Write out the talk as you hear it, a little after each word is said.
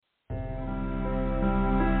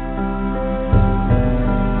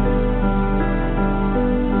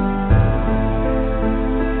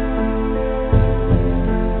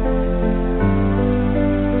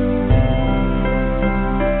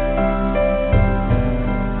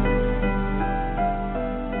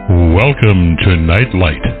Welcome to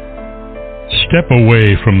Nightlight. Step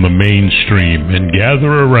away from the mainstream and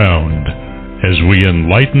gather around as we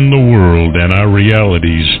enlighten the world and our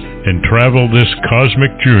realities and travel this cosmic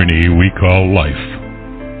journey we call life.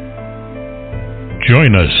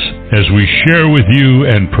 Join us as we share with you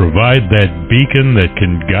and provide that beacon that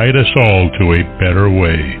can guide us all to a better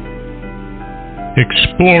way.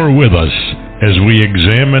 Explore with us as we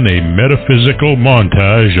examine a metaphysical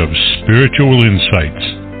montage of spiritual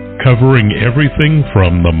insights, covering everything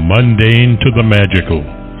from the mundane to the magical,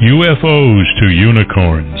 UFOs to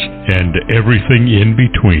unicorns, and everything in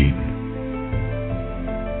between.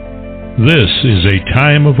 This is a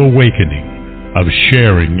time of awakening, of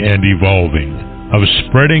sharing and evolving, of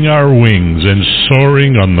spreading our wings and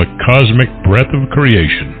soaring on the cosmic breath of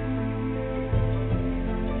creation.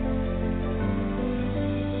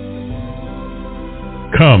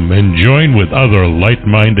 Come and join with other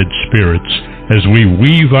light-minded spirits as we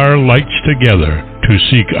weave our lights together to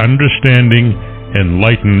seek understanding,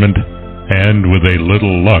 enlightenment, and, with a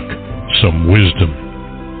little luck, some wisdom.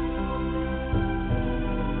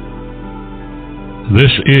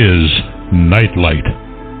 This is Nightlight,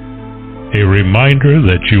 a reminder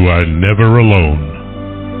that you are never alone.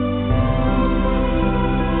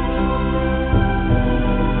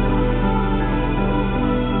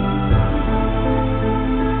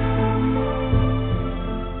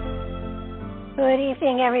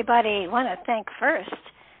 Everybody, I want to thank first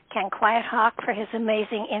Ken Quiethawk for his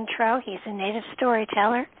amazing intro. He's a native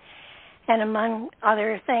storyteller, and among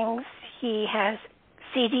other things, he has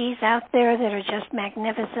CDs out there that are just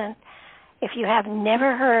magnificent. If you have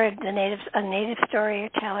never heard a native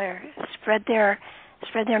storyteller spread their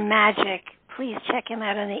magic, please check him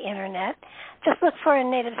out on the internet. Just look for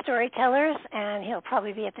Native Storytellers, and he'll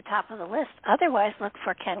probably be at the top of the list. Otherwise, look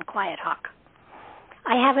for Ken Quiethawk.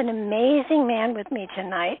 I have an amazing man with me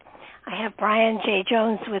tonight. I have Brian J.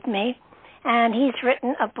 Jones with me, and he's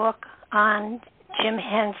written a book on Jim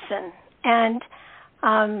Henson. And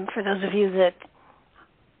for those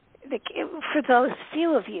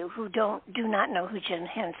few of you who do not know who Jim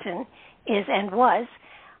Henson is and was,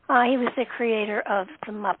 he was the creator of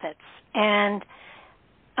the Muppets. And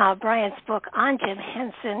Brian's book on Jim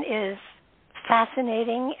Henson is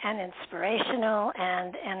fascinating and inspirational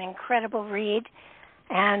and an incredible read.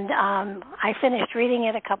 And I finished reading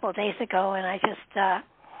it a couple of days ago, and I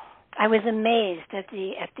was amazed at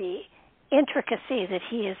the intricacy that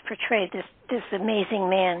he has portrayed this amazing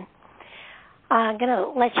man. I'm going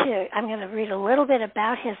to read a little bit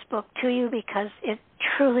about his book to you because it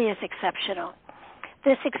truly is exceptional.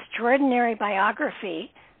 This extraordinary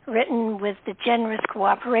biography, written with the generous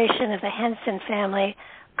cooperation of the Henson family,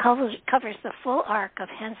 covers the full arc of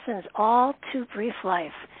Henson's all too brief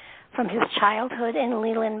life, from his childhood in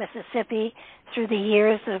Leland, Mississippi, through the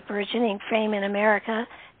years of burgeoning fame in America,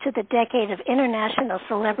 to the decade of international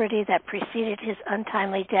celebrity that preceded his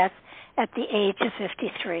untimely death at the age of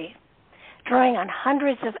 53. Drawing on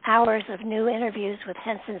hundreds of hours of new interviews with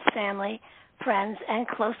Henson's family, friends, and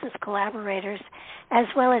closest collaborators, as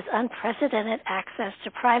well as unprecedented access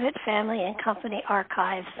to private family and company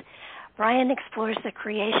archives, Brian explores the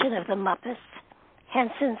creation of the Muppets,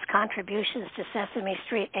 Henson's contributions to Sesame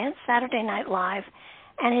Street and Saturday Night Live,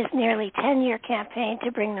 and his nearly 10-year campaign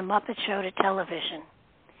to bring the Muppet Show to television.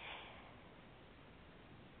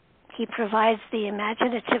 He provides the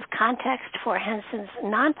imaginative context for Henson's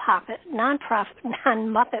non-Muppet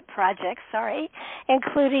projects,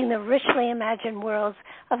 including the richly imagined worlds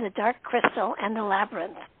of the Dark Crystal and the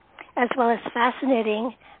Labyrinth, as well as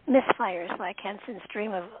fascinating misfires like Henson's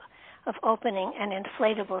dream of opening an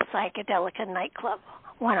inflatable psychedelic nightclub,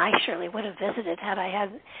 one I surely would have visited had I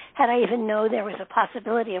even known there was a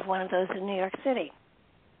possibility of one of those in New York City.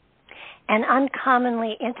 An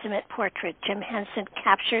uncommonly intimate portrait, Jim Henson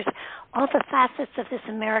captures all the facets of this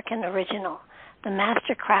American original, the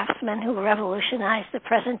master craftsman who revolutionized the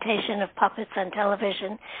presentation of puppets on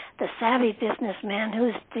television, the savvy businessman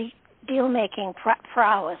whose deal-making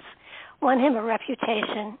prowess won him a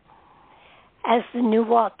reputation as the new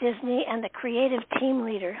Walt Disney, and the creative team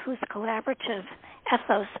leader whose collaborative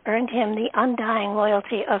ethos earned him the undying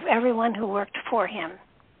loyalty of everyone who worked for him.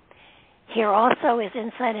 Here also is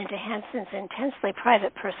insight into Henson's intensely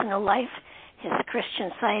private personal life, his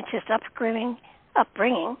Christian Scientist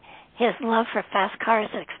upbringing, his love for fast cars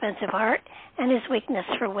and expensive art, and his weakness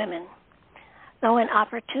for women. Though an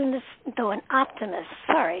optimist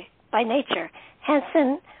by nature,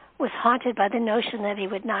 Henson was haunted by the notion that he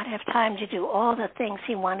would not have time to do all the things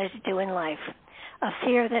he wanted to do in life, a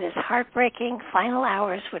fear that his heartbreaking final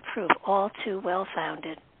hours would prove all too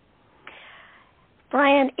well-founded.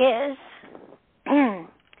 Brian is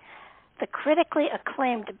the critically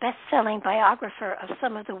acclaimed best-selling biographer of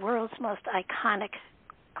some of the world's most iconic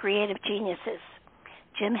creative geniuses.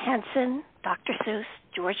 Jim Henson, Dr. Seuss,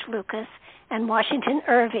 George Lucas, and Washington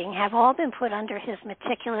Irving have all been put under his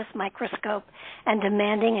meticulous microscope and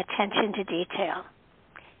demanding attention to detail.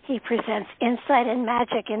 He presents insight and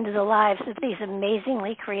magic into the lives of these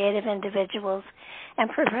amazingly creative individuals and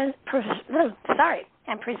presents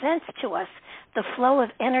to us the flow of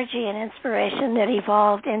energy and inspiration that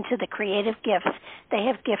evolved into the creative gifts they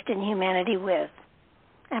have gifted humanity with.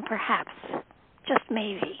 And perhaps, just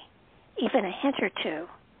maybe, even a hint or two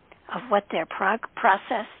of what their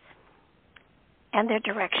process and their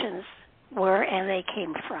directions were and they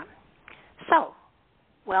came from. So,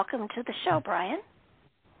 welcome to the show, Brian.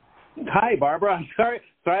 Hi, Barbara. I'm sorry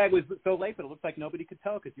I was so late, but it looks like nobody could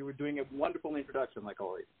tell because you were doing a wonderful introduction, like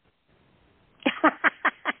always.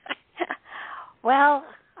 Well,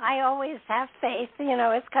 I always have faith. You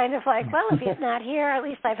know, it's kind of like, well, if he's not here, at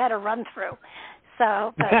least I've had a run through.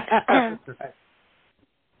 So,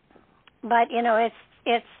 but you know,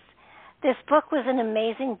 it's this book was an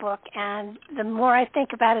amazing book, and the more I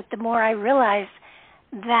think about it, the more I realize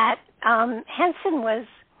that Henson was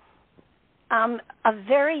a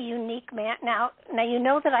very unique man. Now you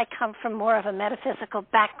know that I come from more of a metaphysical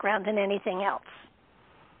background than anything else,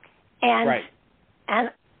 and right. and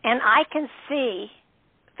I can see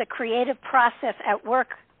the creative process at work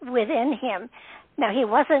within him. Now he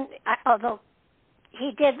wasn't, although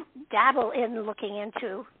he did dabble in looking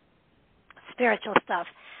into spiritual stuff,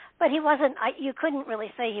 but he wasn't. You couldn't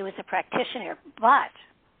really say he was a practitioner, but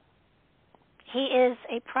he is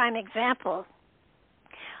a prime example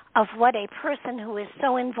of what a person who is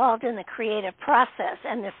so involved in the creative process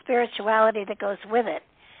and the spirituality that goes with it,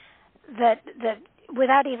 that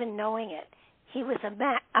without even knowing it, he was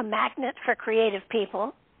a magnet for creative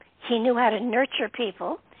people. He knew how to nurture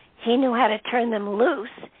people. He knew how to turn them loose.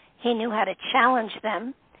 He knew how to challenge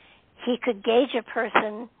them. He could gauge a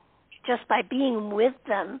person just by being with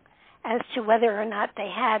them as to whether or not they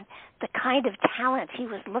had the kind of talent he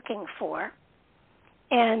was looking for.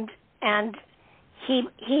 And he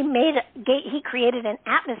created an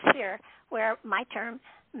atmosphere where, my term,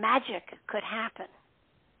 magic could happen.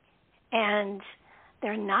 And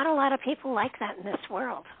there are not a lot of people like that in this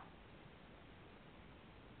world.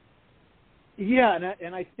 Yeah,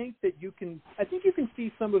 and I think that you can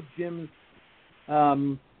see some of Jim's,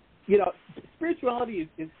 spirituality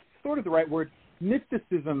is sort of the right word.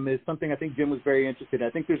 Mysticism is something I think Jim was very interested in. I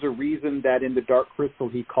think there's a reason that in The Dark Crystal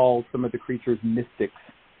he calls some of the creatures mystics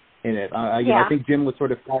in it. I think Jim was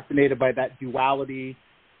sort of fascinated by that duality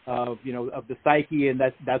of the psyche, and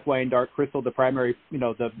that's why in Dark Crystal the primary,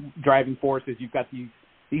 the driving force is you've got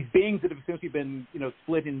these beings that have essentially been,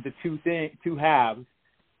 split into two halves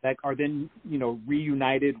that are then,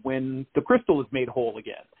 reunited when the crystal is made whole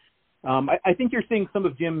again. I think you're seeing some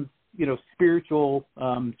of Jim's, spiritual,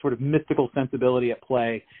 sort of mystical sensibility at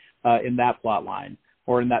play in that plot line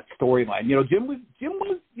or in that storyline. Jim was,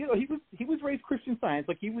 he was raised Christian Science.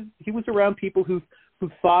 Like he was around people who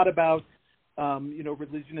thought about,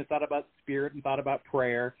 religion and thought about spirit and thought about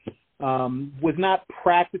prayer. Was not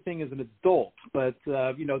practicing as an adult, but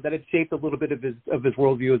that had shaped a little bit of his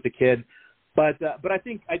worldview as a kid. But I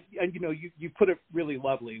think you put it really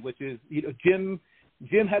lovely, which is Jim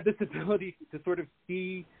had this ability to sort of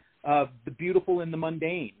see the beautiful in the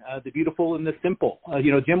mundane, the beautiful in the simple.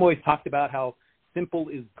 Jim always talked about how simple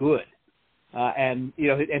is good. And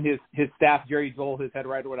his staff, Jerry Joel, his head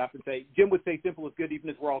writer, would often say, Jim would say simple is good even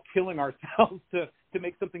as we're all killing ourselves to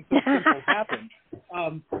make something so simple happen.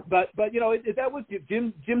 But that was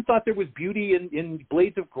Jim thought there was beauty in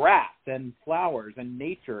blades of grass and flowers and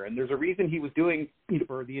nature. And there's a reason he was doing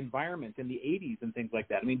for the environment in the 80s and things like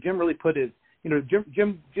that. I mean, Jim really put his,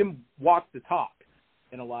 Jim walked the talk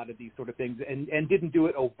in a lot of these sort of things and didn't do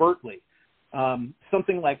it overtly.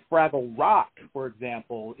 Something like Fraggle Rock, for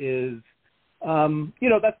example, is,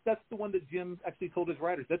 that's the one that Jim actually told his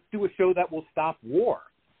writers, let's do a show that will stop war.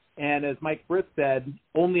 And as Mike Frist said,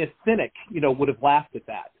 only a cynic, would have laughed at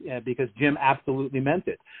that because Jim absolutely meant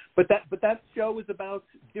it. But that show is about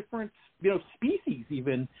different, species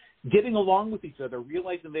even getting along with each other,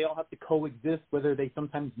 realizing they all have to coexist, whether they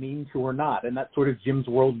sometimes mean to or not. And that's sort of Jim's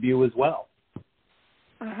worldview as well.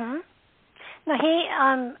 Mm-hmm. Now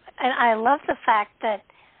and I love the fact that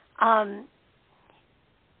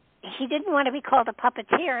he didn't want to be called a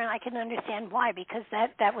puppeteer, and I can understand why, because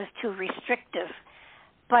that was too restrictive.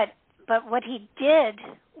 But what he did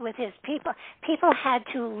with his people had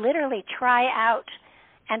to literally try out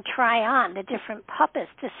and try on the different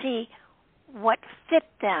puppets to see what fit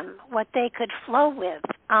them, what they could flow with.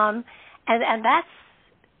 And that's,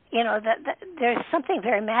 there's something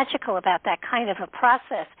very magical about that kind of a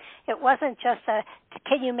process. It wasn't just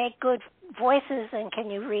can you make good voices and can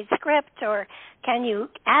you read script or can you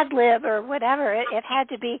ad-lib or whatever. It had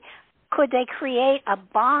to be, could they create a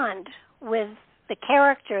bond with the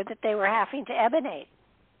character that they were having to emanate?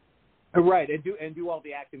 Right, and do all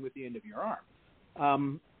the acting with the end of your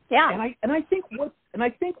arm. And I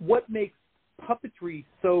think what makes puppetry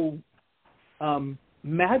so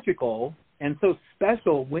magical and so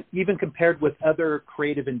special, even compared with other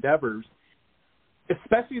creative endeavors,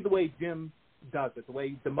 especially the way Jim does it, the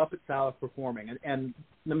way the Muppet style of performing. And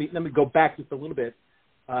let me go back just a little bit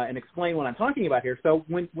and explain what I'm talking about here. So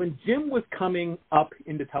when Jim was coming up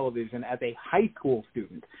into television as a high school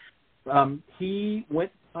student, he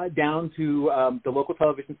went down to the local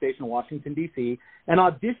television station in Washington, D.C., and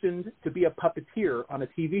auditioned to be a puppeteer on a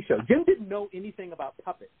TV show. Jim didn't know anything about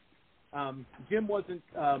puppets. Jim wasn't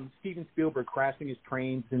Steven Spielberg crashing his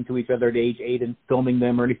trains into each other at age 8 and filming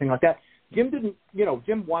them or anything like that. Jim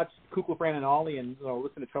watched Kukla, Fran, and Ollie and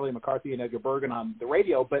listened to Charlie McCarthy and Edgar Bergen on the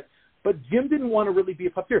radio, but Jim didn't want to really be a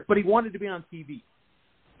puppeteer, but he wanted to be on TV.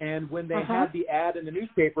 And when they had the ad in the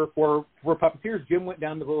newspaper for puppeteers, Jim went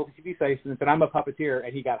down to the local TV station and said, "I'm a puppeteer,"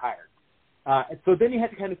 and he got hired. And so then he had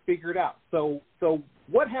to kind of figure it out. So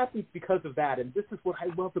what happens because of that, and this is what I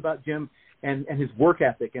love about Jim and his work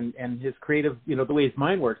ethic and his creative, the way his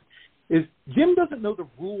mind works, is Jim doesn't know the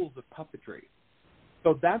rules of puppetry.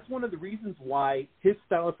 So that's one of the reasons why his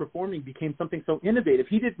style of performing became something so innovative.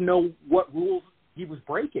 He didn't know what rules he was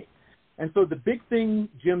breaking. And so the big thing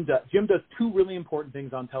Jim does two really important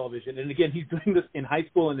things on television. And again, he's doing this in high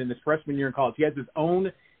school and in his freshman year in college. He has his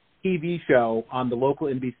own TV show on the local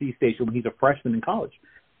NBC station when he's a freshman in college.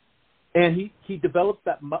 And he develops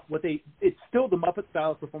it's still the Muppet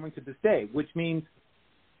style of performing to this day, which means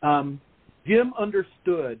Jim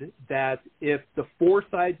understood that if the four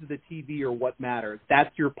sides of the TV are what matters,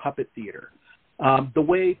 that's your puppet theater. The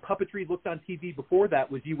way puppetry looked on TV before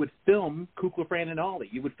that was you would film Kukla, Fran, and Ollie.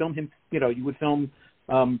 You would film him, you would film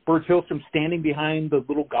Bert Hillstrom standing behind the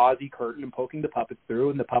little gauzy curtain and poking the puppets through,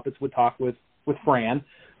 and the puppets would talk with Fran.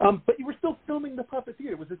 But you were still filming the puppet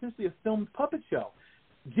theater. It was essentially a filmed puppet show.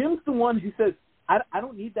 Jim's the one who says, I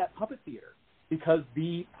don't need that puppet theater because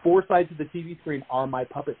the four sides of the TV screen are my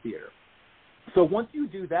puppet theater. So once you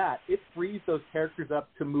do that, it frees those characters up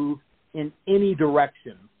to move in any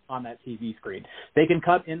direction on that TV screen. They can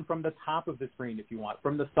cut in from the top of the screen if you want,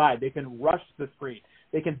 from the side. They can rush the screen.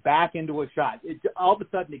 They can back into a shot. All of a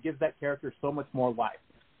sudden, it gives that character so much more life.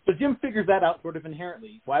 So Jim figures that out sort of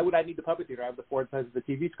inherently. Why would I need the puppet theater? I have the four sides of the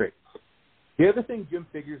TV screen. The other thing Jim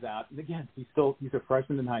figures out, and again, he's a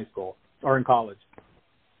freshman in high school or in college,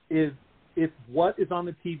 is if what is on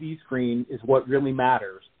the TV screen is what really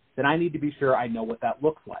matters, then I need to be sure I know what that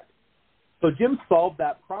looks like. So Jim solved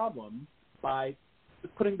that problem by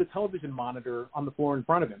putting the television monitor on the floor in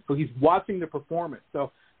front of him. So he's watching the performance.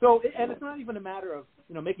 So and it's not even a matter of,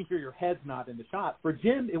 making sure your head's not in the shot. For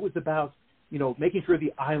Jim, it was about, making sure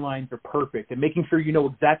the eye lines are perfect and making sure you know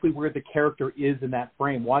exactly where the character is in that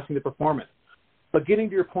frame, watching the performance. But getting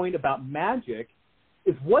to your point about magic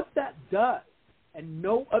is what that does, and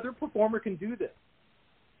no other performer can do this.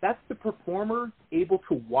 That's the performer able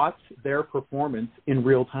to watch their performance in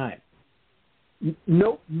real time.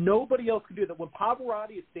 Nobody else can do that. When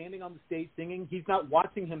Pavarotti is standing on the stage singing, he's not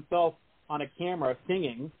watching himself on a camera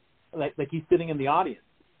singing like he's sitting in the audience.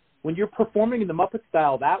 When you're performing in the Muppet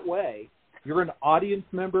style that way, you're an audience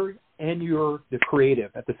member and you're the creative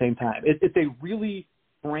at the same time. It's a really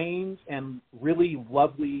strange and really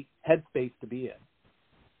lovely headspace to be in.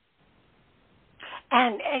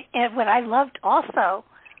 And what I loved also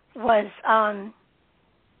was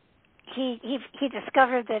he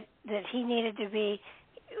discovered that he needed to be.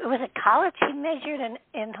 Was it college? He majored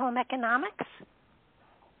in home economics.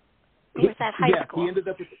 Or was that high school? Yeah, he ended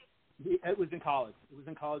up. It was in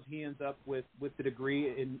college. He ends up with the degree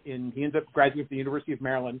in. He ends up graduating from the University of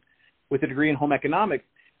Maryland with a degree in home economics.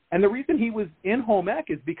 And the reason he was in home ec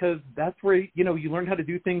is because that's where you learn how to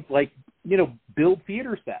do things like build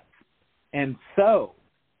theater sets and sew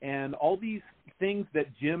and all these things that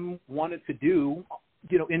Jim wanted to do.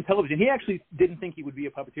 In television. He actually didn't think he would be a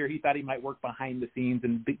puppeteer. He thought he might work behind the scenes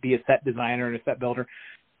and be a set designer and a set builder.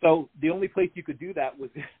 So the only place you could do that was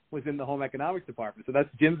in the home economics department. So that's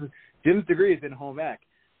Jim's degree is in home ec.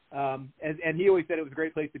 And he always said it was a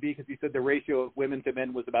great place to be because he said the ratio of women to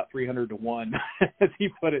men was about 300 to 1, as he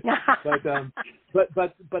put it. But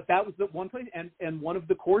that was the one place. And one of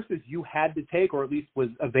the courses you had to take, or at least was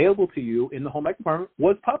available to you in the home ec department,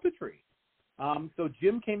 was puppetry. So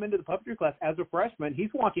Jim came into the puppetry class as a freshman.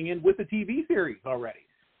 He's walking in with a TV series already.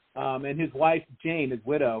 And his wife, Jane, his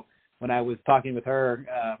widow, when I was talking with her,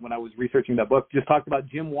 when I was researching that book, just talked about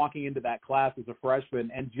Jim walking into that class as a freshman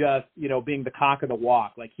and just, being the cock of the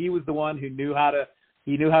walk. Like, he was the one who knew how to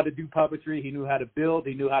do puppetry. He knew how to build.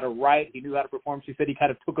 He knew how to write. He knew how to perform. She said he kind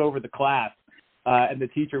of took over the class, and the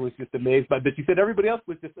teacher was just amazed by it. But she said everybody else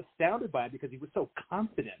was just astounded by it because he was so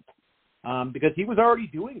confident, because he was already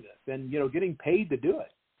doing this and, getting paid to do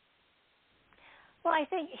it. Well, I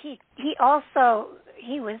think he was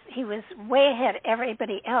way ahead of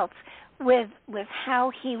everybody else with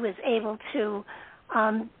how he was able to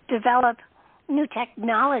develop new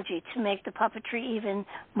technology to make the puppetry even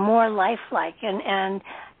more lifelike, and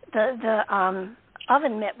the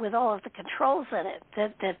oven mitt with all of the controls in it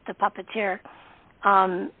that the puppeteer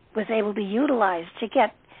was able to utilize to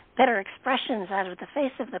get better expressions out of the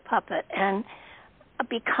face of the puppet and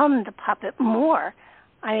become the puppet more.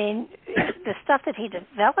 I mean, the stuff that he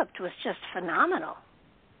developed was just phenomenal.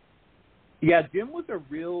 Yeah, Jim was a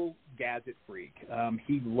real gadget freak.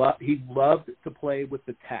 He loved to play with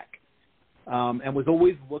the tech, and was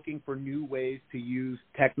always looking for new ways to use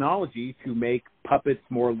technology to make puppets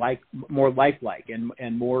more lifelike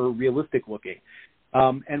and more realistic looking.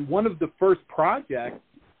 And one of the first projects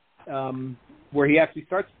where he actually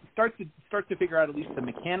starts to figure out at least the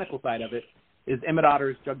mechanical side of it is Emmett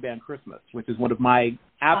Otter's Jug Band Christmas, which is one of my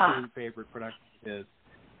absolute favorite productions.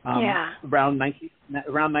 Around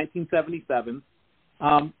 1977.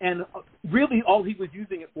 And really all he was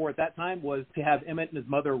using it for at that time was to have Emmett and his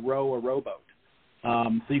mother row a rowboat.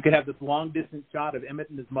 So you could have this long-distance shot of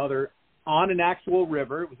Emmett and his mother on an actual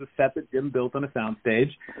river. It was a set that Jim built on a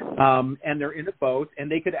soundstage. And they're in a boat,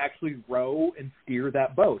 and they could actually row and steer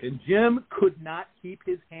that boat. And Jim could not keep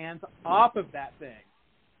his hands off of that thing.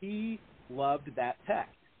 He loved that tech.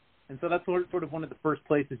 And so that's sort of one of the first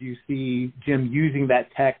places you see Jim using that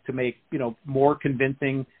tech to make, more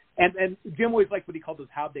convincing. And Jim always liked what he called those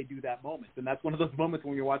how'd they do that moments. And that's one of those moments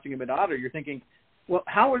when you're watching him at Otter, you're thinking, well,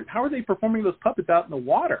 how are they performing those puppets out in the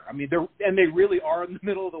water? I mean, they really are in the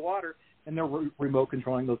middle of the water, and they're remote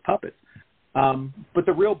controlling those puppets. But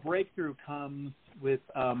the real breakthrough comes with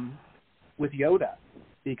Yoda,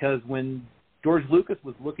 because when George Lucas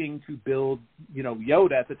was looking to build,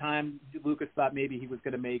 Yoda at the time, Lucas thought maybe he was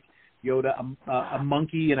going to make Yoda a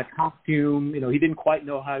monkey in a costume. He didn't quite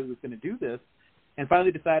know how he was going to do this, and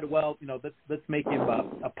finally decided, well, let's make him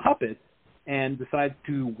a puppet, and decide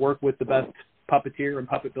to work with the best puppeteer and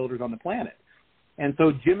puppet builders on the planet. And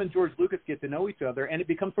so Jim and George Lucas get to know each other, and it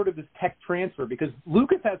becomes sort of this tech transfer, because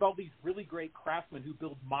Lucas has all these really great craftsmen who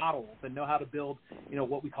build models and know how to build,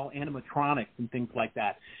 what we call animatronics and things like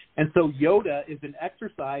that. And so Yoda is an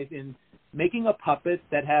exercise in making a puppet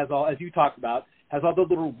that has all, as you talked about, has all the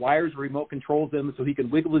little wires, remote controls in them, so he can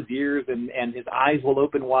wiggle his ears and his eyes will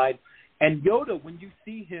open wide. And Yoda, when you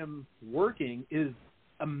see him working, is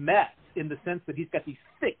a mess in the sense that he's got these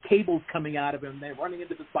thick cables coming out of him. They're running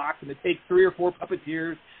into this box, and it takes 3 or 4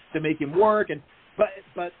 puppeteers to make him work.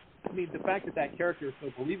 But I mean, the fact that character is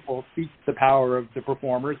so believable speaks to the power of the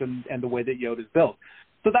performers and the way that Yoda's built.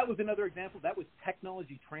 So that was another example. That was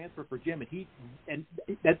technology transfer for Jim, and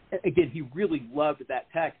he really loved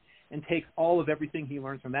that tech and takes all of everything he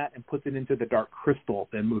learns from that and puts it into the Dark Crystal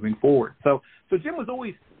then moving forward. So Jim was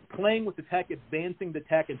always playing with the tech, advancing the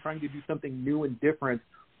tech, and trying to do something new and different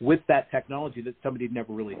with that technology that somebody had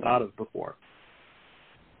never really thought of before.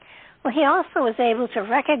 Well, he also was able to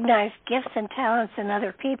recognize gifts and talents in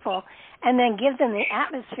other people and then give them the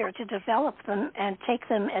atmosphere to develop them and take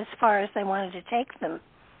them as far as they wanted to take them.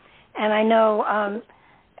 And I know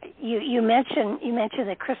you mentioned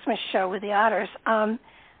the Christmas show with the Otters.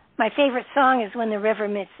 My favorite song is When the River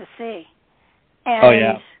Meets the Sea. And, oh,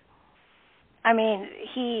 yeah. I mean,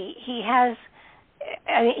 he has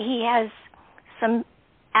some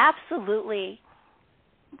absolutely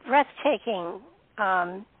breathtaking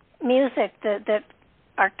music that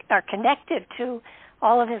are connected to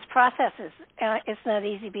all of his processes. It's Not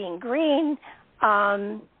Easy Being Green,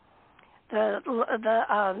 the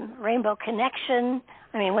Rainbow Connection.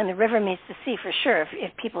 I mean, When the River Meets the Sea, for sure.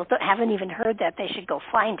 If people haven't even heard that, they should go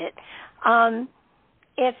find it.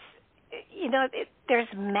 There's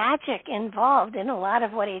magic involved in a lot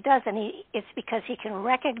of what he does, and it's because he can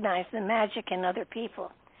recognize the magic in other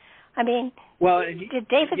people. I mean, did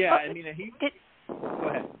David? Go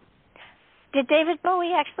ahead. Did David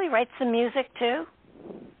Bowie actually write some music too?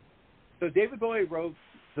 So David Bowie wrote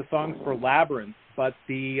the songs for Labyrinth, but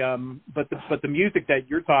the music that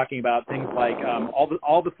you're talking about, things like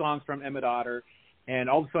all the songs from Emmett Otter and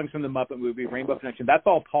all the songs from the Muppet movie, Rainbow Connection, that's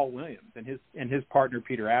all Paul Williams and his partner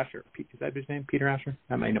Peter Asher. Is that his name, Peter Asher?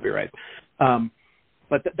 That might not be right.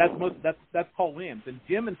 but that's Paul Williams. And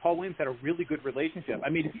Jim and Paul Williams had a really good relationship. I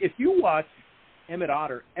mean, if you watch Emmett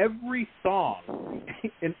Otter, every song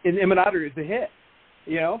in Emmett Otter is a hit.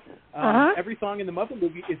 Every song in the Muppet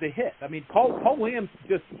movie is a hit. I mean, Paul Williams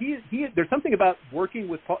just he there's something about working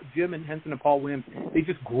with Jim and Henson and Paul Williams. They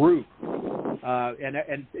just grew,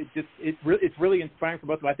 and it's really inspiring for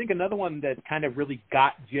both of them. I think another one that kind of really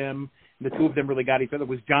got Jim, the two of them really got each other,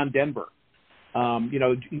 was John Denver.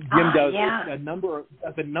 Jim does a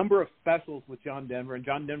number of specials with John Denver, and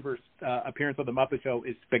John Denver's appearance on the Muppet Show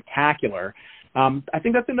is spectacular. I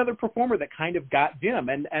think that's another performer that kind of got Jim,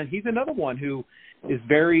 and he's another one who is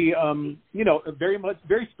very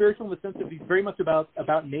very spiritual in the sense that he's very much about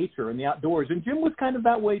nature and the outdoors, and Jim was kind of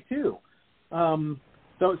that way too.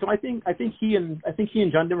 So I think he and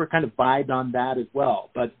John Denver kind of vibed on that as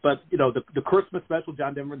well. But the Christmas special,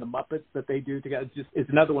 John Denver and the Muppets that they do together, is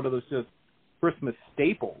another one of those just Christmas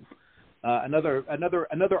staples. Another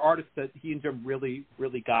artist that he and Jim really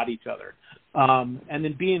got each other. And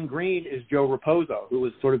then Bean Green is Joe Raposo, who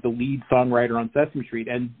was sort of the lead songwriter on Sesame Street.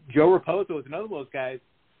 And Joe Raposo is another of those guys.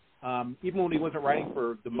 Even when he wasn't writing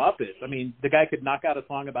for the Muppets, I mean, the guy could knock out a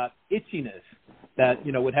song about itchiness that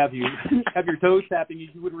would have you have your toes tapping,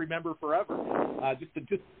 you would remember forever.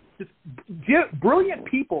 Brilliant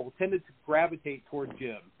people tended to gravitate toward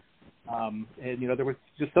Jim. And there was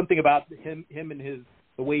just something about him and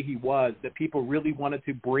the way he was that people really wanted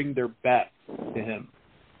to bring their best to him.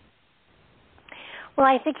 Well,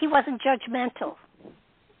 I think he wasn't judgmental,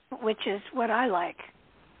 which is what I like.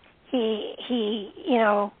 He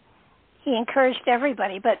encouraged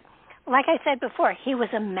everybody, but like I said before, he was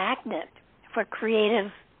a magnet for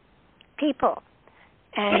creative people,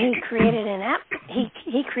 and he created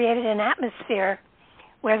an atmosphere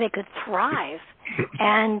where they could thrive.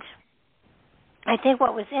 And I think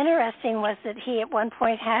what was interesting was that he at one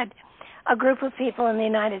point had a group of people in the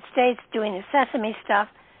United States doing the Sesame stuff,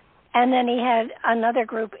 and then he had another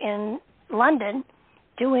group in London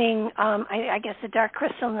doing, I guess, the Dark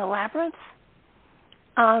Crystal and the Labyrinth.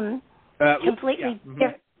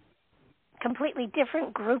 Completely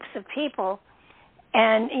different groups of people,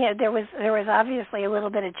 and there was obviously a little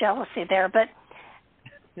bit of jealousy there, but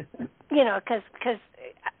because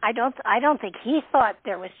I don't think he thought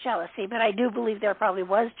there was jealousy, but I do believe there probably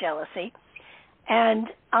was jealousy. And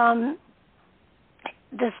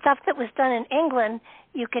the stuff that was done in England,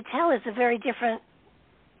 you could tell is a very different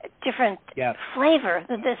flavor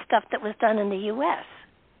than the stuff that was done in the U.S.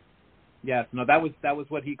 Yes, no, that was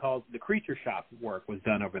what he called the creature shop work was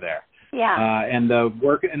done over there. Yeah. And the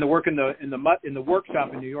work in the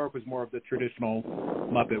workshop in New York was more of the traditional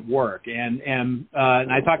Muppet work. And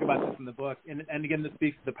I talk about this in the book. And again, this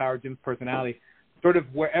speaks to the power of Jim's personality. Sort of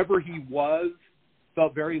wherever he was,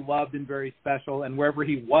 felt very loved and very special, and wherever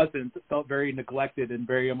he wasn't, felt very neglected and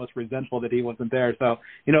very almost resentful that he wasn't there. So,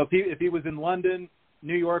 if he was in London,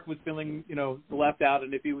 New York was feeling, left out,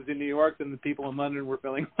 and if he was in New York, then the people in London were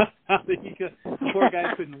feeling left out. The poor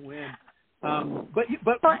guy couldn't win. But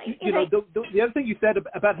the other thing you said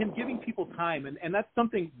about him giving people time, and that's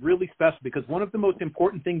something really special, because one of the most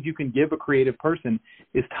important things you can give a creative person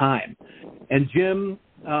is time. And Jim,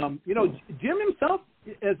 Jim himself,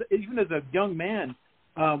 even as a young man,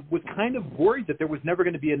 was kind of worried that there was never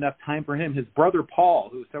going to be enough time for him. His brother Paul,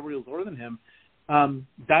 who was several years older than him,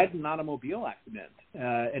 died in an automobile accident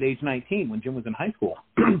at age 19 when Jim was in high school.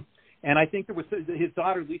 And I think his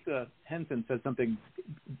daughter, Lisa Henson, said something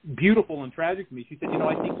beautiful and tragic to me. She said,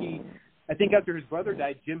 I think after his brother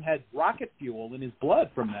died, Jim had rocket fuel in his blood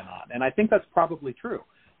from then on. And I think that's probably true.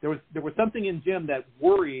 There was something in Jim that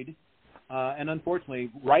worried, and unfortunately,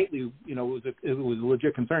 rightly, it was a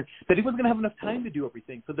legit concern, that he wasn't going to have enough time to do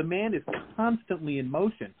everything. So the man is constantly in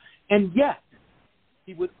motion. And yet,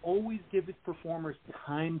 he would always give his performers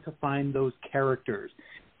time to find those characters.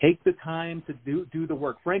 Take the time to do the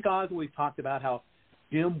work. Frank Oz always talked about how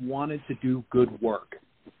Jim wanted to do good work.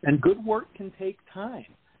 And good work can take time.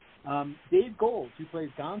 Dave Goelz, who plays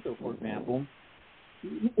Gonzo, for example,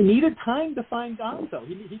 needed time to find Gonzo.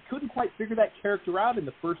 He couldn't quite figure that character out in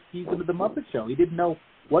the first season of The Muppet Show. He didn't know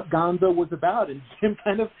what Gonzo was about, and Jim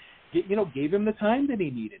kind of gave him the time that he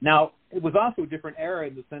needed. Now, it was also a different era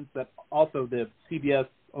in the sense that also the CBS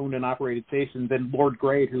owned and operated stations, and Lord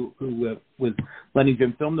Grey, who was letting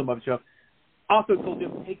Jim film The Muppet Show, also told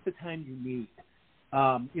Jim, take the time you need.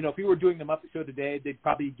 If we were doing The Muppet Show today, they'd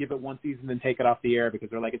probably give it one season and take it off the air because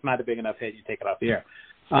they're like, it's not a big enough hit, you take it off the air.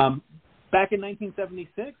 Back in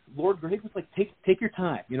 1976, Lord Grey was like, take your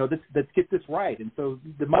time. Let's get this right. And so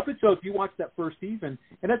The Muppet Show, if you watch that first season,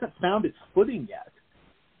 it hasn't found its footing yet.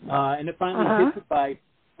 And it finally hits it by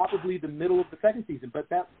probably the middle of the second season. But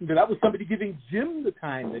that was somebody giving Jim the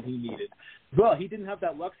time that he needed. Well, he didn't have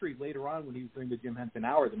that luxury later on when he was doing the Jim Henson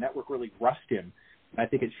Hour. The network really rushed him. I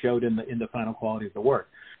think it showed in the final quality of the work.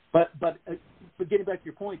 But getting back to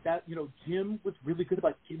your point, that Jim was really good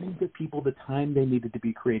about giving the people the time they needed to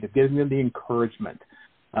be creative, giving them the encouragement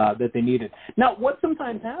that they needed. Now, what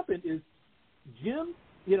sometimes happened is Jim,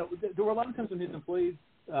 there were a lot of times when his employees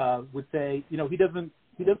would say, he doesn't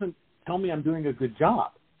tell me I'm doing a good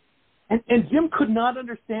job, and Jim could not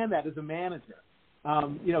understand that as a manager.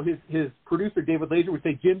 His producer David Laser would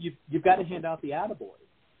say, Jim, you've got to hand out the attaboys.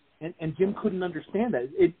 And Jim couldn't understand that.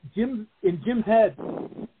 In Jim's head,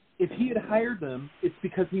 if he had hired them, it's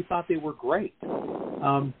because he thought they were great.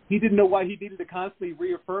 He didn't know why he needed to constantly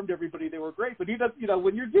reaffirm to everybody they were great. But he does,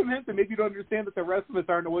 when you're Jim Henson, maybe you don't understand that the rest of us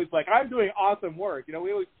aren't always like, I'm doing awesome work. We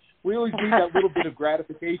always need that little bit of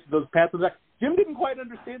gratification, those pats on the back. Jim didn't quite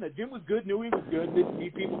understand that. Jim was good, knew he was good, didn't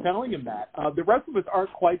need people telling him that. The rest of us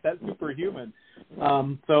aren't quite that superhuman.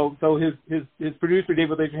 So his producer,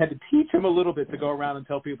 David Laser, had to teach him a little bit to go around and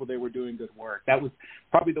tell people they were doing good work. That was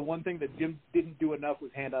probably the one thing that Jim didn't do enough,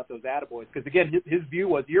 was hand out those attaboys. Because, again, his view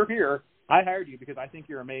was, you're here, I hired you because I think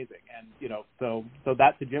you're amazing. And, so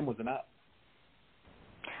that to Jim was enough.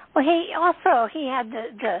 Well, he had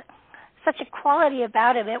the such a quality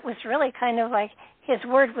about him. It was really kind of like his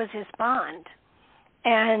word was his bond,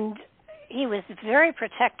 and he was very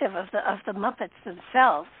protective of the Muppets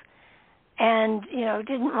themselves, and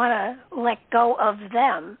didn't want to let go of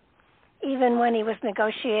them, even when he was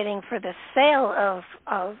negotiating for the sale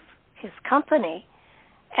of his company,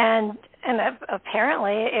 and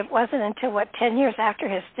apparently it wasn't until 10 years after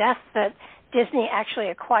his death that Disney actually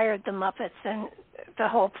acquired the Muppets and the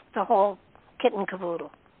whole kit and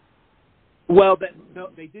caboodle. Well, no,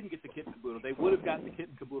 they didn't get the kit and caboodle. They would have gotten the kit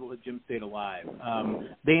and caboodle had Jim stayed alive.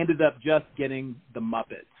 They ended up just getting the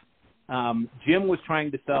Muppets. Jim was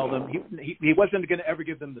trying to sell them. He wasn't going to ever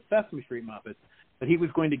give them the Sesame Street Muppets, but he was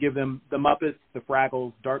going to give them the Muppets, the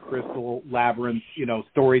Fraggles, Dark Crystal, Labyrinth,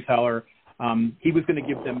 Storyteller. He was going to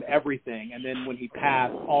give them everything. And then when he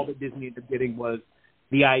passed, all that Disney ended up getting was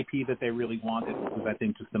the IP that they really wanted, which was, I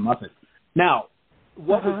think, just the Muppets. Now,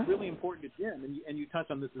 what was really important to Jim, and you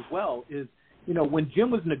touched on this as well, is, when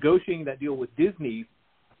Jim was negotiating that deal with Disney,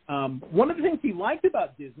 one of the things he liked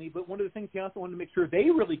about Disney, but one of the things he also wanted to make sure they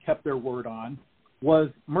really kept their word on, was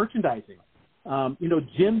merchandising.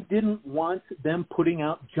 Jim didn't want them putting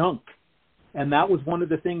out junk. And that was one of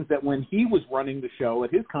the things that when he was running the show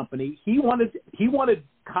at his company, he wanted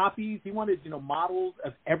copies, he wanted, models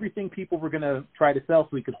of everything people were going to try to sell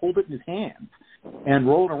so he could hold it in his hands and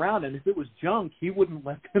roll it around. And if it was junk, he wouldn't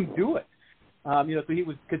let them do it. So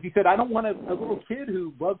because he said, I don't want a little kid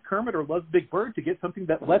who loves Kermit or loves Big Bird to get something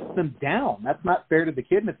that lets them down. That's not fair to the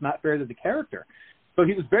kid, and it's not fair to the character. So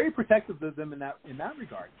he was very protective of them in that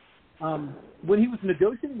regard. When he was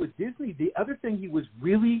negotiating with Disney, the other thing he was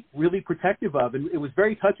really, really protective of, and it was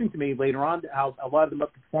very touching to me later on how a lot of the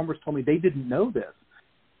Muppet performers told me they didn't know this,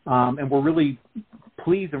 and were really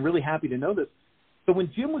pleased and really happy to know this. So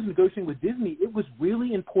when Jim was negotiating with Disney, it was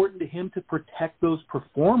really important to him to protect those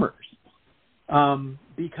performers,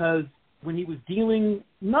 because when he was dealing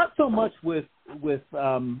not so much with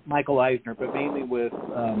Michael Eisner, but mainly with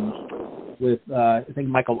I think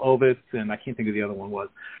Michael Ovitz, and I can't think of the other one was.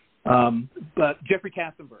 But Jeffrey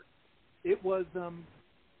Katzenberg, it was,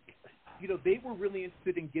 they were really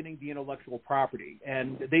interested in getting the intellectual property,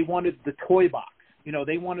 and they wanted the toy box,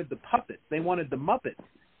 they wanted the puppets, they wanted the Muppets,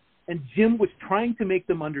 and Jim was trying to make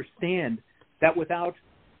them understand that without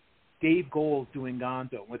Dave Goelz doing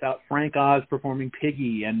Gonzo, without Frank Oz performing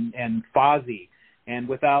Piggy and Fozzie, and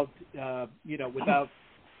without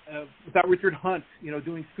Richard Hunt,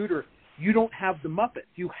 doing Scooter, you don't have the Muppets.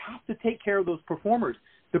 You have to take care of those performers.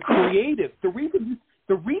 The creative, the reason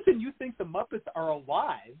you think the Muppets are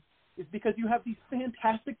alive is because you have these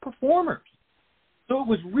fantastic performers. So it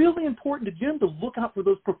was really important to Jim to look out for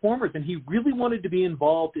those performers, and he really wanted to be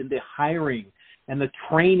involved in the hiring and the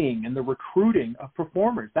training and the recruiting of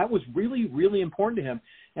performers. That was really, really important to him.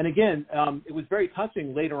 And again, it was very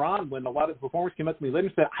touching later on when a lot of the performers came up to me later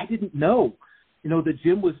and said, I didn't know, that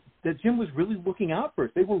Jim was really looking out for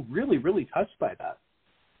us. They were really, really touched by that.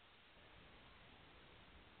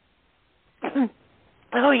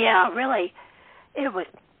 Oh, yeah, really. It was,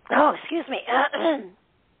 excuse me.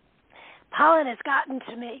 Pollen has gotten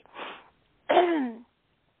to me.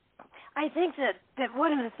 I think that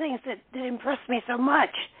one of the things that impressed me so much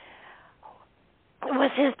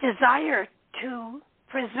was his desire to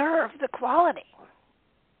preserve the quality.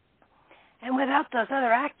 And without those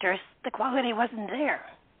other actors, the quality wasn't there.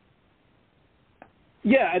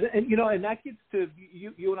 Yeah, and that gets to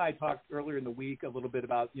you and I talked earlier in the week a little bit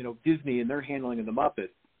about Disney and their handling of the Muppets,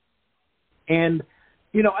 and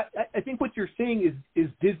I think what you're seeing is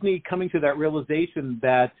Disney coming to that realization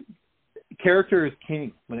that character is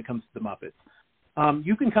king when it comes to the Muppets.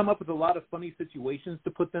 You can come up with a lot of funny situations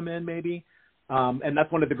to put them in, maybe. And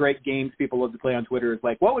that's one of the great games people love to play on Twitter is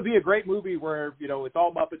like, what would be a great movie where, it's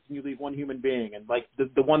all Muppets and you leave one human being? And like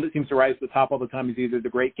the one that seems to rise to the top all the time is either The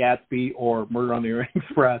Great Gatsby or Murder on the Orient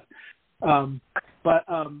Express.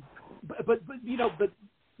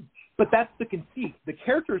 But that's the conceit. The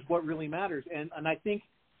character is what really matters. And I think,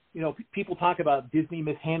 people talk about Disney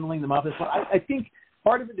mishandling the Muppets. But I think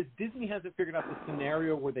part of it is Disney hasn't figured out the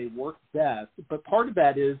scenario where they work best. But part of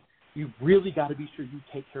that is, you've really got to be sure you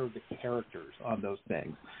take care of the characters on those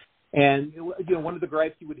things. And, one of the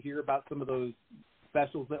gripes you would hear about some of those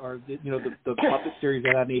specials that are, the Muppet series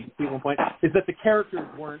that I made at one point is that the characters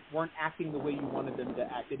weren't acting the way you wanted them to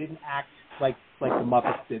act. They didn't act like the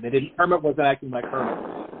Muppets did. Kermit wasn't acting like Kermit.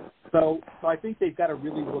 So I think they've got to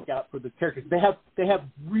really look out for the characters. They have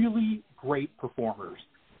really great performers.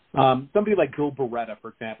 Somebody like Bill Beretta,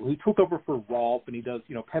 for example, who took over for Rolf, and he does,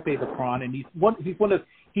 Pepe the Prawn, and he's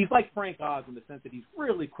like Frank Oz in the sense that he's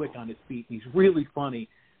really quick on his feet, and he's really funny.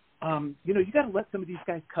 You got to let some of these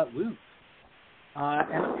guys cut loose.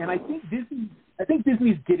 And I think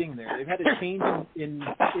Disney's getting there. They've had a change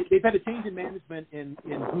in management in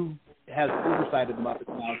who has oversight of the Muppets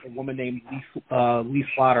now. A woman named Lee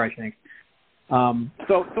Slaughter, I think.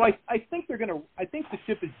 So I think I think the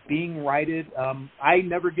ship is being righted. I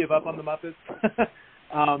never give up on the Muppets. But,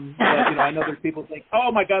 I know there's people think,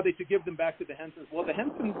 oh my God, they should give them back to the Hensons. Well, the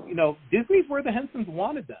Hensons, Disney's where the Hensons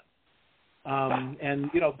wanted them. And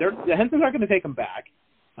the Hensons aren't going to take them back.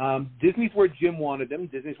 Disney's where Jim wanted them.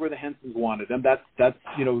 Disney's where the Hensons wanted them. That's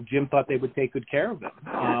Jim thought they would take good care of them.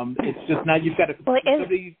 It's just now you've got to,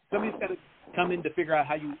 somebody's got to come in to figure out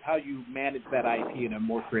how you manage that IP in a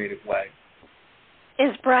more creative way.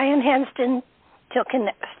 Is Brian Henston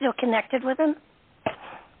still connected with him?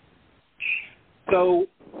 So,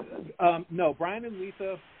 no, Brian and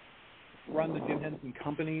Lisa run the Jim Henson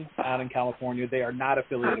Company out in California. They are not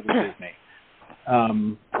affiliated with Disney.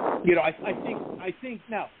 I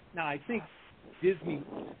think Disney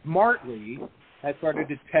smartly has started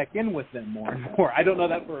to check in with them more and more. I don't know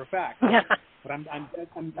that for a fact, but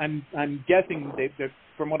I'm guessing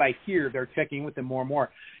from what I hear, they're checking with them more and more.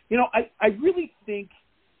 I really think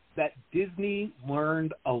that Disney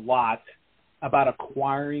learned a lot about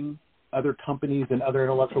acquiring other companies and other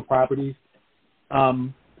intellectual properties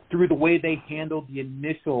through the way they handled the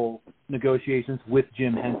initial negotiations with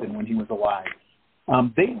Jim Henson when he was alive.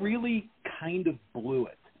 They really kind of blew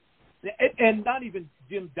it. And not even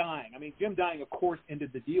Jim dying. I mean, Jim dying, of course,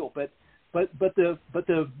 ended the deal, but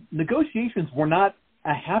the negotiations were not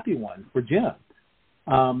a happy one for Jim.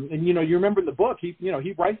 And you remember in the book, he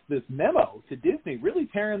writes this memo to Disney, really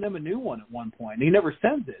tearing them a new one at one point. And he never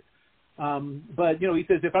sends it. But he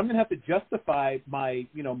says, if I'm going to have to justify my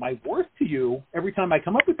worth to you every time I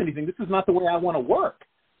come up with anything, this is not the way I want to work.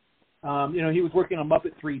 He was working on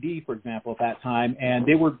Muppet 3D, for example, at that time, and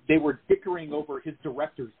they were dickering over his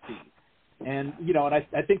director's fee. And, and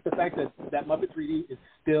I think the fact that Muppet 3D is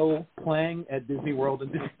still playing at Disney World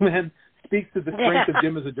and Disneyland speaks to the strength of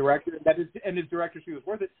Jim as a director, and his director's fee was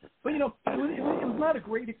worth it. But, it was not a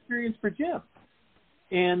great experience for Jim.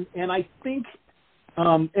 And I think,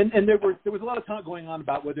 and there was a lot of talk going on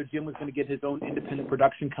about whether Jim was going to get his own independent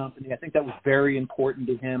production company. I think that was very important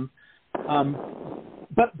to him.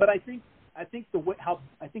 But I think the way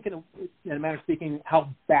in a manner of speaking, how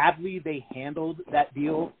badly they handled that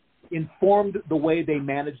deal informed the way they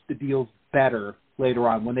managed the deals better later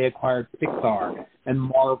on when they acquired Pixar and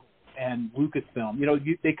Marvel and Lucasfilm.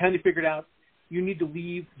 They kind of figured out you need to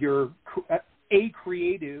leave your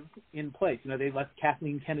creative in place. They left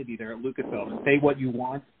Kathleen Kennedy there at Lucasfilm and say what you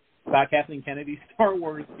want about Kathleen Kennedy. Star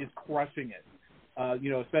Wars is crushing it.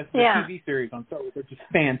 Especially the TV series on Star Wars, they're just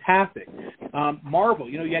fantastic. Marvel,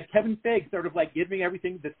 you had Kevin Feige sort of like giving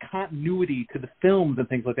everything this continuity to the films and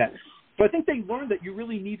things like that. So I think they learned that you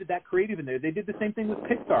really needed that creative in there. They did the same thing with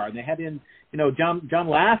Pixar, and they had in, John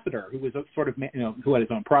Lasseter, who was sort of, who had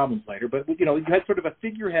his own problems later, but you had sort of a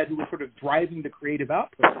figurehead who was sort of driving the creative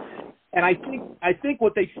output. And I think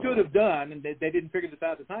what they should have done, and they didn't figure this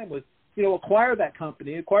out at the time, was acquire that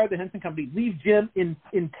company, acquire the Henson Company, leave Jim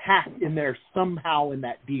intact in there somehow in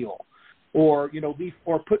that deal, or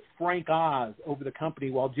put Frank Oz over the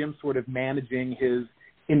company while Jim's sort of managing his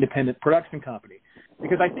independent production company.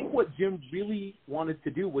 Because I think what Jim really wanted to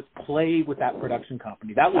do was play with that production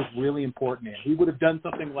company. That was really important to him. He would have done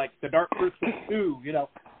something like The Dark Crystal 2,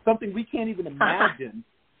 something we can't even imagine.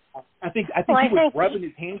 I think he was rubbing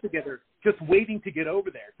his hands together, just waiting to get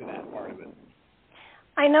over there to that part of it.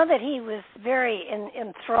 I know that he was very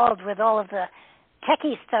enthralled with all of the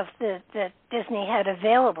techie stuff that Disney had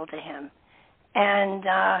available to him, and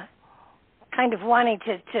kind of wanting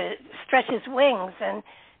to stretch his wings. And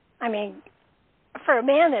I mean, for a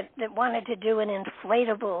man that wanted to do an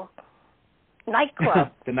inflatable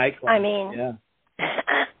nightclub, the nightclub. I mean, yeah.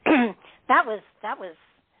 that was.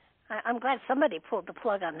 I'm glad somebody pulled the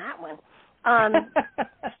plug on that one.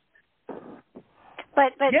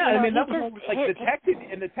 But yeah, you know, I mean, that was almost like the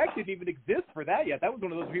tech didn't even exist for that yet. That was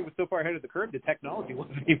one of those, he was so far ahead of the curve, the technology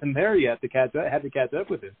wasn't even there yet had to catch up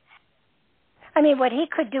with it. I mean, what he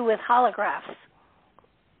could do with holographs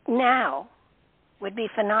now would be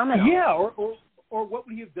phenomenal. Yeah, or what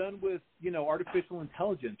would he have done with, artificial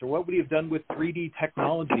intelligence, or what would he have done with 3D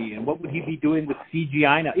technology, and what would he be doing with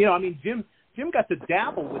CGI now? I mean, Jim got to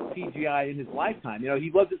dabble with CGI in his lifetime.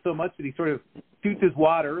 He loves it so much that he sort of shoots his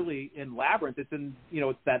wad early in Labyrinth. It's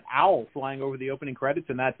it's that owl flying over the opening credits,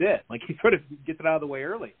 and that's it. Like, he sort of gets it out of the way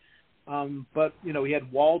early. But he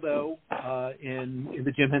had Waldo in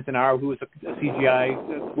the Jim Henson Hour, who was a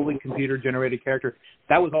CGI, fully computer-generated character.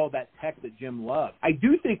 That was all that tech that Jim loved. I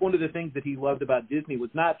do think one of the things that he loved about Disney was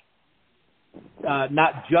not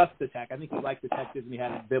just the tech. I think he liked the tech Disney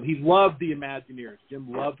had. He loved the Imagineers.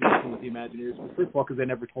 Jim loved working with the Imagineers. First of all, because they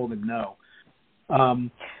never told him no.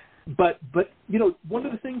 But one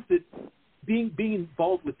of the things that being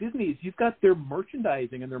involved with Disney is you've got their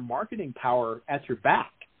merchandising and their marketing power at your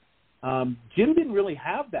back. Jim didn't really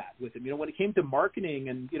have that with him. When it came to marketing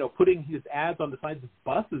and, putting his ads on the sides of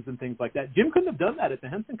buses and things like that, Jim couldn't have done that at the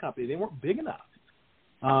Henson Company. They weren't big enough.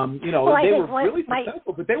 They were really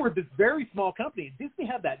successful, but they were this very small company. Disney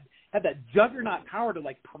had that juggernaut power to,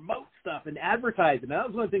 like, promote stuff and advertise, and that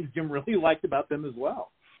was one of the things Jim really liked about them as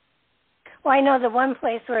well. Well, I know the one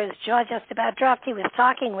place where his jaw just about dropped, he was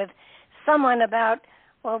talking with someone about,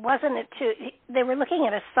 wasn't it they were looking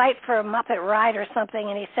at a site for a Muppet ride or something,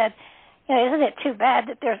 and he said, isn't it too bad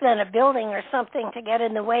that there's then a building or something to get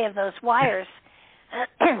in the way of those wires?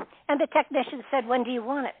 And the technician said, when do you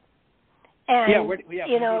want it? And,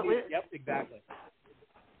 yep, exactly.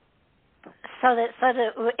 So that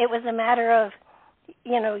it was a matter of,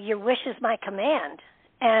 your wish is my command,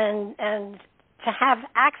 and to have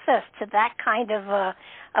access to that kind of a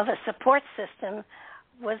support system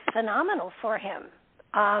was phenomenal for him.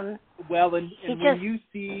 And when you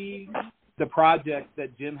see the project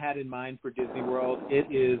that Jim had in mind for Disney World,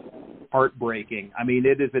 it is heartbreaking. I mean,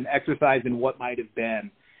 it is an exercise in what might have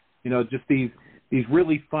been. Just these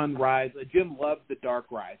really fun rides. Jim loved the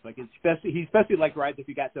dark rides. Like, he especially liked rides if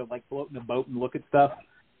you got to, like, float in a boat and look at stuff.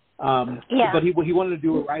 But he wanted to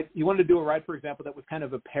do a ride. He wanted to do a ride, for example, that was kind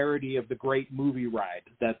of a parody of the great movie ride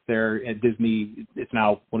that's there at Disney. It's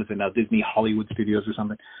now, what is it now? Disney Hollywood Studios or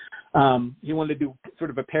something. He wanted to do sort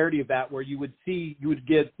of a parody of that, where you would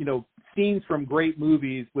get scenes from great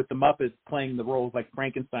movies with the Muppets playing the roles like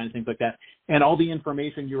Frankenstein and things like that, and all the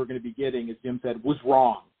information you were going to be getting, as Jim said, was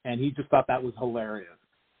wrong, and he just thought that was hilarious.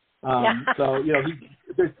 So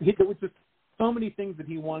there was just so many things that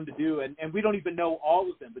he wanted to do, and we don't even know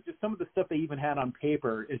all of them, but just some of the stuff they even had on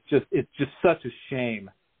paper, it's just such a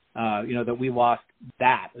shame, that we lost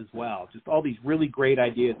that as well. Just all these really great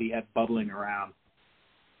ideas he had bubbling around.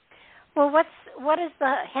 Well, what is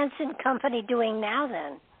the Henson Company doing now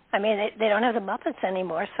then? I mean, they don't have the Muppets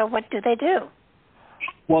anymore, so what do they do?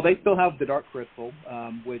 Well, they still have The Dark Crystal,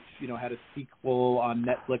 which, had a sequel on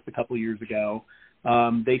Netflix a couple of years ago.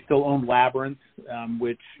 They still own Labyrinth,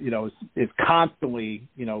 which, is constantly,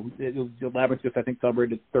 Labyrinth just, I think,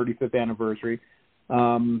 celebrated its 35th anniversary.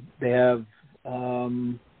 They have,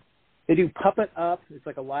 they do Puppet Up. It's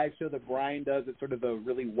like a live show that Brian does. It's sort of a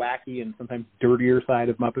really wacky and sometimes dirtier side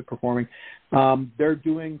of Muppet performing. They're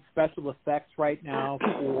doing special effects right now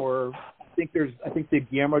for, I think the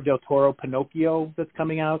Guillermo del Toro Pinocchio that's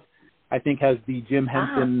coming out, I think has the Jim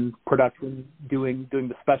Henson production doing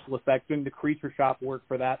the special effects, doing the Creature Shop work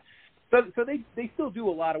for that. So they still do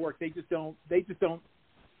a lot of work. They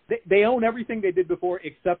own everything they did before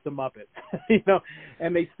except the Muppets,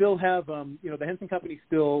 and they still have, the Henson Company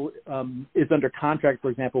still is under contract, for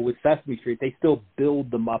example, with Sesame Street. They still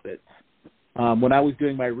build the Muppets. When I was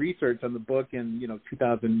doing my research on the book in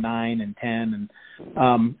 2009 and 10,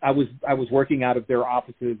 and I was working out of their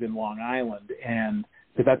offices in Long Island, and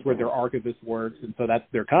because that's where their archivist works, and so that's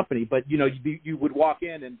their company. But you would walk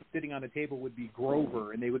in, and sitting on a table would be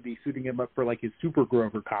Grover, and they would be suiting him up for like his Super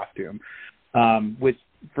Grover costume, which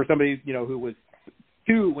for somebody who was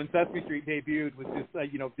 2, when Sesame Street debuted, was just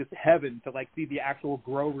just heaven to see the actual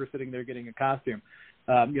Grover sitting there getting a costume.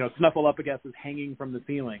 Snuffleupagus is hanging from the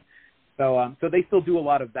ceiling. So they still do a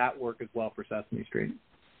lot of that work as well for Sesame Street.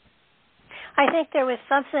 I think there was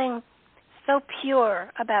something so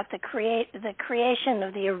pure about the creation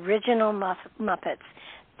of the original Muppets.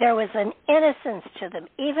 There was an innocence to them,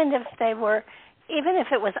 even if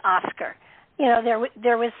it was Oscar.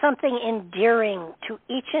 There was something endearing to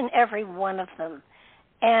each and every one of them,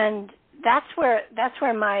 and that's where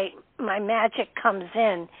my magic comes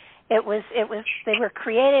in. It was they were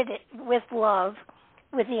created with love,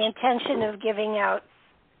 with the intention of giving out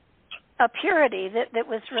a purity that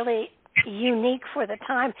was really unique for the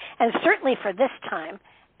time, and certainly for this time.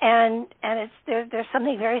 And there's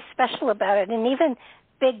something very special about it. And even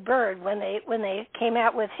Big Bird, when they came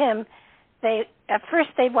out with him, at first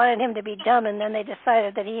they wanted him to be dumb, and then they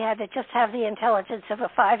decided that he had to just have the intelligence of a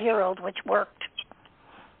 5-year-old, which worked.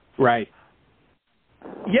 Right.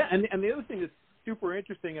 Yeah, and the other thing that's super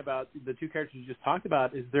interesting about the two characters you just talked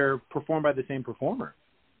about is they're performed by the same performer.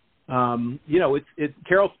 It's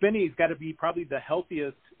Carol Spinney's got to be probably the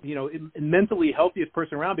healthiest, mentally healthiest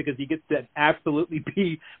person around, because he gets to absolutely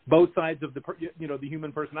be both sides of the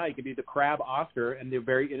human personality. He can be the crab Oscar and the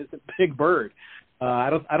very innocent Big Bird. I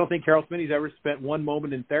don't think Carol Spinney's ever spent one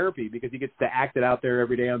moment in therapy, because he gets to act it out there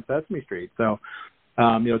every day on Sesame Street. So,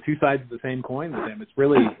 two sides of the same coin with him. It's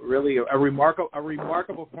really, really a remarkable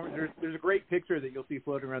performance. There's a great picture that you'll see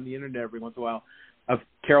floating around the internet every once in a while of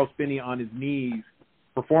Carol Spinney on his knees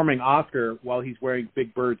performing Oscar while he's wearing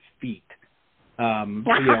Big Bird's feet,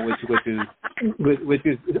 which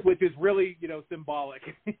is really symbolic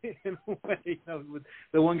in a way.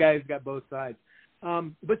 The one guy who's got both sides.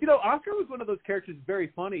 But Oscar was one of those characters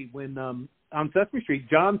very funny when on Sesame Street,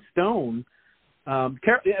 John Stone.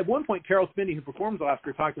 At one point, Carol Spinney, who performs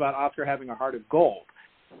Oscar, talked about Oscar having a heart of gold.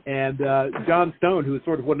 And John Stone, who is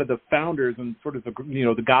sort of one of the founders and sort of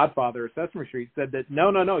the godfather of Sesame Street, said that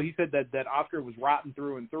no. He said that Oscar was rotten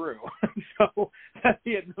through and through, so that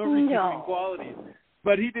he had no redeeming qualities.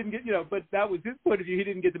 But he didn't get, but that was his point of view. He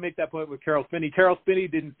didn't get to make that point with Carol Spinney. Carol Spinney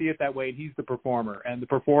didn't see it that way, and he's the performer. And the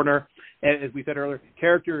performer, as we said earlier,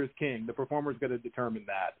 character is king. The performer is going to determine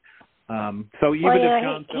that. So even if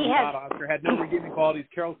John Stone thought Oscar had no redeeming qualities,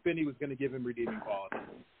 Carol Spinney was going to give him redeeming qualities.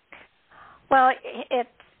 Well,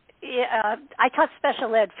 I taught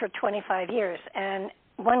special ed for 25 years, and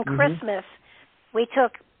one Christmas we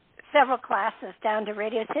took several classes down to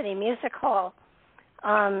Radio City Music Hall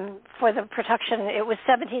for the production. It was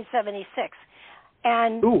 1776,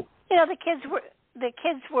 and the kids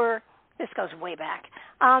were. This goes way back.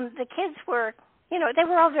 The kids were, they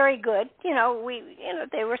were all very good. They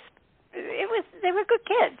were good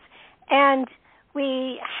kids, and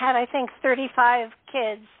we had, I think, 35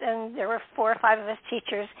 kids, and there were 4 or 5 of us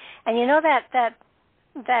teachers. And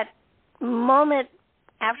that moment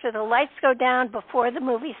after the lights go down before the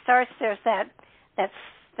movie starts, there's that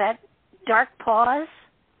dark pause.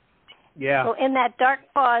 Yeah. So in that dark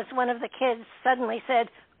pause, one of the kids suddenly said,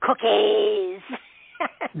 "Cookies."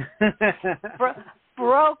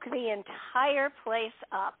 Broke the entire place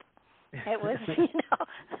up. It was,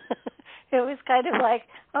 it was kind of like,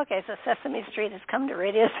 okay, so Sesame Street has come to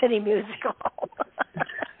Radio City Music Hall.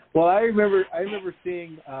 Well, I remember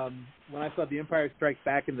seeing when I saw The Empire Strikes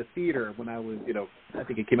Back in the theater when I was, I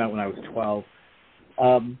think it came out when I was 12.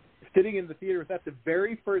 Sitting in the theater, that's the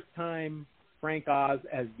very first time Frank Oz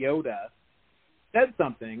as Yoda said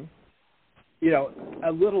something.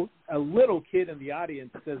 A little kid in the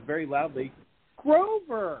audience says very loudly,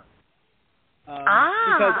 "Grover."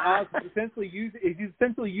 Because Oz is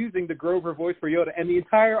essentially using the Grover voice for Yoda, and the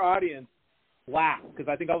entire audience laughed, because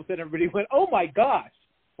I think all of a sudden everybody went, "Oh my gosh!"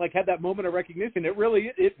 Had that moment of recognition. It really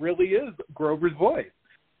is Grover's voice.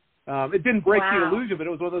 It didn't break the illusion, but it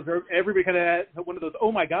was one of those, everybody kind of had one of those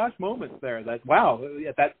 "oh my gosh" moments there. That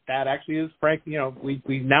that actually is Frank.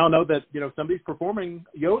 We now know that somebody's performing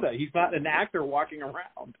Yoda. He's not an actor walking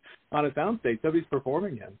around on a soundstage. Somebody's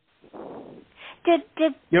performing him. Did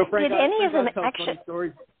any of them actually?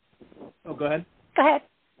 Oh, go ahead. Go ahead.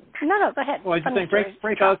 No, go ahead. Well, I was just saying,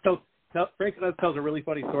 Frank Oz tells a really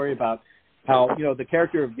funny story about how the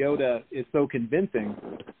character of Yoda is so convincing,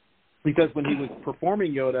 because when he was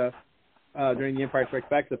performing Yoda during The Empire Strikes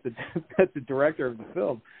Back, that's the director of the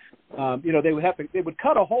film. They would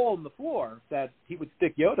cut a hole in the floor that he would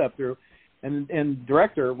stick Yoda up through. And the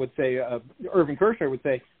director would say, Irvin Kershner would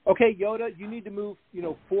say, "Okay, Yoda, you need to move,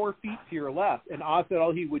 4 feet to your left." And Oz said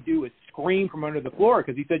all he would do is scream from under the floor,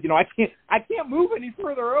 because he said, I can't move any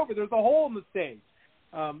further over. There's a hole in the stage.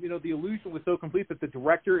 The illusion was so complete that the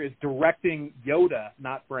director is directing Yoda,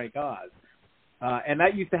 not Frank Oz. And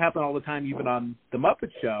that used to happen all the time, even on the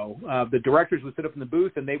Muppet Show. The directors would sit up in the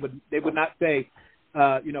booth, and they would not say,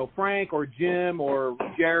 Frank or Jim or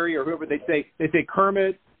Jerry or whoever. They'd say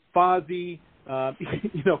Kermit, Fozzie,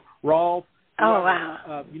 Rolf. Oh,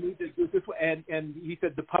 wow. You need to do it this way. And he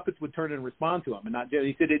said the puppets would turn and respond to him. And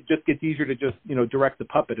he said it just gets easier to just, direct the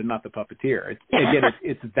puppet and not the puppeteer.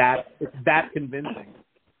 It's that convincing.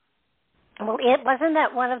 Well, wasn't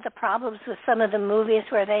that one of the problems with some of the movies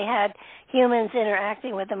where they had humans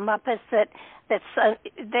interacting with the Muppets, that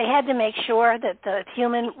they had to make sure that the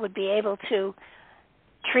human would be able to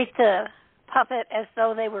treat the puppet as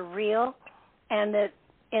though they were real, and that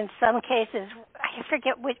in some cases, I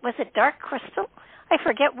forget was it Dark Crystal? I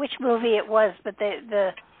forget which movie it was, but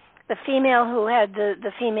the female who had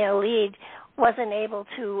the female lead wasn't able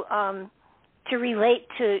to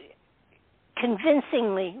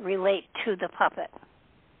convincingly relate to the puppet.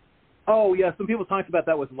 Oh, yeah. Some people talked about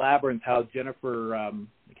that with Labyrinth, how Jennifer, I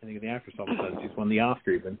can't think of the actress all of a sudden, she's won the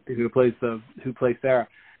Oscar even, who plays Sarah,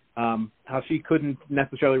 how she couldn't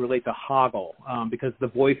necessarily relate to Hoggle because the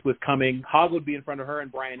voice was coming. Hoggle would be in front of her,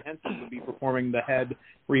 and Brian Henson would be performing the head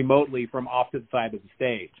remotely from off to the side of the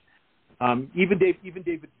stage. Even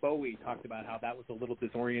David Bowie talked about how that was a little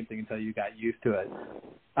disorienting until you got used to it.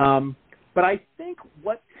 But I think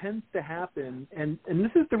what tends to happen, and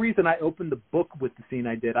this is the reason I opened the book with the scene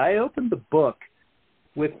I did. I opened the book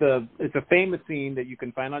with it's a famous scene that you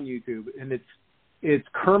can find on YouTube, and it's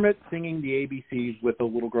Kermit singing the ABCs with a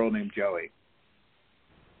little girl named Joey.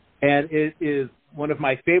 And it is one of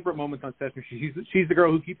my favorite moments on Sesame Street. She's the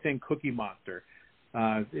girl who keeps saying Cookie Monster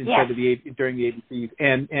instead of during the ABCs.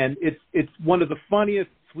 And it's one of the funniest,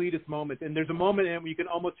 sweetest moments. And there's a moment in where you can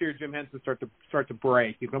almost hear Jim Henson start to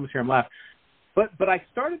break. You can almost hear him laugh. But I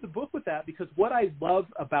started the book with that because what I love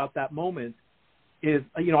about that moment is,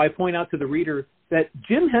 I point out to the reader that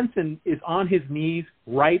Jim Henson is on his knees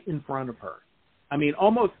right in front of her. I mean,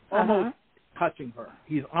 almost touching her.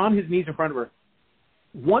 He's on his knees in front of her.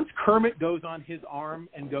 Once Kermit goes on his arm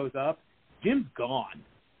and goes up, Jim's gone.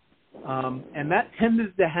 And that tends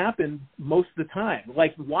to happen most of the time.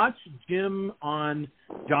 Like, watch Jim on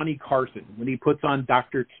Johnny Carson when he puts on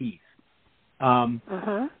Dr. Teeth.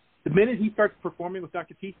 The minute he starts performing with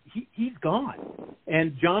Dr. Teeth, he's gone.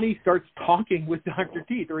 And Johnny starts talking with Dr.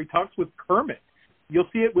 Teeth, or he talks with Kermit. You'll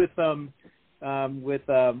see it with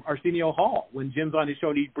Arsenio Hall when Jim's on his show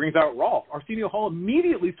and he brings out Rolf. Arsenio Hall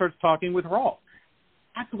immediately starts talking with Rolf.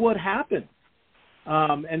 That's what happens.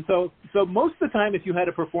 And so most of the time, if you had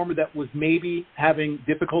a performer that was maybe having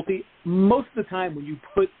difficulty, most of the time when you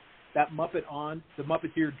put that Muppet on, the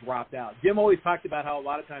Muppeteer dropped out. Jim always talked about how a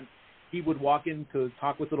lot of times he would walk in to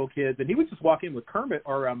talk with little kids, and he would just walk in with Kermit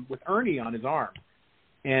or with Ernie on his arm,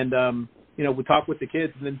 and would talk with the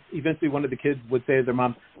kids, and then eventually one of the kids would say to their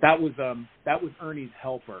mom, "That was Ernie's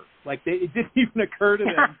helper." Like it didn't even occur to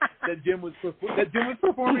them that Jim was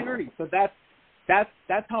performing Ernie. So that's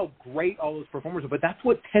how great all those performers are. But that's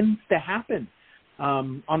what tends to happen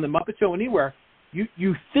on the Muppet Show anywhere.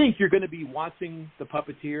 You think you're going to be watching the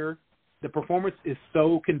puppeteer. The performance is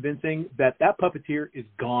so convincing that puppeteer is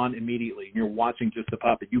gone immediately. And you're watching just the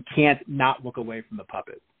puppet. You can't not look away from the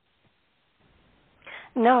puppet.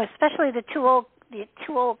 No, especially the two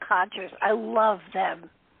old codgers. I love them.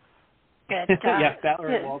 But, yeah,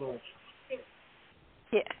 Statler and Waldorf.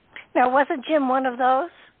 Yeah. Now, wasn't Jim one of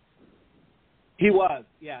those? He was.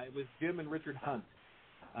 Yeah, it was Jim and Richard Hunt.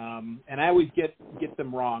 And I always get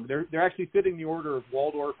them wrong. They're actually fitting the order of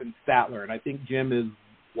Waldorf and Statler, and I think Jim is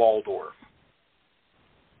Waldorf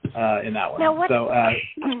in that one. Now,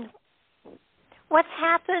 what's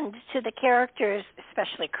happened to the characters,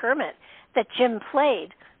 especially Kermit, that Jim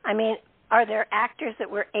played? I mean, are there actors that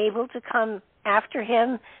were able to come after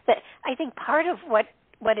him? That I think part of what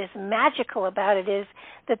is magical about it is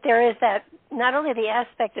that there is that not only the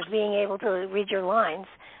aspect of being able to read your lines,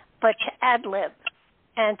 but to ad lib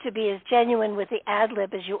and to be as genuine with the ad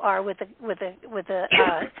lib as you are with the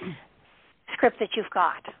script that you've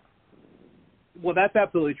got. Well, that's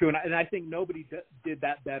absolutely true, and I think nobody did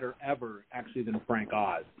that better ever, actually, than Frank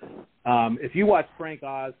Oz. If you watch Frank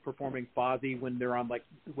Oz performing Fozzie when they're on, like,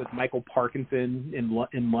 with Michael Parkinson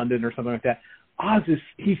in London or something like that,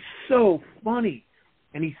 he's so funny,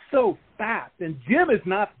 and he's so fast, and Jim is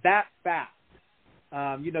not that fast.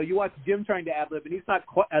 You watch Jim trying to ad-lib, and he's not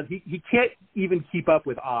quite, he can't even keep up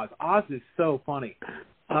with Oz. Oz is so funny.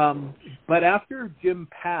 But after Jim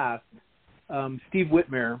passed, Steve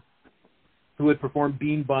Whitmire, who had performed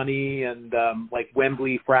Bean Bunny and like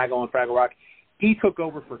Wembley, Fraggle, and Fraggle Rock, he took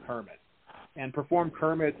over for Kermit and performed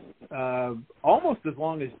Kermit almost as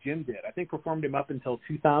long as Jim did. I think performed him up until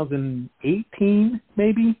 2018,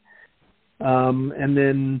 maybe. and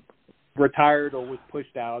then retired or was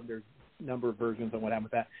pushed out. There's a number of versions on what happened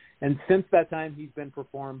with that. And since that time, he's been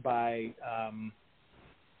performed by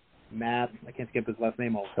Matt. I can't skip his last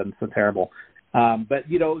name all of a sudden. It's so terrible. But,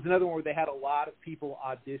 it was another one where they had a lot of people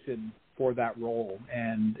audition for that role.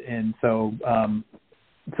 And so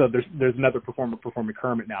there's another performer performing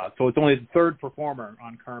Kermit now. So it's only the third performer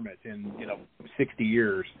on Kermit in, 60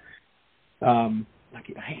 years. I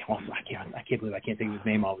can't believe I can't think of his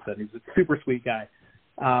name all of a sudden. He's a super sweet guy.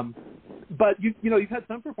 But you've had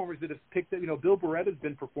some performers that have picked up. Bill Barretta's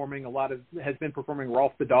been performing has been performing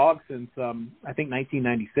Rolf the Dog since I think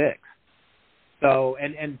 1996. So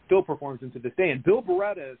and still performs into this day. And Bill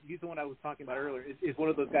Barretta, he's the one I was talking about earlier, is one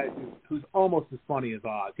of those guys who's almost as funny as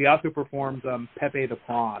Oz. He also performs Pepe the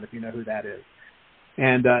Prawn, if you know who that is.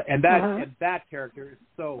 And that character is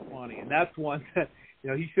so funny. And that's one that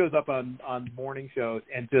he shows up on morning shows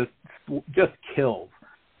and just kills.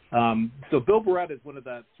 So Bill Barretta is one of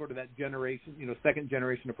that generation, second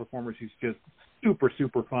generation of performers who's just super,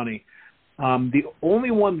 super funny. The only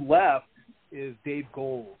one left is Dave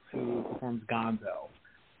Goelz, who performs Gonzo.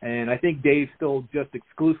 And I think Dave still just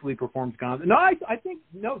exclusively performs Gonzo.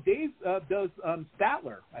 No, Dave does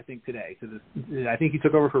Statler, I think, today. I think he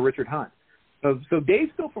took over for Richard Hunt. So Dave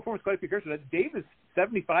still performs quite a few characters. Dave is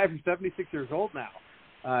 75 or 76 years old now.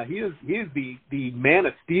 He is the Man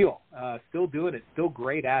of Steel, still doing it, still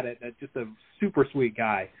great at it. Just a super sweet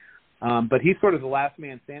guy. But he's sort of the last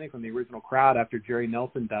man standing from the original crowd after Jerry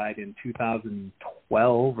Nelson died in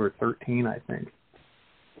 2012 or 13, I think.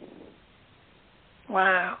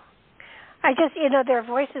 Wow. I just, their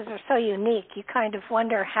voices are so unique. You kind of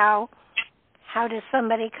wonder how does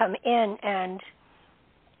somebody come in and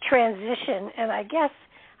transition? And I guess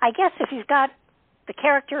if you've got the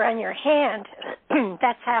character on your hand,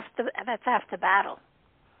 that's half the battle.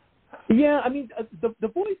 Yeah, I mean, the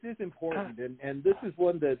voice is important, and this is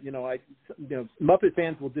one that Muppet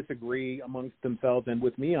fans will disagree amongst themselves and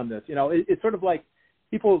with me on this. It's sort of like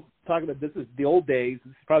people talk about this is the old days.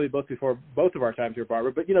 This is probably before both of our times here,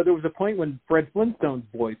 Barbara. But there was a point when Fred Flintstone's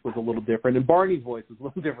voice was a little different, and Barney's voice was a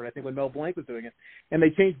little different. I think when Mel Blanc was doing it, and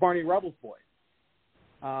they changed Barney Rubble's voice.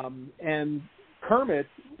 And Kermit,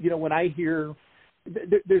 when I hear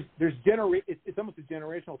it's almost a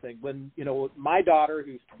generational thing. When my daughter,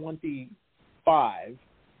 who's 25,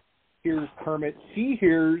 hears Kermit, she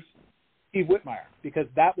hears Steve Whitmire because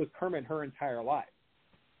that was Kermit her entire life.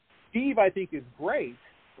 Steve, I think, is great,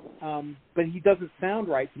 but he doesn't sound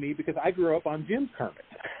right to me because I grew up on Jim's Kermit.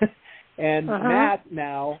 And Matt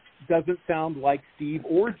now doesn't sound like Steve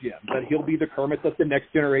or Jim, but he'll be the Kermit that the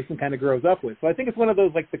next generation kind of grows up with. So I think it's one of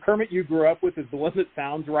those, like, the Kermit you grew up with is the one that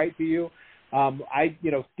sounds right to you.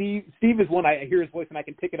 Steve is one I hear his voice and I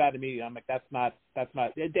can pick it out immediately. I'm like, that's not,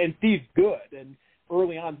 and Steve's good. And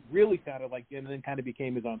early on really sounded like Jim and then kind of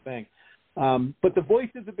became his own thing. But the voice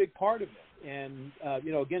is a big part of it. And,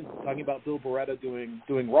 again, talking about Bill Barretta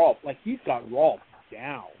doing Rolf, like he's got Rolf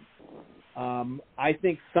down. I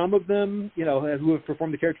think some of them, who have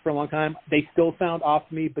performed the character for a long time, they still sound off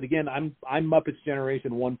to me. But again, I'm Muppets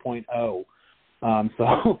Generation 1.0.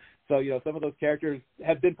 So, some of those characters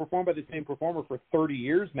have been performed by the same performer for 30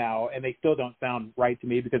 years now, and they still don't sound right to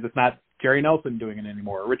me because it's not Jerry Nelson doing it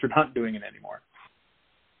anymore or Richard Hunt doing it anymore.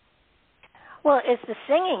 Well, it's the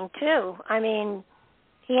singing, too. I mean,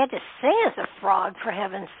 he had to sing as a frog, for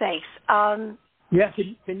heaven's sakes. Yeah,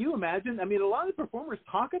 can you imagine? I mean, a lot of the performers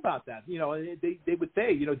talk about that. They would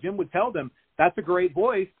say, Jim would tell them, that's a great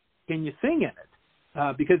voice. Can you sing in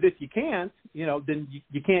it? Because if you can't, then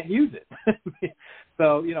you can't use it.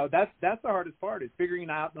 So, that's the hardest part is figuring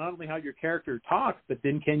out not only how your character talks, but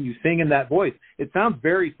then can you sing in that voice? It sounds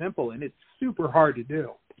very simple, and it's super hard to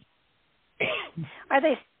do. Are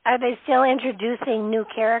they still introducing new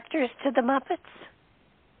characters to the Muppets?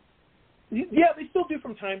 Yeah, they still do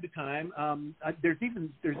from time to time. There's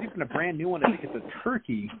even a brand new one. I think it's a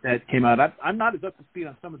turkey that came out. I'm not as up to speed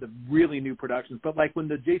on some of the really new productions, but like when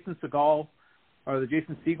the Jason Segel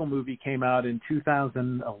movie came out in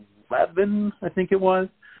 2011, I think it was.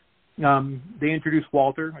 They introduced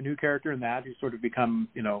Walter, a new character in that, who's sort of become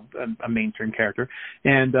a mainstream character,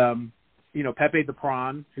 and Pepe the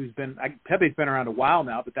Prawn, Pepe's been around a while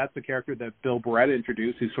now, but that's the character that Bill Barretta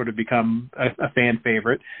introduced, who's sort of become a fan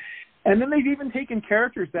favorite. And then they've even taken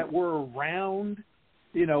characters that were around,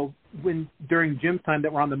 during Jim's time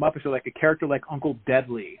that were on the Muppet Show, like a character like Uncle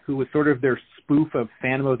Deadly, who was sort of their spoof of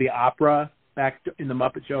Phantom of the Opera back in the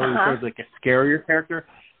Muppet Show. He was sort of like a scarier character.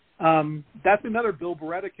 That's another Bill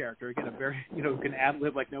Barretta character. Again, a very, who can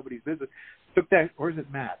ad-lib like nobody's business. Took that, or is it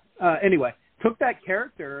Matt? Anyway, took that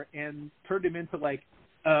character and turned him into like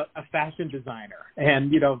a fashion designer,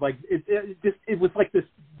 and like it was like this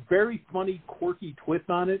very funny, quirky twist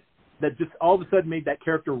on it that just all of a sudden made that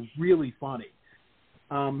character really funny.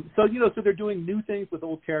 So they're doing new things with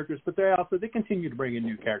old characters, but they continue to bring in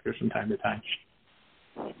new characters from time to time.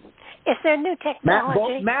 Is there new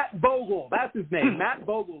technology? Matt Bogle, that's his name. Matt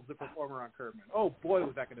Bogle's the performer on Kerman. Oh boy,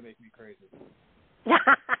 was that going to make me crazy.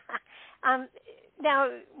 Now,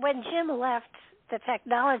 when Jim left, the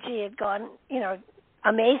technology had gone,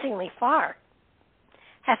 amazingly far.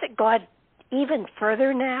 Has it gone even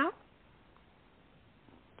further now?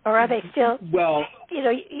 Or are they still? Well,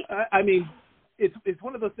 I mean, it's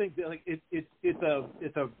one of those things that, like, it's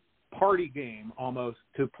a party game almost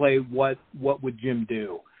to play what would Jim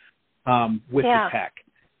do with the tech.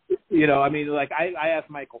 I mean, like I asked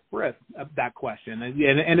Michael Frith that question,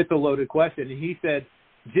 and it's a loaded question, and he said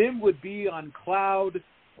Jim would be on cloud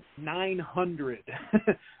 900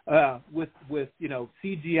 with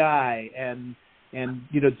CGI and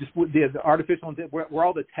just the artificial where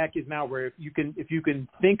all the tech is now, where if you can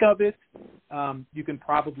think of it, you can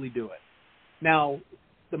probably do it. Now,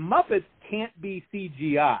 the Muppets can't be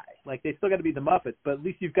CGI. Like, they still got to be the Muppets, but at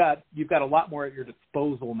least you've got a lot more at your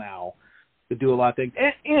disposal now to do a lot of things.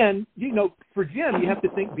 And for Jim, you have to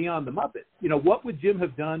think beyond the Muppets. What would Jim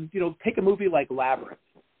have done? Take a movie like Labyrinth.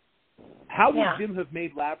 How would Jim have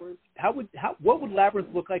made Labyrinth? What would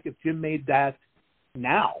Labyrinth look like if Jim made that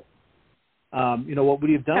now? What would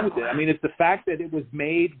he have done with it? I mean, it's the fact that it was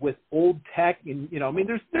made with old tech, and I mean,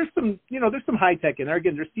 there's some high tech in there.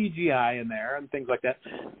 Again, there's CGI in there and things like that.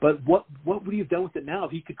 But what would he have done with it now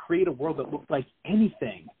if he could create a world that looked like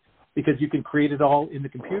anything? Because you can create it all in the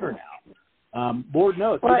computer now. Lord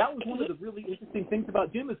knows. Well, that was one of the really interesting things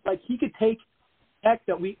about Jim. Is like he could take tech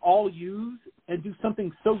that we all use and do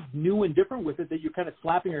something so new and different with it that you're kind of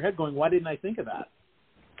slapping your head, going, "Why didn't I think of that?"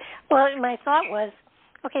 Well, my thought was,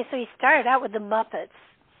 okay, so he started out with the Muppets,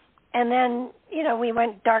 and then, we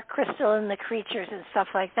went Dark Crystal and the creatures and stuff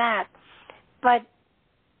like that. But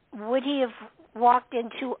would he have walked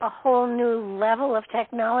into a whole new level of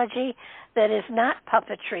technology that is not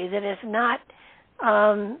puppetry, that is not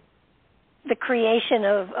the creation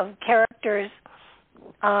of characters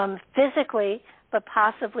physically, but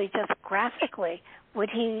possibly just graphically? Would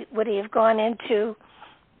he have gone into...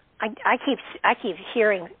 I keep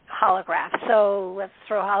hearing holographs, so let's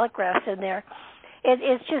throw holographs in there.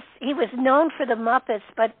 It's just, he was known for the Muppets,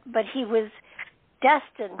 but he was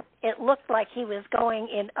destined. It looked like he was going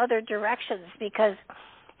in other directions because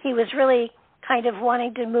he was really kind of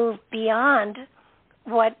wanting to move beyond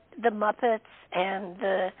what the Muppets and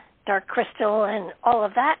the Dark Crystal and all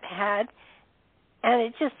of that had,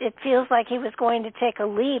 and it feels like he was going to take a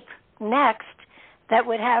leap next that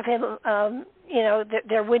would have him,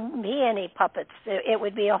 there wouldn't be any puppets. It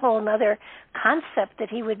would be a whole other concept that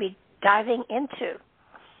he would be diving into.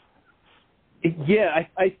 Yeah,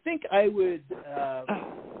 I think I would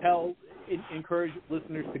encourage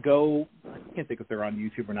listeners to go. I can't think if they're on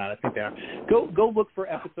YouTube or not. I think they are. Go look for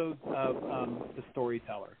episodes of The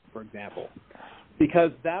Storyteller, for example,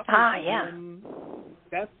 because that was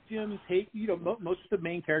that's Jim take. Most of the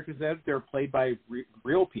main characters they're played by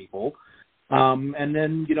real people. And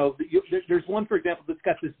then, there's one, for example, that's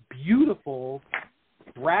got this beautiful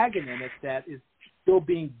dragon in it that is still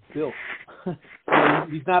being built.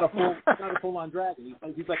 He's not a full-on dragon.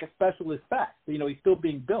 He's like a special effect. He's still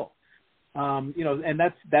being built. And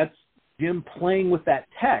that's Jim playing with that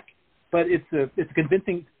tech. But it's a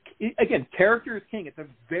convincing. Again, character is king. It's a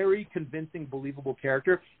very convincing, believable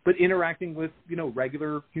character, but interacting with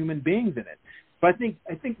regular human beings in it. But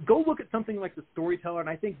I think go look at something like The Storyteller, and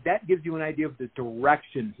I think that gives you an idea of the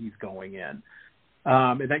direction he's going in,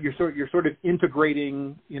 and that you're sort of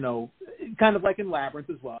integrating, kind of like in Labyrinth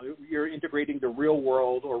as well. You're integrating the real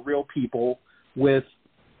world or real people with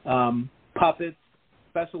puppets,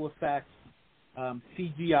 special effects,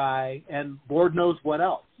 CGI, and Lord knows what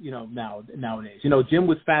else. Nowadays, Jim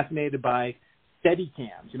was fascinated by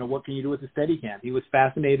Steadicams. What can you do with a Steadicam? He was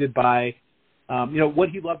fascinated by, what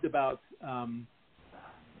he loved about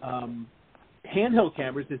handheld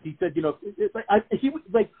cameras is he said, I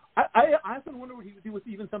often wonder what he would do with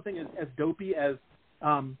even something as dopey as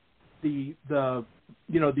the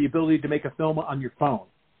ability to make a film on your phone.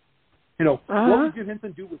 What would Jim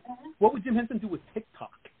Henson do with TikTok?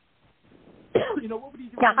 What would he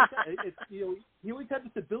do with that? He always had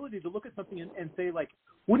this ability to look at something and say, like,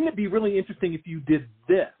 wouldn't it be really interesting if you did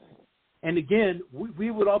this? And again,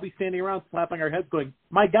 we would all be standing around slapping our heads going,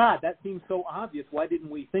 my God, that seems so obvious. Why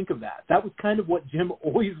didn't we think of that? That was kind of what Jim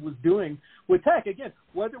always was doing with tech. Again,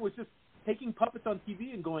 whether it was just taking puppets on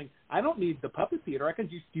TV and going, I don't need the puppet theater. I can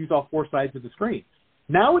just use all four sides of the screen.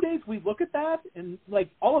 Nowadays, we look at that, and like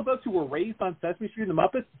all of us who were raised on Sesame Street and the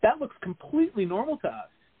Muppets, that looks completely normal to us.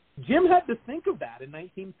 Jim had to think of that in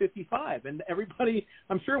 1955, and everybody,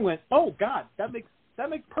 I'm sure, went, "Oh God, that makes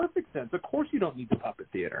perfect sense. Of course, you don't need the puppet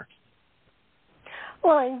theater."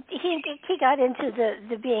 Well, and he got into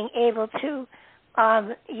the being able to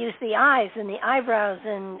use the eyes and the eyebrows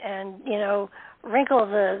and wrinkle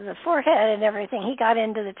the forehead and everything. He got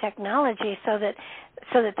into the technology so that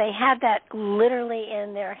they had that literally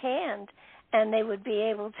in their hand, and they would be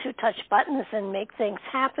able to touch buttons and make things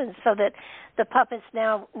happen, so that the puppets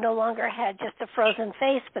now no longer had just a frozen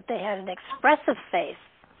face, but they had an expressive face.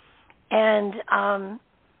 And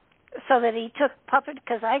so that he took puppet,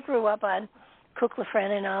 because I grew up on Kukla,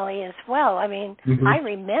 Fran, and Ollie as well. I mean, I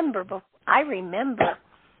remember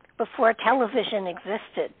before television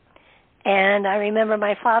existed. And I remember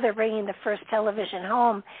my father bringing the first television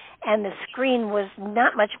home, and the screen was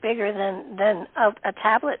not much bigger than a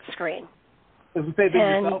tablet screen. And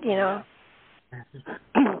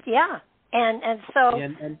yeah, and so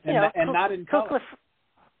not in color.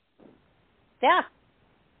 Yeah,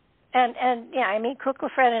 and yeah, I mean, Kukla,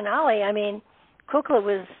 Fred, and Ollie. I mean, Kukla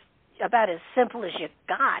was about as simple as you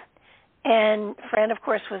got, and Fran, of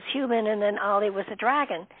course, was human, and then Ollie was a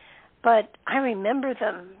dragon. But I remember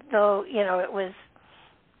them, though, it was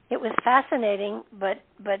fascinating, but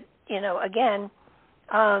again,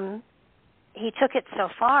 he took it so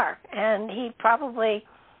far, and he probably,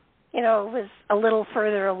 was a little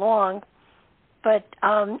further along, but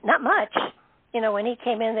not much. When he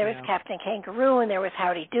came in, there was Captain Kangaroo, and there was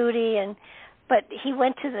Howdy Doody, but he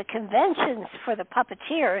went to the conventions for the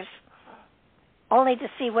puppeteers only to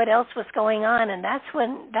see what else was going on, and that's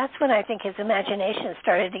when I think his imagination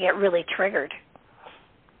started to get really triggered.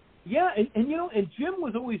 Yeah, and Jim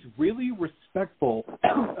was always really respectful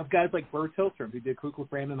of guys like Bert Hillstrom, who did Kukla,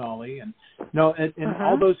 Fran, and Ollie, and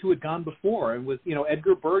all those who had gone before, and was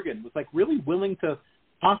Edgar Bergen was like really willing to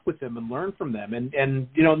talk with them and learn from them, and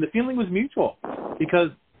the feeling was mutual, because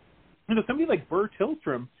somebody like Bert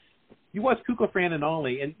Hillstrom, you watch Kukla, Fran, and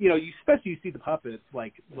Ollie, and you especially see the puppets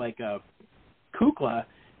like Kukla,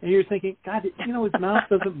 and you're thinking, God, his mouth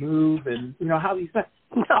doesn't move, and how he's not.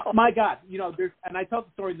 No. My God, and I tell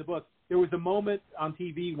the story in the book. There was a moment on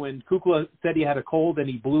TV when Kukla said he had a cold and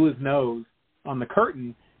he blew his nose on the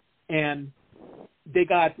curtain, and they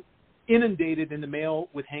got inundated in the mail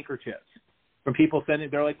with handkerchiefs from people sending.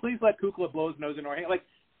 They're like, please let Kukla blow his nose in our hand. Like,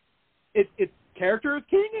 it's character is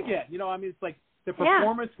king again. It's like the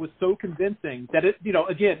performance was so convincing that it,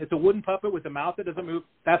 again, it's a wooden puppet with a mouth that doesn't move.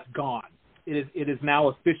 That's gone. It is now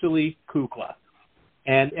officially Kukla,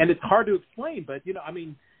 and it's hard to explain, but it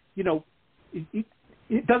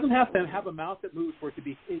doesn't have to have a mouth that moves for it to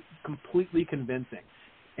be completely convincing,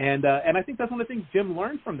 and I think that's one of the things Jim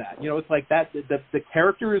learned from that. It's like that the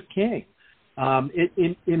character is king.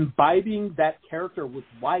 Imbibing that character with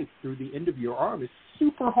life through the end of your arm is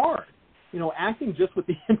super hard. Acting just with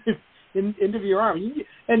the end of your arm,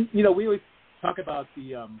 and we always talk about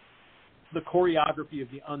the choreography of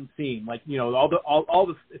the unseen, like all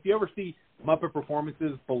the. If you ever see Muppet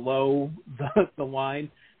performances below the line,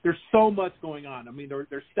 there's so much going on. I mean,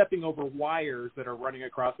 they're stepping over wires that are running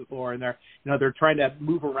across the floor, and they're trying to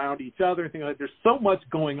move around each other and things like that. There's so much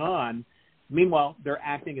going on. Meanwhile, they're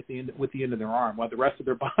acting at the end with the end of their arm, while the rest of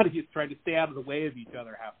their body is trying to stay out of the way of each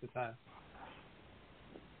other half the time.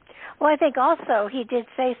 Well, I think also he did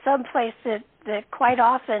say someplace that quite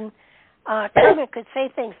often Kermit could say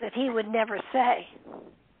things that he would never say.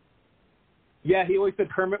 Yeah, he always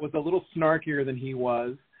said Kermit was a little snarkier than he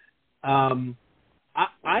was.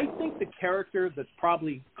 I think the character that's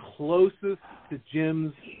probably closest to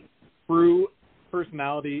Jim's true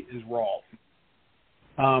personality is Rolf.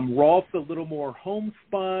 Rolf's a little more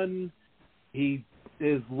homespun. He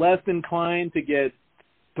is less inclined to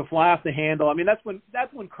fly off the handle. I mean, that's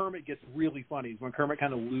when Kermit gets really funny. Is when Kermit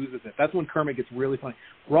kind of loses it. That's when Kermit gets really funny.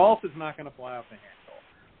 Rolf is not going to fly off the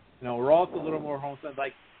handle. Rolf's a little more homespun,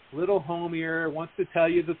 like little homier, wants to tell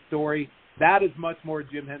you the story. That is much more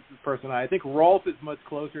Jim Henson's personality. I think Rolf is much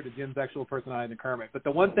closer to Jim's actual personality than Kermit. But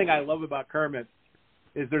the one thing I love about Kermit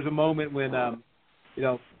is there's a moment when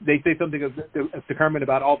they say something to Kermit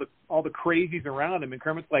about all the crazies around him, and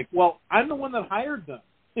Kermit's like, "Well, I'm the one that hired them."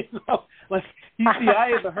 Like he's the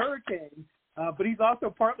eye of the hurricane, but he's also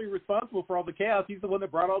partly responsible for all the chaos. He's the one that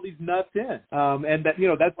brought all these nuts in, and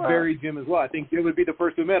that's very Jim as well. I think Jim would be the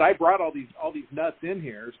first to admit, I brought all these nuts in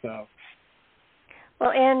here. So,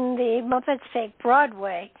 well, in the Muppets Take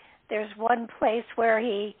Broadway, there's one place where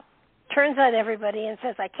he turns on everybody and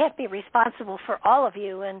says, "I can't be responsible for all of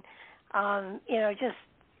you," and just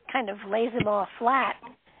kind of lays them all flat.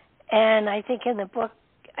 And I think in the book,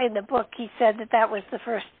 in the book he said that was the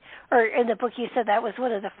first, or in the book you said that was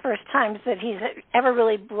one of the first times that he's ever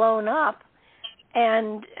really blown up,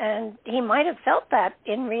 and he might have felt that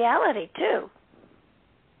in reality too.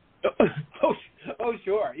 Oh,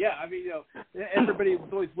 sure, yeah. I mean, everybody was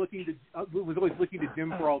always looking to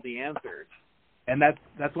Jim for all the answers, and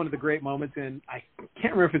that's one of the great moments. And I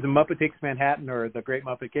can't remember if it's a Muppet Takes Manhattan or the Great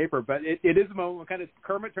Muppet Caper, but it is a moment when kind of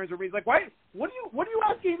Kermit turns around and he's like, "Why? What are you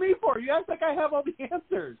asking me for? You act like I have all the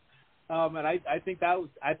answers." And I think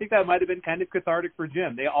that might have been kind of cathartic for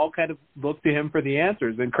Jim. They all kind of looked to him for the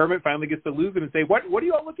answers, and Kermit finally gets to lose it and say, "What are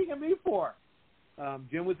you all looking at me for?"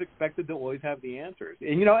 Jim was expected to always have the answers,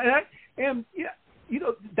 and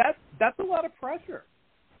that's a lot of pressure,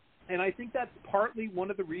 and I think that's partly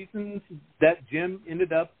one of the reasons that Jim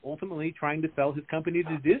ended up ultimately trying to sell his company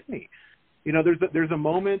to Disney. There's a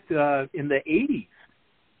moment in the '80s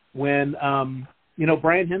when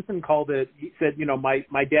Brian Henson called it. He said,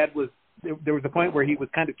 my dad was. There was a point where he was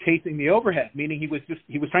kind of chasing the overhead, meaning he was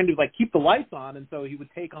trying to keep the lights on, and so he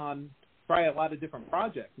would take on. Try a lot of different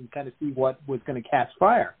projects and kind of see what was going to catch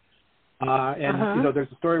fire. There's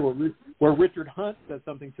a story where Richard Hunt says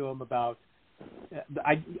something to him about.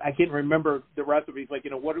 I can't remember the rest of it. He's like,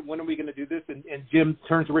 when are we going to do this? And Jim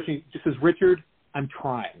turns to Richard and just says, "Richard, I'm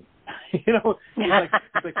trying."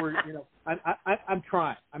 It's like we're I'm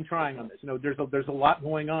trying. I'm trying on this. There's a lot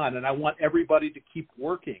going on, and I want everybody to keep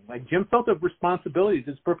working. Like Jim felt a responsibility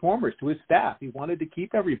to his performers, to his staff. He wanted to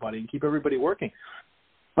keep everybody working.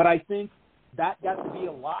 But I think that got to be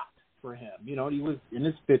a lot for him. He was in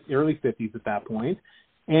his early 50s at that point,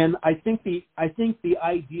 and I think the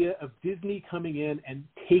idea of Disney coming in and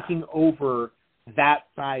taking over that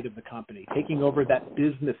side of the company, taking over that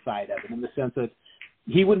business side of it, in the sense that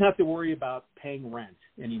he wouldn't have to worry about paying rent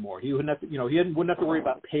anymore. He wouldn't have to, wouldn't have to worry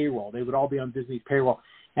about payroll. They would all be on Disney's payroll,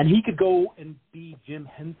 and he could go and be Jim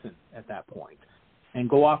Henson at that point. And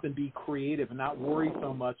go off and be creative and not worry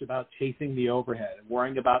so much about chasing the overhead and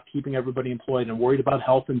worrying about keeping everybody employed and worried about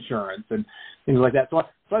health insurance and things like that.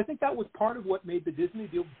 So I think that was part of what made the Disney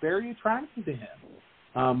deal very attractive to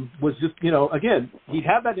him. Was just, again, he'd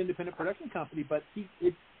have that independent production company, but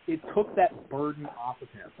it took that burden off of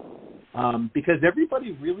him. Because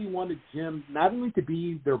everybody really wanted Jim not only to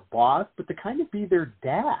be their boss, but to kind of be their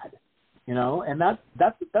dad, and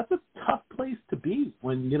that's a tough place to be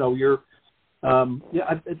when, you're, I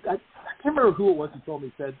can't remember who it was who told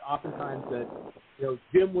me, said oftentimes that,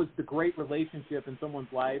 Jim was the great relationship in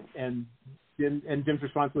someone's life, and Jim's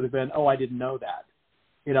response would have been, "Oh, I didn't know that."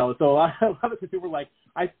 So a lot of people were like,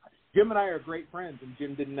 Jim and I are great friends, and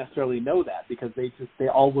Jim didn't necessarily know that because they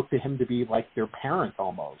all looked to him to be like their parents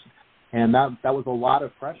almost. And that was a lot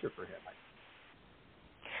of pressure for him.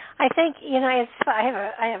 I think,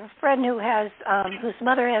 I have a friend who has, whose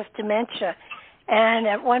mother has dementia, and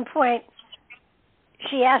at one point,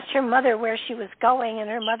 she asked her mother where she was going, and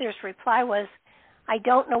her mother's reply was, "I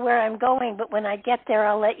don't know where I'm going, but when I get there,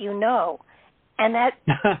 I'll let you know." And that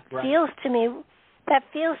right. feels to me,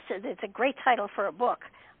 it's a great title for a book.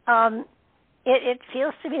 It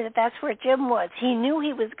feels to me that that's where Jim was. He knew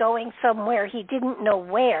he was going somewhere. He didn't know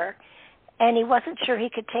where, and he wasn't sure he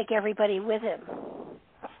could take everybody with him.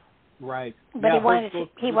 Right. But he wanted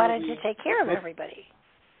to take care of everybody.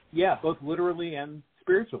 Yeah, both literally and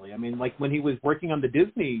spiritually. I mean, like when he was working on the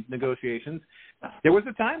Disney negotiations, there was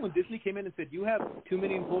a time when Disney came in and said, "You have too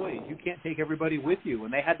many employees. You can't take everybody with you."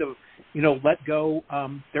 And they had to, let go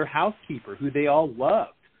their housekeeper, who they all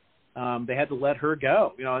loved. They had to let her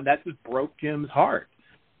go, and that just broke Jim's heart.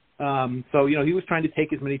 So, he was trying to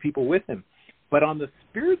take as many people with him. But on the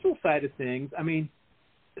spiritual side of things, I mean,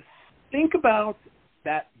 think about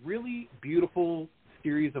that really beautiful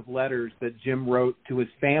series of letters that Jim wrote to his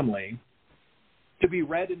family to be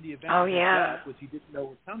read in the event of his death, which he didn't know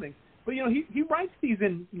was coming. But, he writes these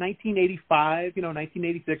in 1985,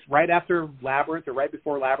 1986, right after Labyrinth or right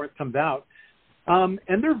before Labyrinth comes out. And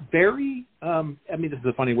they're very, this is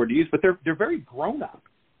a funny word to use, but they're very grown up.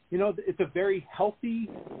 It's a very healthy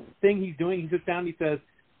thing he's doing. He sits down and he says,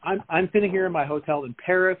 I'm sitting here in my hotel in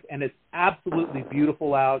Paris, and it's absolutely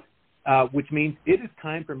beautiful out, which means it is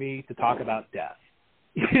time for me to talk about death.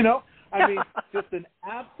 Just an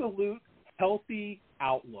absolute healthy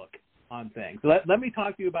outlook on things. Let me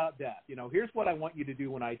talk to you about death. Here's what I want you to do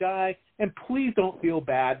when I die, and please don't feel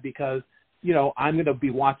bad because, I'm going to be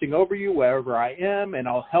watching over you wherever I am, and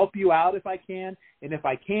I'll help you out if I can, and if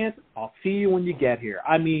I can't, I'll see you when you get here.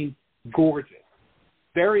 I mean, gorgeous.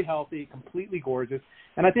 Very healthy, completely gorgeous.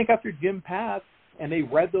 And I think after Jim passed and they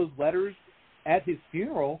read those letters at his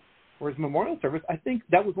funeral or his memorial service, I think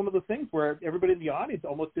that was one of the things where everybody in the audience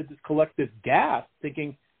almost did this collective gasp,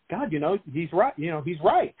 thinking, God, he's right. He's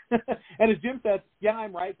right. And as Jim said, yeah,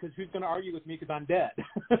 I'm right, because who's going to argue with me because I'm dead?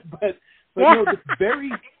 but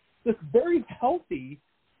this very healthy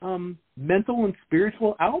mental and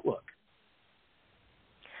spiritual outlook.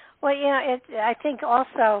 Well, I think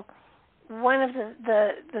also one of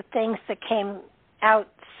the things that came out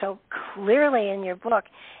so clearly in your book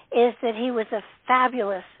is that he was a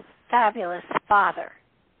fabulous, fabulous father.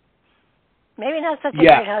 Maybe not such a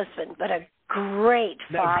great husband, but a great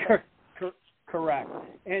father. Correct.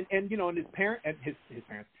 And and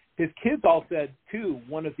his kids all said too,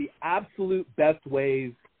 one of the absolute best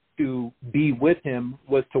ways to be with him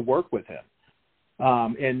was to work with him.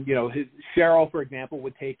 And Cheryl, for example,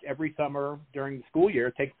 would take every summer during the school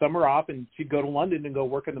year, take summer off, and she'd go to London and go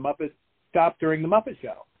work in the Muppet shop during the Muppet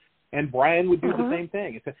Show. And Brian would do the same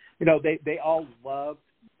thing. It's they all loved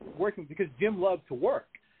working because Jim loved to work.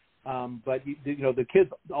 But the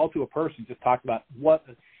kids, all to a person, just talked about what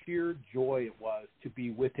a sheer joy it was to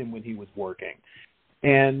be with him when he was working.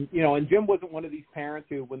 And and Jim wasn't one of these parents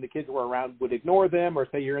who, when the kids were around, would ignore them or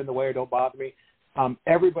say, "You're in the way," or "Don't bother me."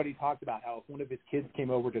 Everybody talked about how if one of his kids came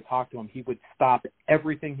over to talk to him, he would stop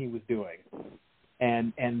everything he was doing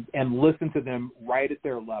and listen to them right at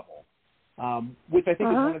their level, which I think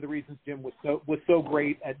is one of the reasons Jim was so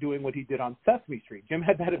great at doing what he did on Sesame Street. Jim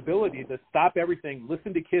had that ability to stop everything,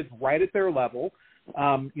 listen to kids right at their level,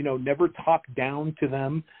 never talk down to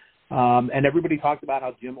them, and everybody talked about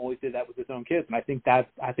how Jim always did that with his own kids, and I think that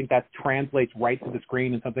translates right to the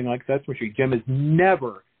screen in something like Sesame Street. Jim is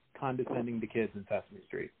never condescending to kids in Sesame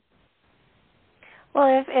Street.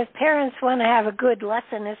 Well, if parents want to have a good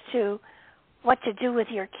lesson as to what to do with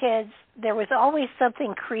your kids, there was always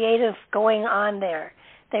something creative going on there.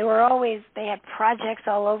 They had projects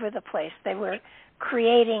all over the place. They were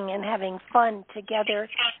creating and having fun together,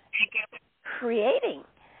 creating.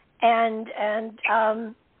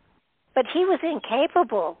 But he was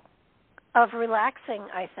incapable of relaxing,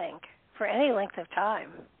 I think, for any length of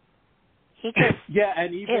time. He just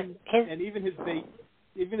and even his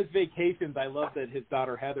vacations. I love that his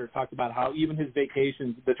daughter Heather talked about how even his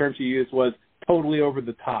vacations, the term she used was totally over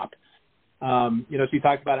the top. She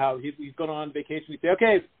talked about how he's going on vacation. He'd say,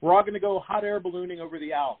 "Okay, we're all going to go hot air ballooning over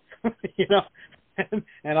the Alps,"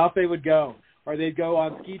 and off they would go. Or they'd go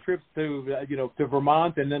on ski trips to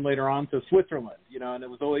Vermont and then later on to Switzerland. And it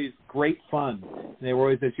was always great fun. And they were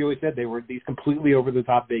always, as she always said, they were these completely over the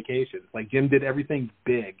top vacations. Like Jim did everything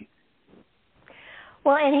big.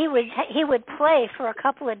 Well, and he would play for a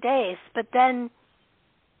couple of days, but then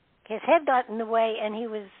his head got in the way, and he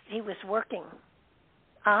was working.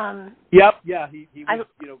 Yep. Yeah. He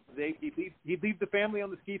he'd leave the family on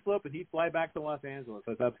the ski slope, and he'd fly back to Los Angeles.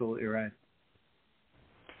 That's absolutely right.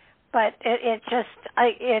 But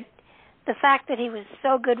the fact that he was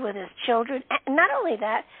so good with his children, and not only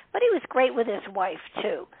that, but he was great with his wife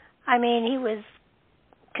too. I mean, he was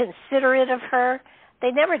considerate of her.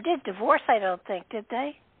 They never did divorce, I don't think, did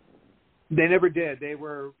they? They never did. They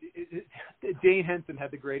were. Jane Henson had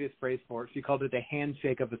the greatest phrase for it. She called it a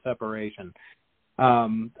handshake of a separation.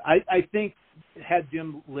 I think had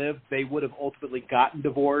Jim lived, they would have ultimately gotten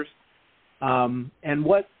divorced. And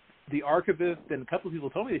what the archivist and a couple of people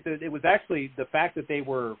told me, they said it was actually the fact that they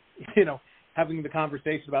were, having the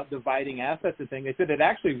conversation about dividing assets and things. They said it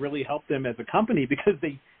actually really helped them as a company because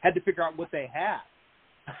they had to figure out what they had.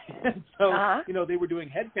 And so, they were doing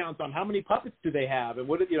head counts on how many puppets do they have and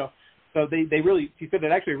what, so they really, she said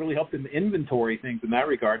it actually really helped them inventory things in that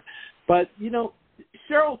regard. But,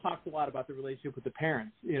 Cheryl talks a lot about the relationship with the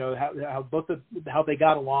parents, how they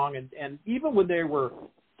got along. And even when they were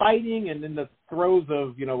fighting and in the throes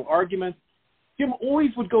of, arguments, Jim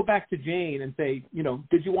always would go back to Jane and say,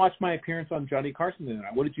 did you watch my appearance on Johnny Carson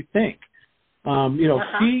tonight? What did you think?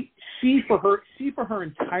 She for her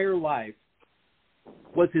entire life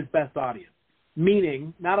was his best audience,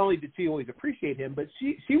 meaning not only did she always appreciate him, but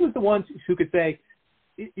she was the one who could say,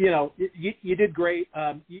 you did great.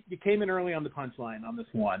 You came in early on the punchline on this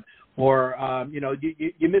one, or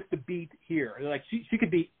you missed a beat here. Like she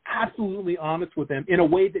could be absolutely honest with him in a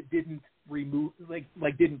way that didn't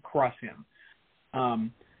didn't crush him.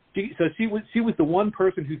 So she was the one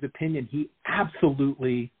person whose opinion he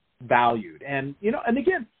absolutely valued, and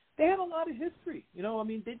again, they had a lot of history.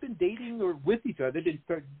 They'd been dating or with each other.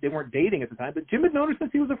 They weren't dating at the time, but Jim had known her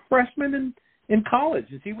since he was a freshman in college,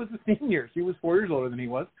 and she was a senior. She was 4 years older than he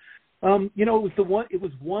was. It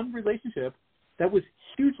was one relationship that was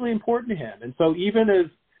hugely important to him. And so even as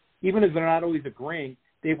they're not always agreeing,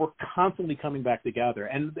 they were constantly coming back together.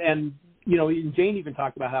 And Jane even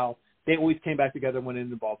talked about how they always came back together when it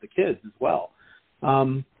involved the kids as well.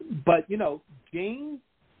 But Jane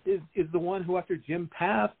is the one who, after Jim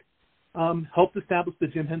passed, helped establish the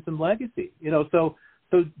Jim Henson legacy. So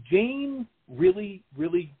Jane really,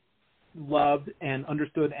 really loved and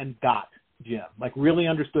understood and got Jim. Like, really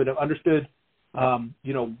understood,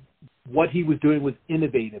 what he was doing was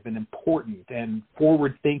innovative and important and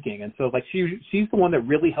forward thinking. And so, like, she's the one that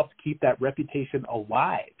really helped keep that reputation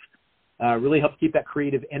alive. Really helped keep that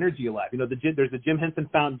creative energy alive. There's a Jim Henson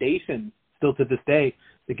Foundation still to this day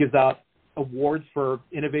that gives out awards for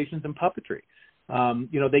innovations in puppetry.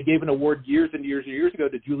 They gave an award years and years and years ago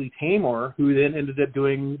to Julie Taymor, who then ended up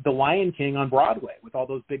doing The Lion King on Broadway with all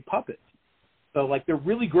those big puppets. So, like, they're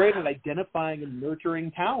really great at identifying and nurturing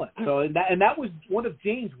talent. So, and that was one of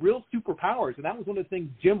Jane's real superpowers, and that was one of the things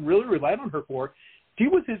Jim really relied on her for. She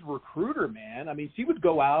was his recruiter, man. I mean, she would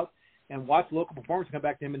go out and watch local performers and come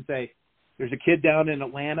back to him and say, there's a kid down in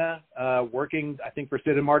Atlanta working, I think, for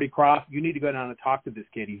Sid and Marty Krofft. You need to go down and talk to this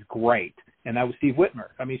kid. He's great. And that was Steve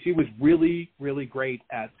Whitmer. I mean, she was really, really great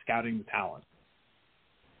at scouting the talent.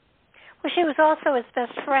 Well, she was also his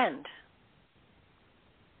best friend.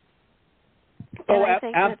 Oh,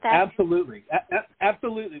 absolutely,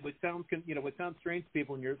 absolutely. Which sounds strange to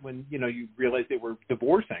people when you realize they were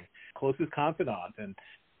divorcing. Closest confidant and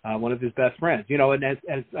one of his best friends. And as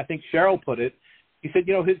I think Cheryl put it, he said,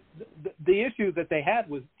 the issue that they had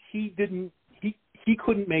was he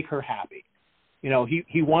couldn't make her happy.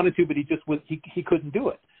 He wanted to, but he couldn't do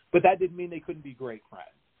it. But that didn't mean they couldn't be great friends.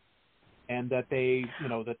 And that they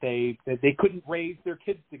couldn't raise their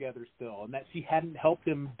kids together still, and that she hadn't helped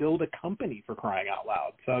him build a company, for crying out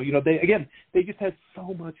loud. So, they just had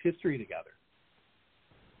so much history together.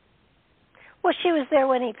 Well, she was there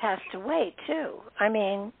when he passed away too. I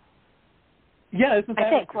mean, yeah, isn't that I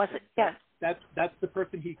think was it? Yeah, that's the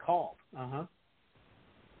person he called.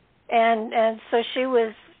 And so she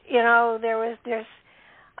was. There's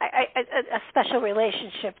a special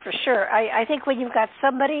relationship for sure. I think when you've got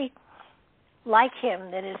somebody like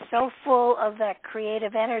him that is so full of that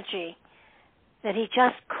creative energy that he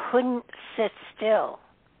just couldn't sit still.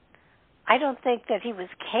 I don't think that he was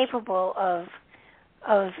capable of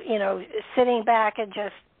sitting back and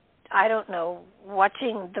just, I don't know,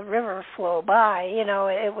 watching the river flow by.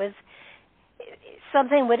 It was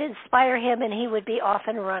something would inspire him and he would be off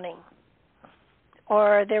and running.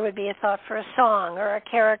 Or there would be a thought for a song or a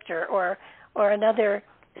character or another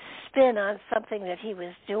spin on something that he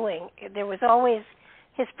was doing. There was always,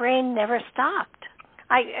 his brain never stopped.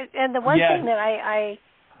 And the one thing that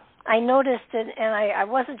I noticed, and I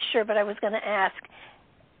wasn't sure, but I was going to ask,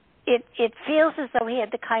 it feels as though he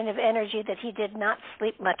had the kind of energy that he did not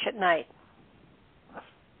sleep much at night.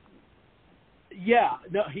 Yeah,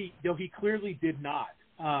 he clearly did not.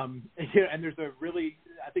 And there's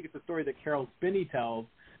I think it's a story that Carol Spinney tells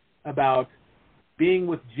about being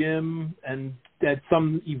with Jim and at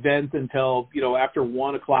some event until, after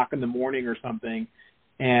 1 o'clock in the morning or something.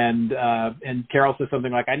 And Carol says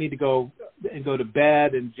something like, I need to go to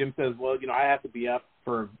bed. And Jim says, well, I have to be up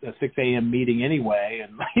for a 6 a.m. meeting anyway.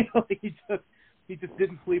 And, he just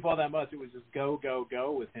didn't sleep all that much. It was just go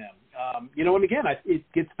with him. And again, it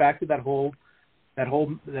gets back to that whole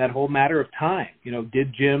matter of time.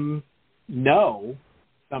 Did Jim know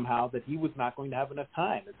somehow that he was not going to have enough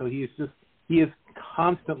time? And so he is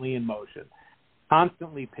constantly in motion,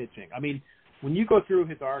 constantly pitching. I mean, when you go through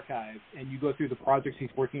his archives and you go through the projects he's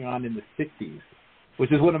working on in the 60s,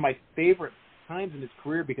 which is one of my favorite times in his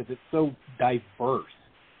career because it's so diverse,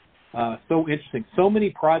 so interesting, so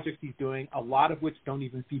many projects he's doing, a lot of which don't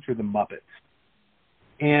even feature the Muppets.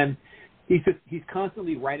 And he's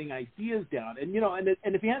constantly writing ideas down. And,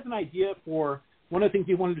 and if he has an idea for, one of the things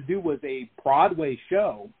he wanted to do was a Broadway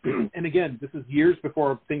show. And again, this is years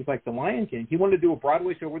before things like The Lion King. He wanted to do a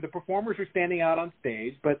Broadway show where the performers are standing out on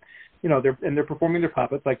stage, but, they're performing their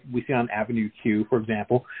puppets like we see on Avenue Q, for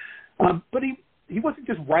example. But he wasn't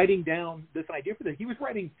just writing down this idea for them. He was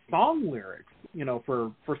writing song lyrics,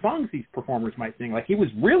 for songs these performers might sing. Like it was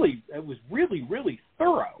really, really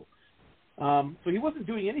thorough. So he wasn't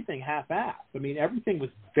doing anything half-assed. I mean, everything was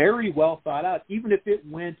very well thought out, even if it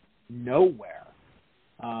went nowhere.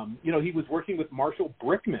 He was working with Marshall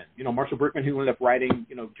Brickman, Marshall Brickman, who ended up writing,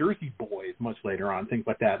 Jersey Boys much later on, things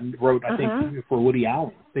like that, and wrote, I think, for Woody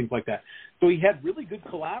Allen, things like that. So he had really good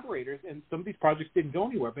collaborators, and some of these projects didn't go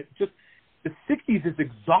anywhere, but just the 60s is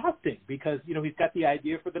exhausting because, he's got the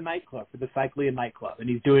idea for the nightclub, for the Cyclian nightclub, and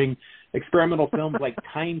he's doing experimental films like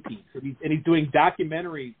Timepiece, and he's doing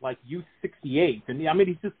documentaries like Youth 68. And I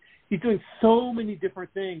mean, he's doing so many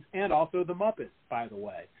different things, and also the Muppets, by the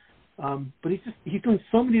way. But he's doing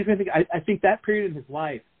so many different things. I think that period in his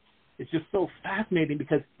life is just so fascinating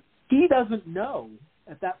because he doesn't know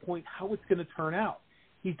at that point how it's going to turn out.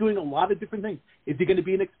 He's doing a lot of different things. Is he going to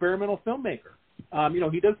be an experimental filmmaker?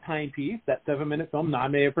 He does Timepiece, that 7-minute film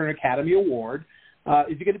nominated for an Academy Award.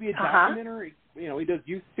 Is he going to be a documentary? He does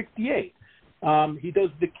U68. He does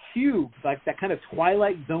The Cube, like that kind of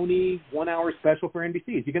Twilight Zone-y 1-hour special for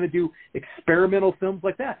NBC. Is he going to do experimental films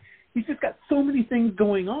like that? He's just got so many things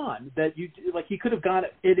going on that he could have gone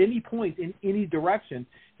at any point in any direction.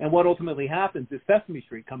 And what ultimately happens is Sesame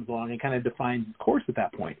Street comes along and kind of defines his course at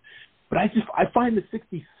that point. But I find the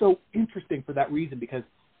 60s so interesting for that reason, because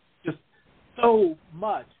just so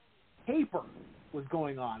much paper was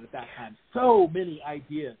going on at that time. So many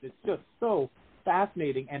ideas. It's just so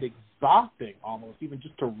fascinating and exhausting almost, even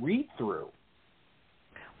just to read through.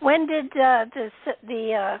 When did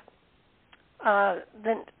the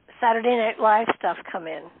Saturday Night Live stuff come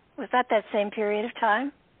in? Was that same period of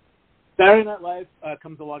time? Saturday Night Live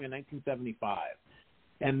comes along in 1975,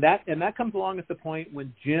 and that comes along at the point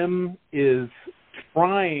when Jim is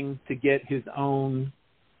trying to get his own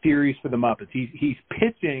series for the Muppets. He's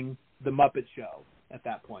pitching the Muppet Show at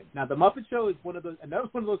that point. Now, the Muppet Show is one of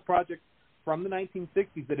those projects from the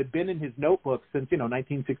 1960s that had been in his notebook since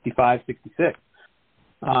 1965, 66.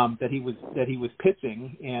 That he was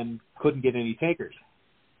pitching and couldn't get any takers.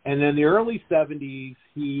 And then the early 70s,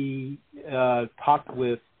 he talked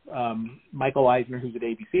with Michael Eisner, who's at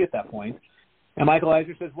ABC at that point. And Michael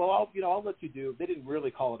Eisner says, well, I'll let you do. They didn't really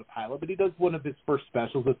call it a pilot, but he does one of his first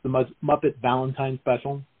specials. It's the Muppet Valentine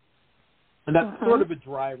special. And that's sort of a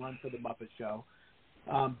dry run for the Muppet Show.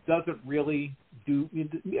 Doesn't really do,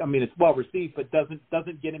 it's well received, but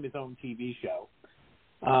doesn't get him his own TV show.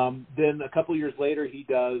 Then a couple years later, he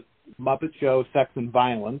does Muppet Show Sex and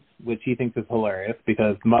Violence, which he thinks is hilarious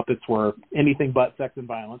because the Muppets were anything but sex and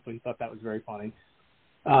violence, so he thought that was very funny.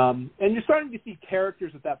 And you're starting to see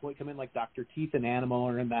characters at that point come in, like Dr. Teeth and Animal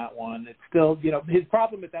are in that one. It's still, his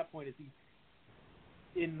problem at that point is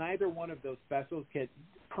in neither one of those specials,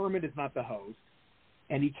 Kermit is not the host,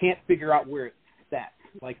 and he can't figure out where it's set.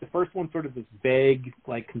 Like the first one's sort of this vague,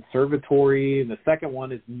 like conservatory, and the second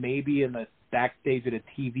one is maybe in the backstage at a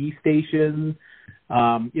TV station.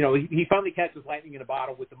 He finally catches lightning in a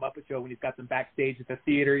bottle with the Muppet Show when he's got them backstage at the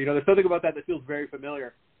theater. There's something about that feels very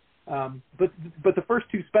familiar. But the first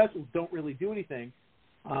two specials don't really do anything.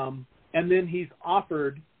 And then he's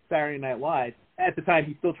offered Saturday Night Live. At the time,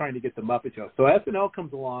 he's still trying to get the Muppet Show. So SNL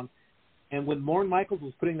comes along, and when Lorne Michaels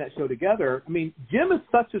was putting that show together, Jim is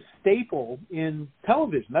such a staple in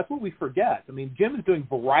television. That's what we forget. Jim is doing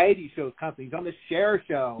variety shows constantly. He's on the Cher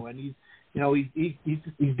Show, and he's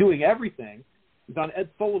doing everything. He's on Ed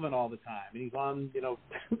Sullivan all the time, and he's on,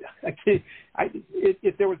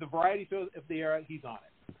 if there was a variety show of the era, he's on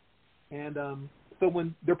it. And so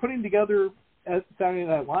when they're putting together Saturday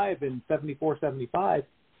Night Live in 74, 75,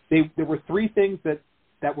 there were three things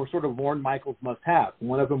that were sort of Lorne Michaels must-have.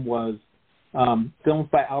 One of them was films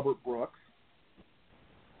by Albert Brooks.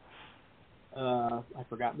 I've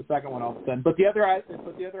forgotten the second one all of a sudden. But the other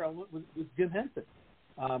element was Jim Henson.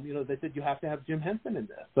 They said you have to have Jim Henson in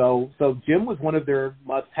this. So Jim was one of their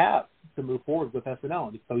must-haves to move forward with SNL,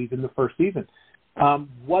 and so he's in the first season.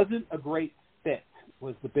 Wasn't a great fit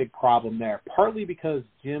was the big problem there, partly because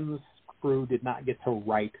Jim's crew did not get to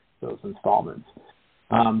write those installments.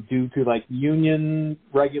 Due to like union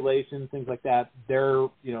regulations, things like that, the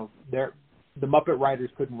Muppet writers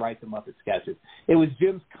couldn't write the Muppet sketches. It was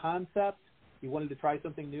Jim's concept. He wanted to try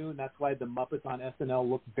something new, and that's why the Muppets on SNL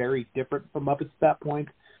looked very different from Muppets at that point.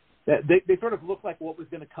 They sort of looked like what was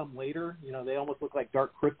going to come later. They almost look like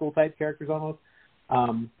Dark Crystal type characters almost.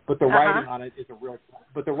 But the writing on it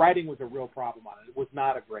the writing was a real problem on it. It was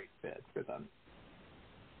not a great fit for them.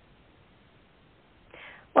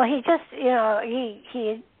 Well, he just,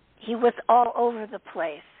 he was all over the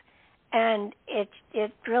place, and it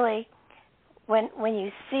really, when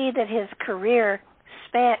you see that his career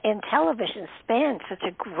in television spanned such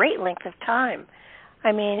a great length of time,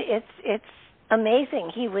 it's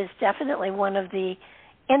amazing. He was definitely one of the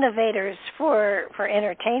innovators for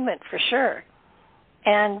entertainment for sure,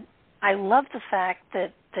 and I love the fact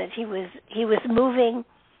that he was moving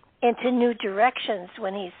into new directions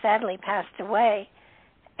when he sadly passed away.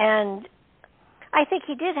 And I think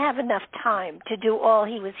he did have enough time to do all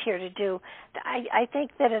he was here to do. I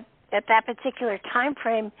think that at that particular time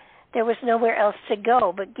frame, there was nowhere else to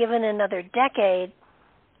go. But given another decade,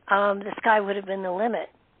 the sky would have been the limit.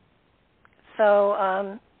 So,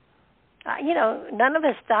 none of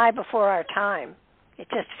us die before our time. It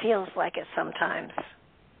just feels like it sometimes.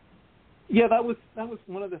 Yeah, that was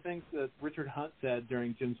one of the things that Richard Hunt said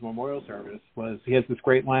during Jim's memorial service. Was he has this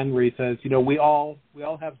great line where he says, we all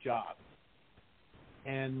have jobs,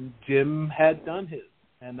 and Jim had done his.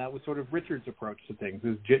 and that was sort of Richard's approach to things.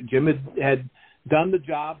 Jim had done the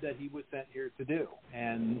job that he was sent here to do,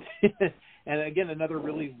 and and again, another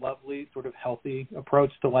really lovely, sort of healthy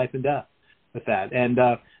approach to life and death with that. And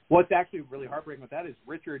what's actually really heartbreaking with that is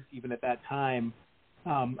Richard, even at that time,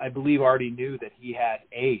 I believe already knew that he had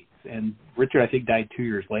AIDS, and Richard, I think, died 2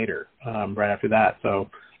 years later, right after that. So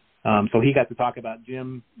he got to talk about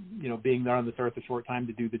Jim, being there on this earth a short time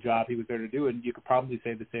to do the job he was there to do, and you could probably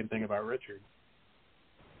say the same thing about Richard.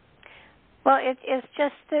 Well, it's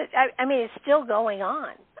just that, I mean, it's still going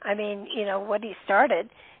on. I mean, what he started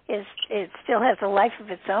it still has a life of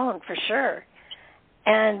its own, for sure.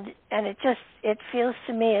 And it feels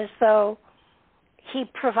to me as though he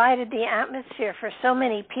provided the atmosphere for so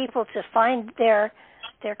many people to find their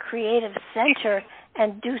creative center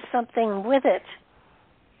and do something with it.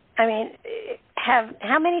 I mean,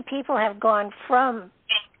 how many people have gone from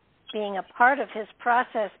being a part of his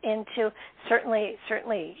process into certainly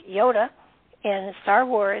Yoda in Star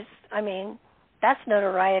Wars? I mean, that's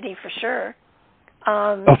notoriety for sure.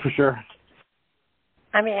 For sure.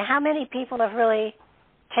 I mean, how many people have really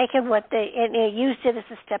taken what they used it as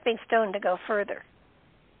a stepping stone to go further?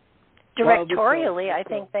 Directorially, I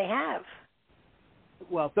think they have.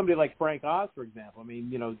 Well, somebody like Frank Oz, for example. I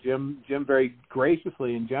mean, Jim very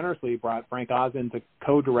graciously and generously brought Frank Oz in to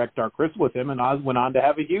co-direct Dark Crystal with him, and Oz went on to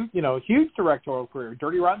have a huge directorial career,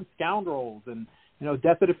 Dirty Rotten Scoundrels, and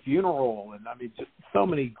Death at a Funeral, and I mean, just so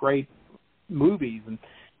many great movies and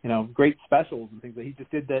great specials and things that he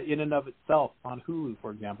just did that in and of itself on Hulu,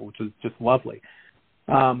 for example, which was just lovely.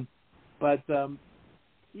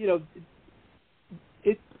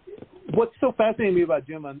 What's so fascinating to me about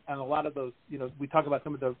Jim and a lot of those, we talk about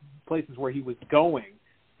some of the places where he was going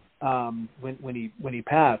when he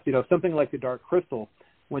passed. Something like the Dark Crystal.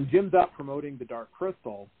 When Jim's out promoting the Dark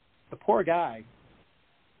Crystal, the poor guy,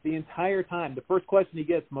 the entire time, the first question he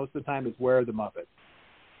gets most of the time is, "Where are the Muppets?"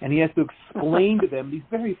 And he has to explain to them. He's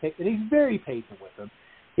very patient with them.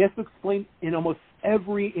 He has to explain in almost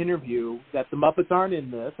every interview that the Muppets aren't in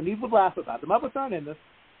this, and he would laugh about it. The Muppets aren't in this.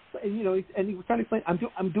 And, and he was trying to explain,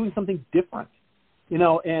 I'm doing something different,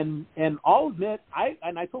 and I'll admit,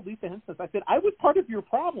 I told Lisa Henson, I said, I was part of your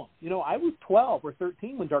problem. I was 12 or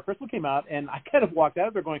 13 when Dark Crystal came out, and I kind of walked out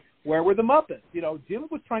of there going, where were the Muppets? Jim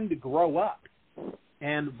was trying to grow up,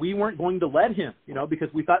 and we weren't going to let him, because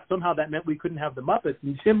we thought somehow that meant we couldn't have the Muppets.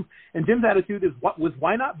 And Jim's attitude is,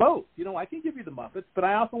 why not both? I can give you the Muppets, but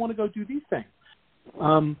I also want to go do these things.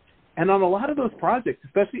 And on a lot of those projects,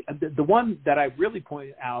 especially the one that I really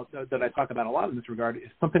point out, that I talk about a lot in this regard, is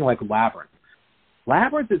something like Labyrinth.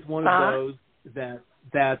 Labyrinth is one of those that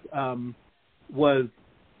was,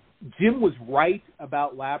 Jim was right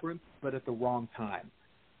about Labyrinth, but at the wrong time.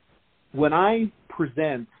 When I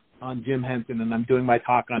present on Jim Henson and I'm doing my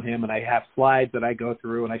talk on him and I have slides that I go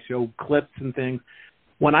through and I show clips and things,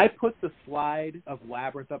 when I put the slide of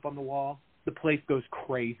Labyrinth up on the wall, the place goes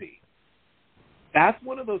crazy. That's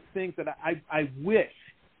one of those things that I wish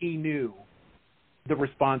he knew the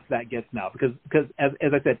response that gets now, because as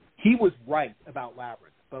I said, he was right about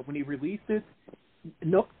Labyrinth, but when he released it,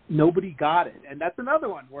 nobody got it. And that's another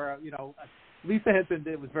one where, Lisa Henson,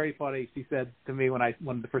 it was very funny. She said to me one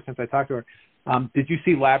of the first times I talked to her, did you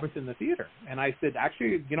see Labyrinth in the theater? And I said,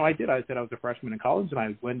 actually, I did. I said I was a freshman in college and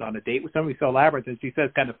I went on a date with somebody who saw Labyrinth, and she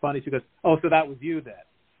says, kind of funny, she goes, oh, so that was you then.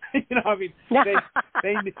 They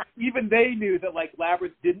knew that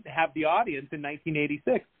Labyrinth didn't have the audience in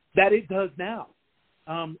 1986 that it does now.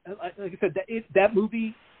 Like I said, that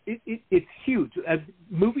movie, it's huge.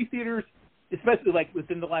 Movie theaters, especially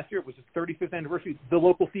within the last year, it was its 35th anniversary. The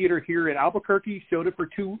local theater here in Albuquerque showed it for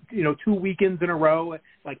two weekends in a row,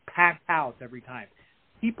 packed house every time.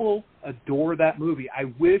 People adore that movie. I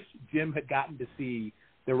wish Jim had gotten to see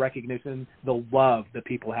the recognition, the love that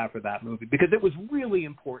people have for that movie, because it was really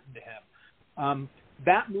important to him.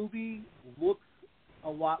 That movie looks a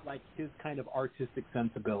lot like his kind of artistic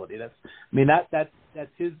sensibility. That's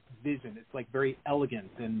his vision. It's very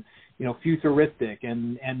elegant and futuristic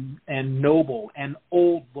and noble and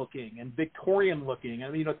old looking and Victorian looking.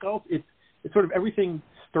 I mean, it's sort of everything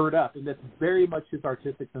stirred up, and that's very much his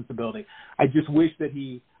artistic sensibility. I just wish that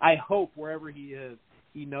I hope wherever he is,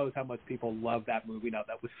 he knows how much people love that movie now.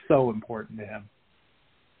 That was so important to him.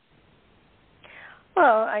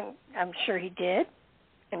 Well, I'm sure he did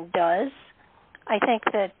and does. I think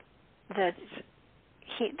that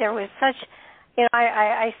there was such,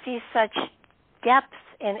 I see such depth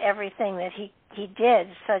in everything that he did,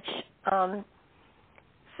 such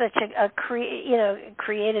a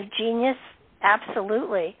creative genius,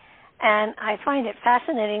 absolutely. And I find it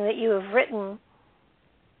fascinating that you have written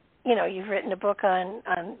you've written a book on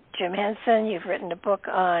Jim Henson. You've written a book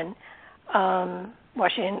on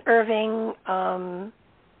Washington Irving,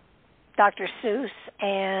 Dr. Seuss,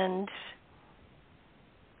 and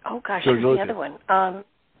George who's Lucas. the other one?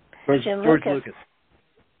 George Lucas.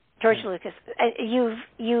 George Lucas.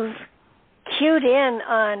 You've cued in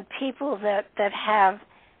on people that have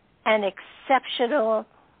an exceptional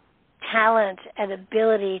talent and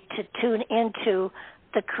ability to tune into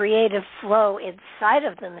the creative flow inside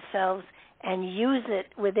of themselves and use it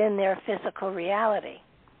within their physical reality.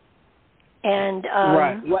 And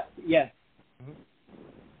right. Yes.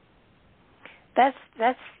 That's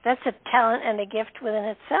a talent and a gift within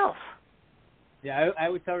itself. Yeah, I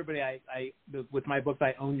would tell everybody, I with my books,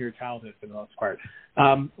 I own your childhood for the most part.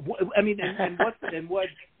 I mean, and what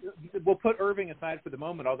we'll put Irving aside for the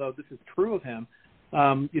moment, although this is true of him.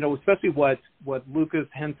 Especially what Lucas,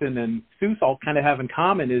 Henson, and Seuss all kind of have in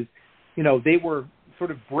common is, they were sort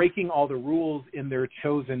of breaking all the rules in their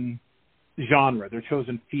chosen genre, their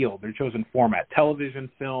chosen field, their chosen format: television,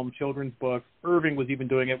 film, children's books. Irving was even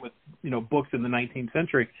doing it with books in the 19th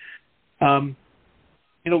century.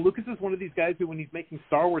 Lucas is one of these guys who, when he's making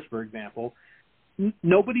Star Wars, for example,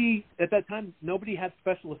 nobody at that time had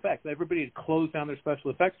special effects. Everybody had closed down their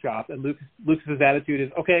special effects shop, and Lucas's attitude is,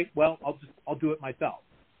 okay, well, I'll do it myself.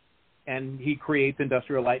 And he creates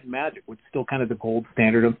Industrial Light and Magic, which is still kind of the gold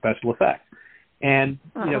standard of special effects. And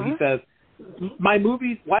he says, why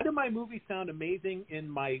do my movies sound amazing in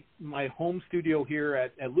my home studio here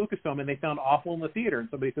at Lucasfilm, and they sound awful in the theater? And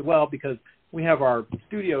somebody said, well, because we have our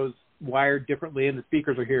studios wired differently, and the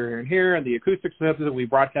speakers are here and here, and the acoustics that we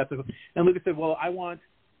broadcast. And Lucas said, well, I want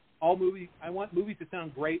movies to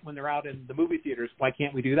sound great when they're out in the movie theaters. Why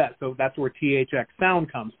can't we do that? So that's where THX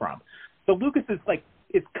sound comes from. So Lucas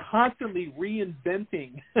is constantly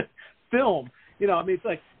reinventing film.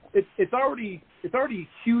 It's already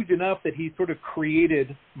huge enough that he sort of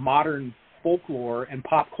created modern folklore and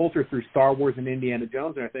pop culture through Star Wars and Indiana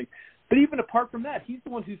Jones and everything. But even apart from that, he's the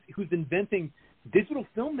one who's inventing digital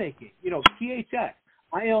filmmaking, THX,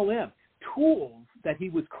 ILM, tools that he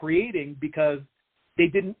was creating because they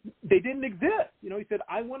didn't exist. He said,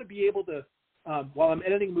 I want to be able to, while I'm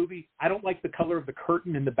editing a movie, I don't like the color of the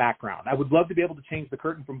curtain in the background. I would love to be able to change the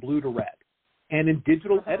curtain from blue to red. And in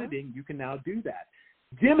digital editing, you can now do that.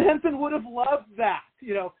 Jim Henson would have loved that,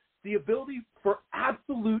 the ability for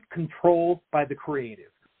absolute control by the creative.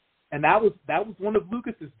 And that was one of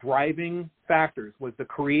Lucas's driving factors, was the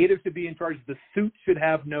creative to be in charge. The suit should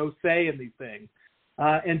have no say in these things.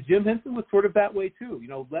 And Jim Henson was sort of that way too.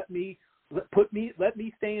 Let me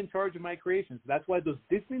stay in charge of my creations. That's why those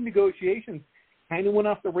Disney negotiations kind of went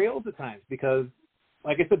off the rails at times, because,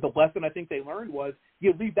 like I said, the lesson I think they learned was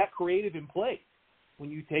you leave that creative in place when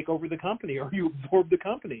you take over the company or you absorb the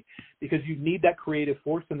company, because you need that creative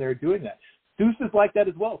force in there doing that. Seuss is like that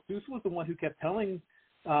as well. Seuss was the one who kept telling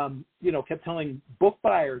book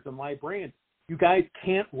buyers and librarians, you guys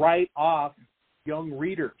can't write off young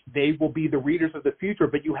readers. They will be the readers of the future,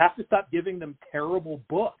 but you have to stop giving them terrible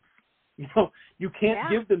books. You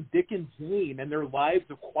can't give them Dick and Jane and their lives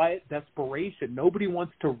of quiet desperation. Nobody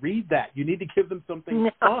wants to read that. You need to give them something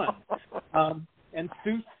fun. And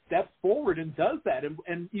Seuss steps forward and does that.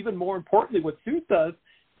 And even more importantly, what Seuss does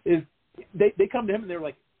is they come to him and they're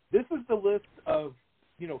like, this is the list of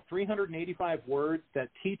 385 words that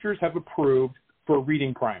teachers have approved for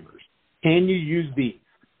reading primers. Can you use these?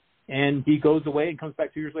 And he goes away and comes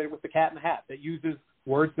back 2 years later with The Cat in the Hat that uses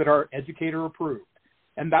words that are educator approved.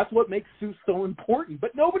 And that's what makes Seuss so important.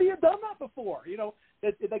 But nobody had done that before.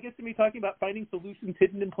 That gets to me talking about finding solutions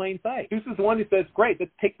hidden in plain sight. Seuss is the one who says, great,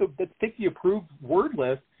 let's take the approved word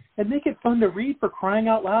list and make it fun to read, for crying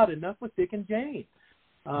out loud. Enough with Dick and Jane.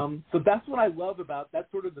 So that's what I love about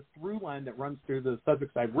that's sort of the through line that runs through the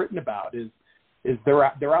subjects I've written about is they're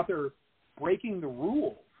out there breaking the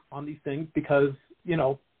rules on these things because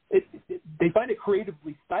they find it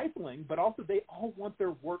creatively stifling, but also they all want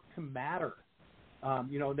their work to matter.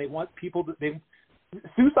 They want people to.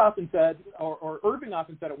 Seuss often said, or Irving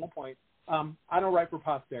often said at one point, I don't write for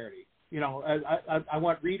posterity. I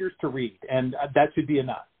want readers to read, and that should be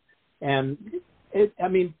enough. And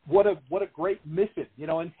what a great mission,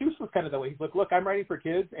 And Seuss was kind of that way. He's like, look, I'm writing for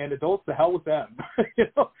kids and adults. To hell with them.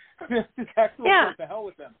 It's just actual work, to hell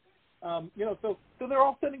with them. So they're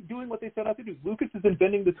all doing what they set out to do. Lucas is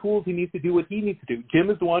inventing the tools he needs to do what he needs to do. Jim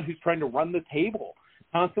is the one who's trying to run the table,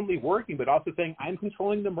 constantly working, but also saying, I'm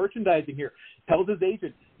controlling the merchandising here. Tells his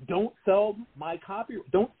agent, don't sell my copy,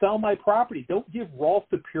 don't sell my property, don't give Rolf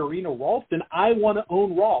to Purina Ralston. I want to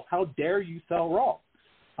own Rolf. How dare you sell Rolf?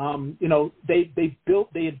 They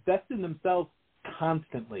invest in themselves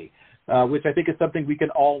constantly. which I think is something we can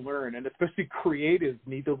all learn, and especially creatives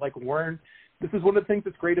need to learn. This is one of the things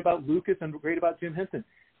that's great about Lucas and great about Jim Henson.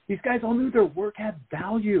 These guys all knew their work had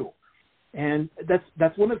value, and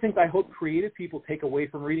that's one of the things I hope creative people take away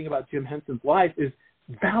from reading about Jim Henson's life is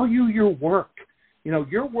value your work.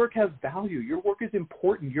 Your work has value. Your work is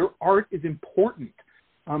important. Your art is important.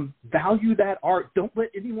 Value that art. Don't let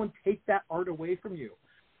anyone take that art away from you.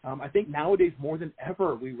 I think nowadays more than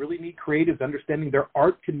ever, we really need creatives understanding their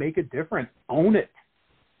art can make a difference. Own it.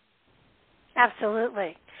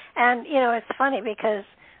 Absolutely. And, it's funny because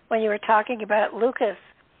when you were talking about Lucas,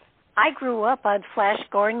 I grew up on Flash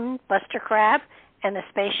Gordon, Buster Crabbe, and the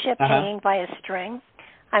spaceship hanging by a string.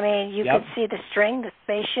 I mean, you could see the string the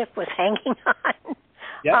spaceship was hanging on.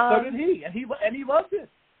 Yeah, so did he. And he loved it.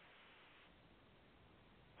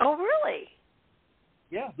 Oh, really?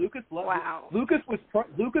 Yeah, Lucas loved it. Wow.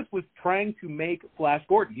 Lucas was trying to make Flash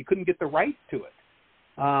Gordon. He couldn't get the rights to it.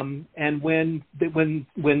 And when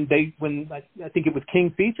I think it was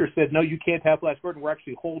King Feature said, no, you can't have Flash Gordon. We're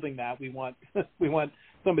actually holding that. We want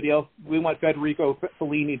somebody else. We want Federico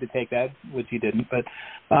Fellini to take that, which he didn't. But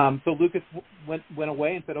so Lucas went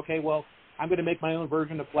away and said, okay, well, I'm going to make my own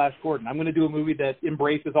version of Flash Gordon. I'm going to do a movie that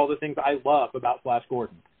embraces all the things I love about Flash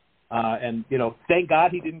Gordon. And thank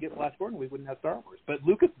God he didn't get Flash Gordon. We wouldn't have Star Wars. But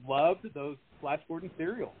Lucas loved those Flash Gordon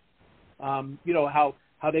serials.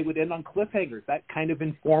 How they would end on cliffhangers. That kind of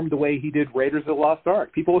informed the way he did Raiders of the Lost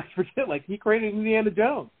Ark. People always forget, he created Indiana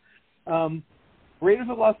Jones. Raiders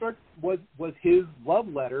of the Lost Ark was his love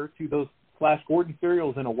letter to those Flash Gordon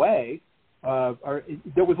serials in a way.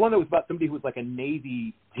 There was one that was about somebody who was like a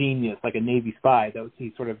Navy genius, like a Navy spy that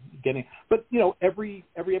he sort of getting. But every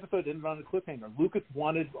episode ended on a cliffhanger. Lucas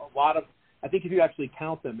wanted a lot of. I think if you actually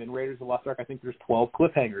count them in Raiders of the Lost Ark, I think there's 12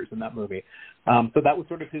 cliffhangers in that movie. So that was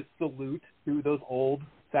sort of his salute to those old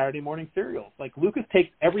Saturday morning serials. Lucas takes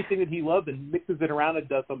everything that he loved and mixes it around and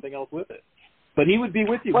does something else with it. But he would be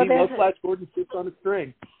with you. Well, he loves Flash Gordon sits on a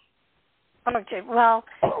string. Okay. Well,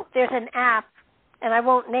 there's an app, and I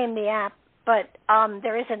won't name the app, but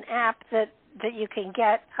there is an app that you can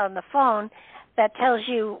get on the phone that tells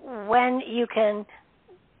you when you can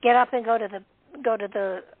get up and go to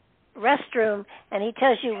the restroom, and he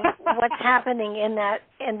tells you what's happening in that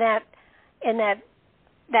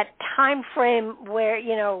time frame where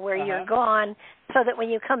you're gone, so that when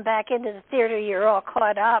you come back into the theater, you're all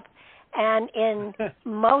caught up. And in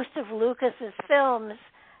most of Lucas's films,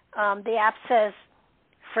 the app says,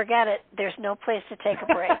 "Forget it. There's no place to take a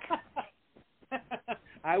break."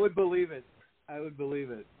 I would believe it. I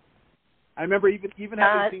remember even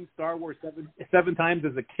having seen Star Wars seven times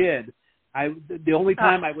as a kid. The only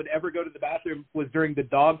time I would ever go to the bathroom was during the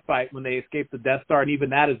dog fight when they escaped the Death Star, and even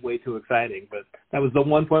that is way too exciting. But that was the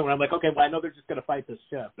one point where I'm like, okay, well, I know they're just going to fight this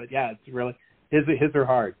ship. But yeah, it's really his are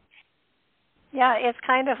hard. Yeah, it's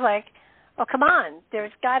kind of like, oh, come on,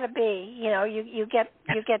 there's got to be, you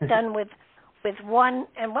get done with one.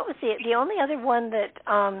 And what was the only other one that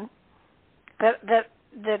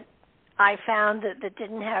that I found that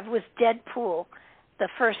didn't have was Deadpool, the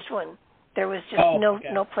first one. There was just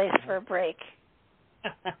no place for a break.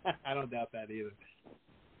 I don't doubt that either.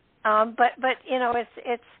 But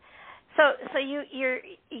it's so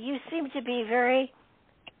you seem to be very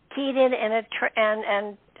keyed in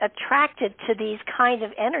and attracted to these kind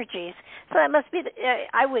of energies. So that must be.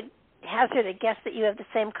 I would hazard a guess that you have the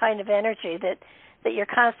same kind of energy, that you're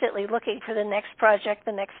constantly looking for the next project,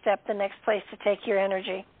 the next step, the next place to take your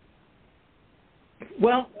energy.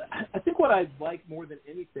 Well, I think what I like more than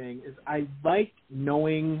anything is I like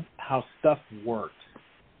knowing how stuff works.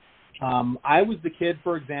 I was the kid,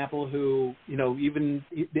 for example, who, even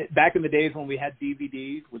back in the days when we had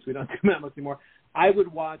DVDs, which we don't do that much anymore, I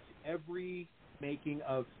would watch every making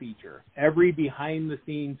of feature, every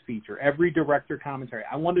behind-the-scenes feature, every director commentary.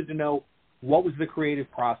 I wanted to know what was the creative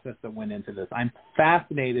process that went into this. I'm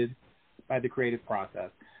fascinated by the creative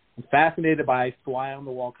process. I'm fascinated by fly on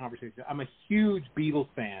the wall conversation. I'm a huge Beatles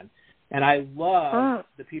fan, and I love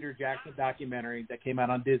the Peter Jackson documentary that came out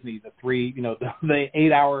on Disney, the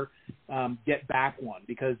 8-hour Get Back one,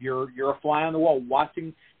 because you're a fly on the wall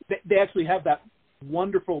watching. They actually have that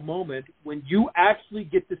wonderful moment when you actually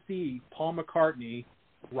get to see Paul McCartney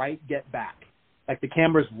write Get Back. Like the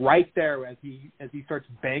camera's right there as he starts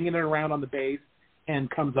banging it around on the bass and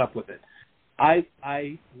comes up with it.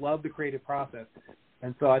 I love the creative process.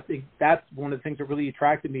 And so I think that's one of the things that really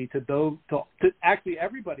attracted me to actually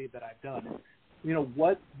everybody that I've done.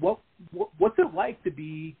 What's it like to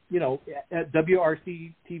be, at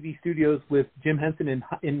WRC TV studios with Jim Henson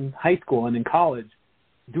in high school and in college,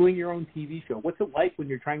 doing your own TV show? What's it like when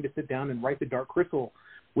you're trying to sit down and write The Dark Crystal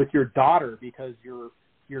with your daughter because you're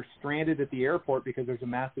you're stranded at the airport because there's a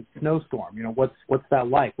massive snowstorm. What's that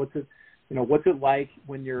like? What's it like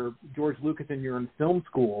when you're George Lucas and you're in film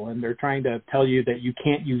school and they're trying to tell you that you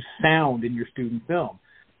can't use sound in your student film?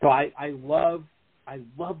 So I love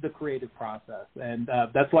the creative process, and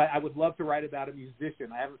that's why I would love to write about a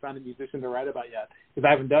musician. I haven't found a musician to write about yet because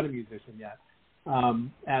I haven't done a musician yet.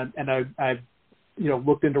 And I've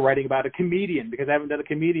looked into writing about a comedian because I haven't done a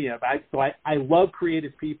comedian. I love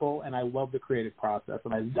creative people, and I love the creative process,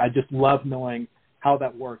 and I just love knowing how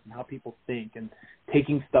that works and how people think and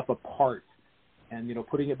taking stuff apart and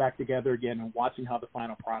putting it back together again and watching how the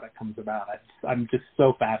final product comes about. I'm just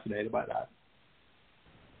so fascinated by that.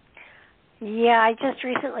 Yeah, I just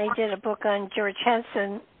recently did a book on George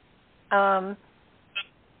Henson.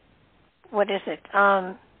 What is it?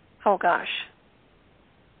 Oh gosh.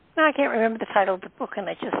 No, I can't remember the title of the book, and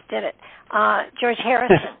I just did it. George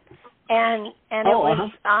Harrison, and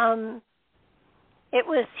it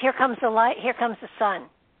was Here Comes the Light, Here Comes the Sun,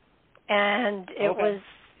 and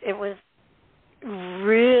it was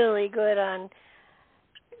really good on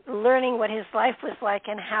learning what his life was like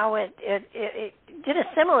and how it did a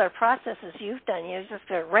similar process as you've done. Just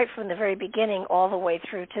right from the very beginning all the way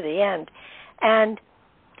through to the end, and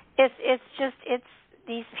it's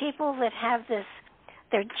these people that have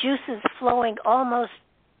their juices flowing almost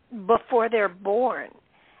before they're born,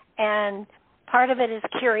 and part of it is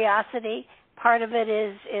curiosity, part of it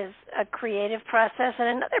is a creative process,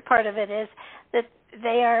 and another part of it is that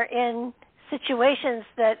they are in situations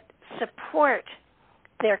that support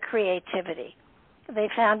their creativity. They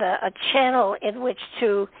found a channel in which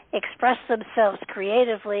to express themselves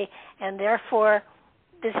creatively, and therefore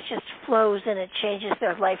this just flows and it changes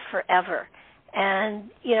their life forever.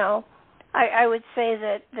 And, I would say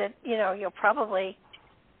that you'll probably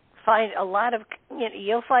find a lot of,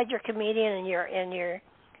 you'll find your comedian and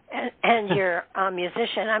your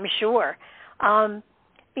musician, I'm sure.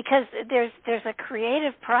 Because there's a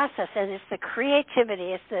creative process, and it's the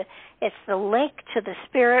creativity, it's the link to the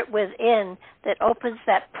spirit within that opens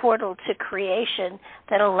that portal to creation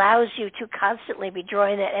that allows you to constantly be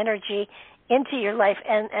drawing that energy into your life,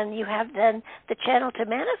 and you have then the channel to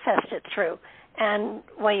manifest it through. And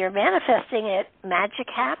while you're manifesting it, magic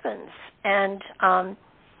happens, and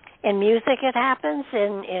in music it happens,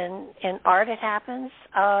 in art it happens.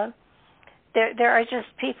 There are just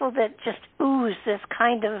people that just ooze this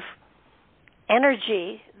kind of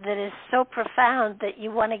energy that is so profound that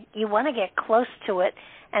you want to get close to it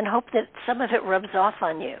and hope that some of it rubs off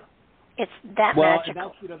on you. It's that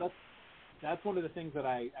magical. And that's one of the things that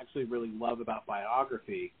I actually really love about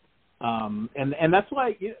biography, and that's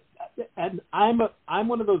why. And I'm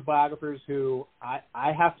one of those biographers who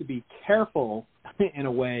I have to be careful in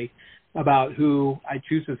a way about who I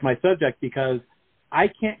choose as my subject because I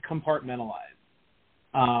can't compartmentalize.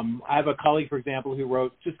 I have a colleague, for example, who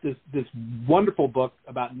wrote just this wonderful book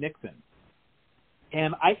about Nixon.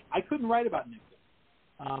 And I couldn't write about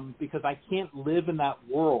Nixon because I can't live in that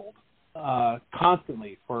world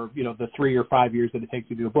constantly for, the 3 or 5 years that it takes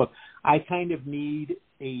to do a book. I kind of need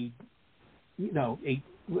a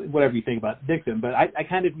whatever you think about Nixon, but I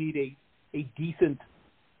kind of need a decent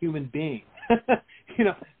human being.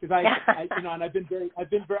 Because and I've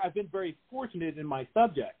been very fortunate in my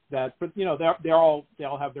subject that, but they all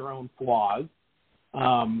have their own flaws,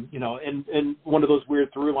 and one of those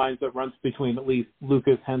weird through lines that runs between at least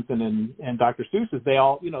Lucas, Henson, and Dr. Seuss is they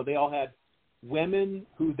all had women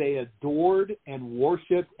who they adored and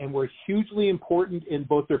worshipped and were hugely important in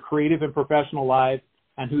both their creative and professional lives,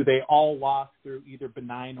 and who they all lost through either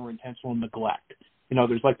benign or intentional neglect.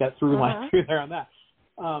 There's like that through line through there on that.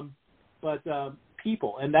 But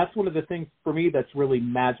people, and that's one of the things for me that's really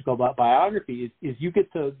magical about biography is you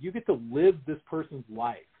get to live this person's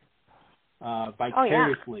life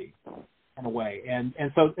vicariously in a way, and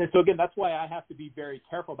so again, that's why I have to be very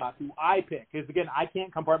careful about who I pick, because again, I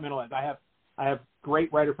can't compartmentalize. I have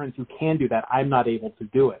great writer friends who can do that. I'm not able to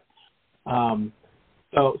do it.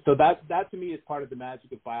 So that to me is part of the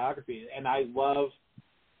magic of biography, and I love.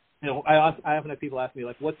 I often have people ask me,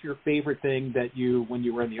 like, what's your favorite thing that you, when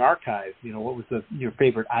you were in the archives, what was your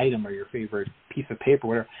favorite item or your favorite piece of paper,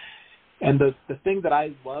 whatever. And the thing that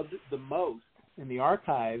I loved the most in the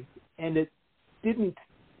archives, and it doesn't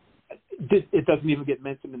even get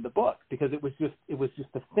mentioned in the book because it was just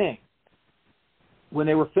a thing. When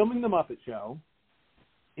they were filming The Muppet Show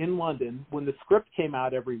in London, when the script came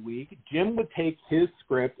out every week, Jim would take his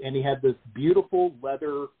script, and he had this beautiful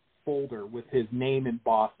leather folder with his name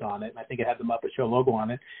embossed on it, and I think it had the Muppet Show logo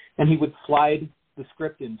on it, and he would slide the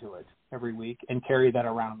script into it every week and carry that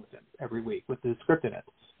around with him every week with the script in it.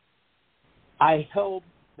 I held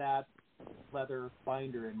that leather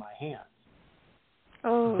binder in my hands.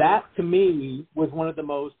 Oh. That, to me, was one of the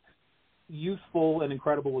most useful and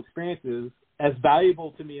incredible experiences, as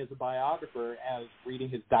valuable to me as a biographer as reading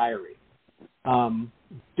his diary.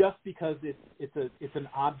 Just because it's an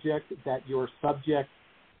object that your subject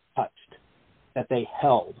touched, that they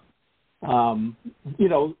held.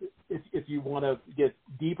 If you want to get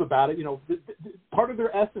deep about it, part of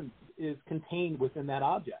their essence is contained within that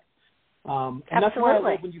object. And that's why I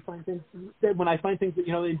love when you find things. When I find things that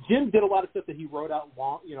and Jim did a lot of stuff that he wrote out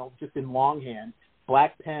long, just in longhand,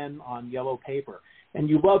 black pen on yellow paper. And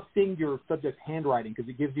you love seeing your subject's handwriting because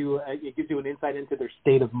it gives you an insight into their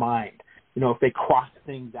state of mind. If they cross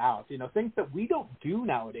things out, things that we don't do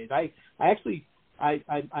nowadays.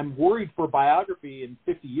 I'm worried for biography in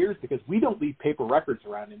 50 years because we don't leave paper records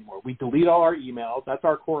around anymore. We delete all our emails. That's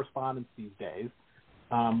our correspondence these days.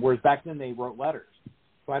 Whereas back then they wrote letters.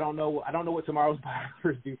 So I don't know what tomorrow's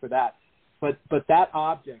biographers do for that. But that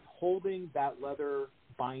object, holding that leather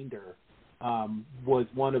binder, was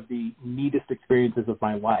one of the neatest experiences of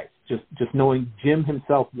my life. Just knowing Jim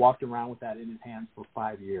himself walked around with that in his hands for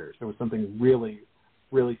 5 years. There was something really,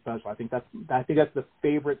 really special. I think that's the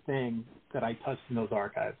favorite thing that I touched in those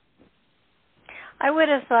archives. I would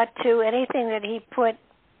have thought too, anything that he put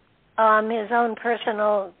his own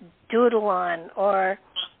personal doodle on, or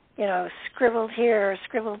scribbled here or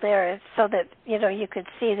scribbled there, so that you could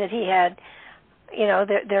see that he had,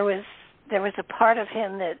 there was a part of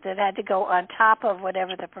him that had to go on top of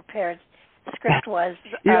whatever the prepared script was.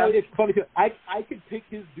 It's funny because I could pick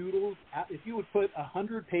his doodles out. If you would put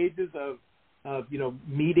 100 pages of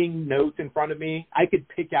meeting notes in front of me, I could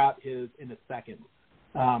pick out his in a second.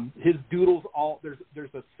 His doodles,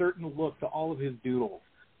 there's a certain look to all of his doodles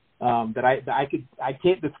that I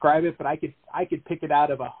can't describe it, but I could pick it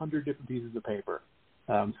out of 100 different pieces of paper,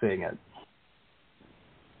 seeing it.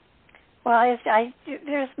 Well,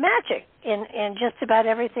 there's magic in just about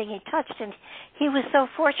everything he touched, and he was so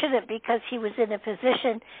fortunate because he was in a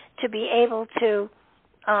position to be able to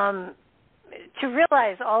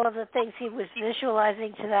realize all of the things he was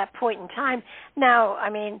visualizing to that point in time. Now,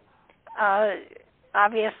 I mean,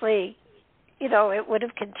 obviously, it would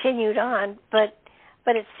have continued on, but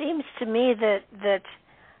it seems to me that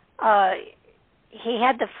he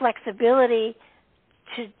had the flexibility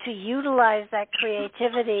to utilize that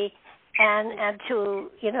creativity and to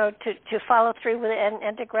follow through with it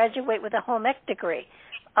and to graduate with a home ec degree.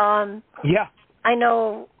 Yeah. I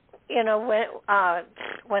know,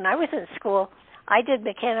 when I was in school, I did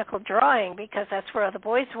mechanical drawing because that's where all the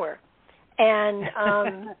boys were. And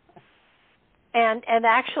and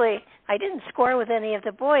actually I didn't score with any of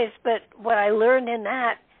the boys, but what I learned in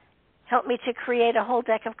that helped me to create a whole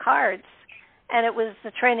deck of cards. And it was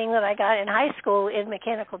the training that I got in high school in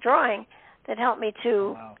mechanical drawing that helped me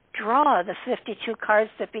to draw the 52 cards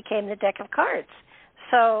that became the deck of cards.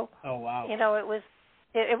 So, it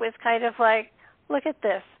was kind of like, look at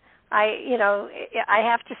this. I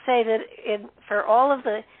have to say that for all of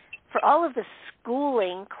the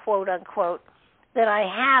schooling, quote unquote, that I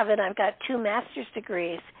have, and I've got 2 master's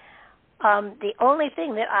degrees, the only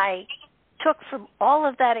thing that I took from all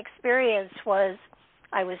of that experience was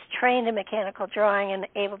I was trained in mechanical drawing and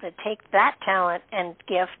able to take that talent and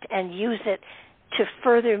gift and use it to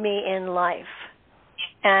further me in life.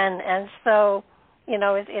 And so,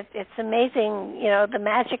 it's amazing. The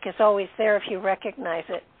magic is always there if you recognize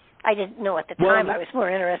it. I didn't know at the time. I was more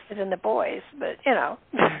interested in the boys, but.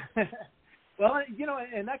 Well,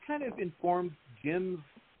 and that kind of informs Jim's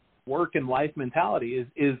work and life mentality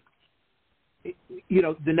is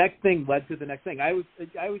the next thing led to the next thing. I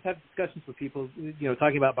always have discussions with people,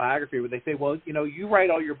 talking about biography, where they say, well, you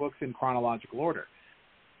write all your books in chronological order.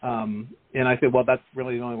 And I say, well, that's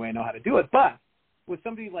really the only way I know how to do it. But with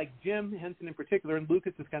somebody like Jim Henson in particular, and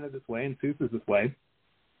Lucas is kind of this way, and Seuss is this way,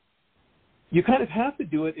 you kind of have to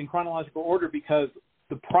do it in chronological order because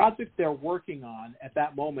the project they're working on at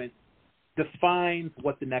that moment defines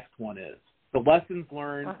what the next one is. The lessons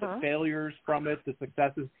learned, the failures from it, the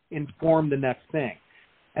successes inform the next thing.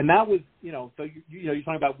 And that was, so you're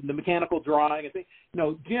talking about the mechanical drawing and things.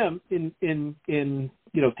 Jim in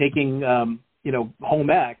taking home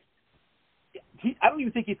ec, I don't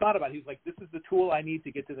even think he thought about it. He was like, this is the tool I need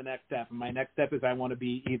to get to the next step. And my next step is I want to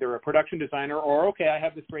be either a production designer or, okay, I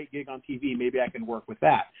have this great gig on TV. Maybe I can work with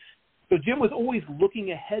that. So Jim was always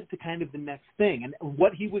looking ahead to kind of the next thing. And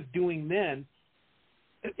what he was doing then,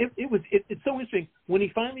 it's so interesting. When he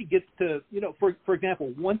finally gets to, for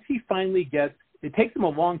example, once he finally gets, it takes him a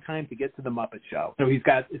long time to get to the Muppet Show. So he's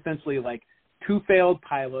got essentially like 2 failed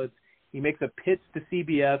pilots. He makes a pitch to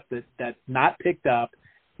CBS that's not picked up.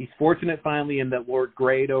 He's fortunate finally in that Lord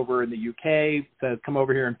Grade over in the UK says, come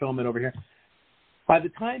over here and film it over here. By the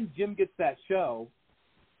time Jim gets that show,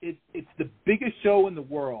 it's the biggest show in the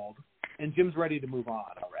world, and Jim's ready to move on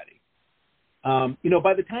already.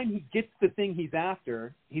 By the time he gets the thing he's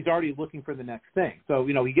after, he's already looking for the next thing. So,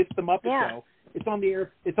 he gets the Muppet Show. It's on the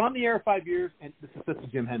air. It's on the air 5 years, and this is such a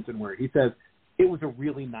Jim Henson word. He says it was a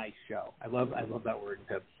really nice show. I love that word.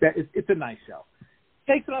 It's a nice show.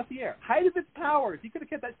 Takes it off the air. Height of its powers. He could have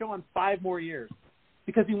kept that show on 5 more years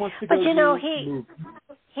because he wants to go. But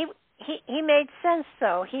he made sense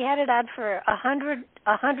though. He had it on for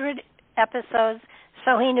 100 episodes,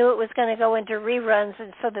 so he knew it was going to go into reruns,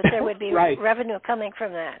 and so that there would be right. revenue coming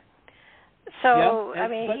from that. So yeah, I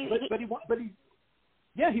mean, he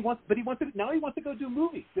wants to go do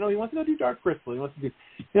movies. He wants to go do Dark Crystal. He wants to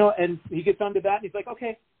do, and he gets onto that, and he's like,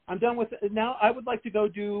 okay, I'm done with it. Now I would like to go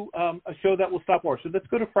do a show that will stop war. So let's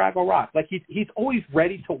go to Fraggle Rock. Like he's always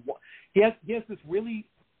ready to. He has this really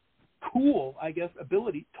cool, I guess,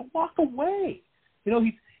 ability to walk away.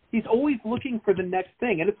 He's always looking for the next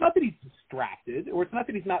thing, and it's not that he's distracted, or it's not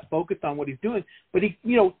that he's not focused on what he's doing, but it's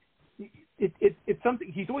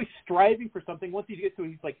something. He's always striving for something. Once he gets to it,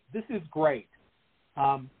 he's like, this is great.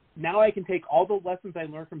 Now I can take all the lessons I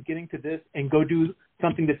learned from getting to this and go do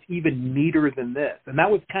something that's even neater than this. And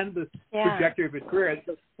that was kind of the trajectory of his career.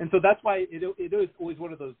 And so that's why it is always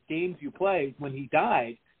one of those games you play when he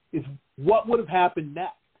died is what would have happened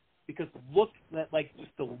next. Because look at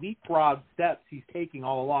just the leapfrog steps he's taking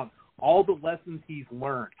all along, all the lessons he's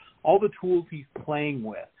learned, all the tools he's playing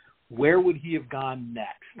with. Where would he have gone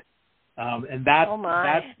next? And that's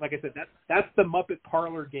like I said, that's the Muppet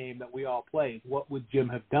Parlor game that we all play. What would Jim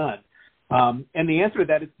have done? And the answer to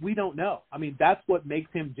that is we don't know. I mean, that's what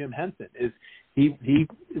makes him Jim Henson. Is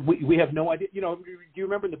we have no idea. Do you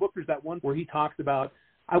remember in the book there's that one where he talks about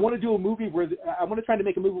I want to do a movie where I want to try to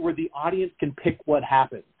make a movie where the audience can pick what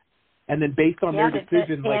happens. And then based on their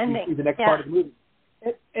decision, you see the next part of the movie.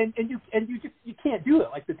 And you can't do it.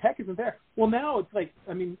 Like the tech isn't there. Well, now it's like,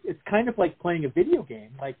 I mean, it's kind of like playing a video game.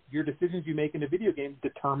 Like your decisions you make in a video game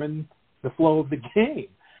determine the flow of the game.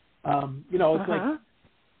 It's like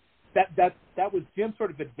that was Jim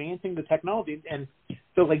sort of advancing the technology. And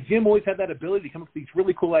so like Jim always had that ability to come up with these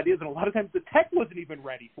really cool ideas. And a lot of times the tech wasn't even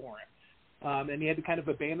ready for him. And he had to kind of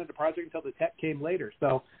abandon the project until the tech came later.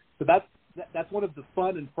 So that's one of the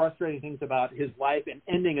fun and frustrating things about his life and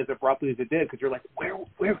ending as abruptly as it did, because you're like, where?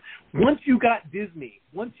 Once you got Disney,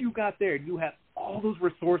 once you got there, you had all those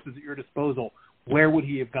resources at your disposal. Where would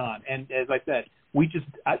he have gone? And as I said,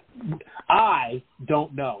 I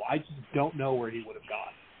don't know. I just don't know where he would have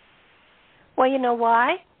gone. Well, you know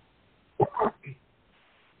why?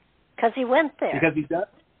 Because he went there. Because he does.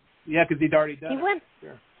 Yeah, because he'd already done. He went.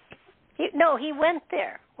 Sure. He went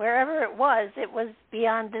there. Wherever it was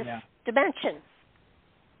beyond this dimension.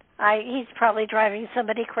 He's probably driving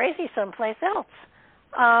somebody crazy someplace else.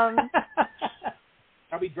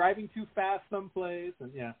 Probably driving too fast someplace,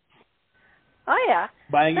 and yeah. Oh yeah.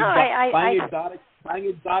 Buying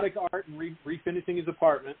exotic art and refinishing his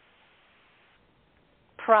apartment.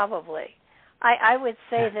 Probably. I would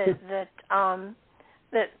say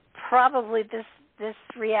that probably this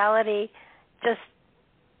reality just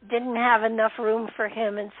didn't have enough room for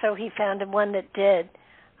him, and so he found one that did.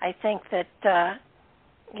 I think that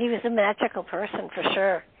he was a magical person for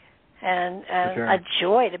sure, and a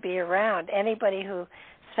joy to be around. Anybody who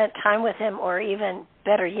spent time with him, or even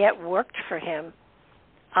better yet, worked for him,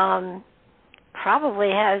 probably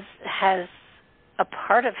has a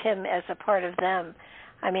part of him as a part of them.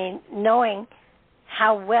 I mean, knowing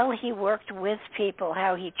how well he worked with people,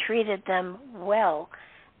 how he treated them well,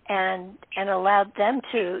 and allowed them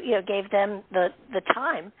to, gave them the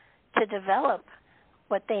time to develop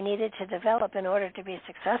what they needed to develop in order to be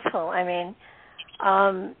successful. I mean,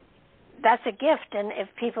 that's a gift, and if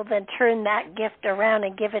people then turn that gift around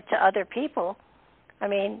and give it to other people, I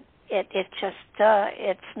mean, it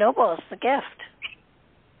snowballs the gift.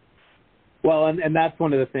 Well, and that's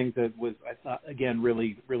one of the things that was, I thought, again,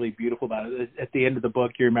 really, really beautiful about it. At the end of the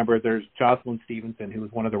book, you remember there's Jocelyn Stevenson, who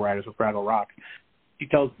was one of the writers of Fraggle Rock. She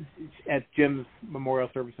tells, at Jim's memorial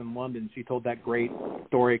service in London, she told that great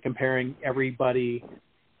story comparing everybody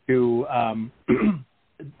who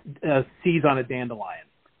seeds on a dandelion.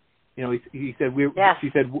 He said she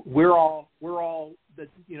said we're all the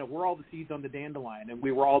seeds on the dandelion, and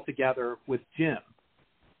we were all together with Jim,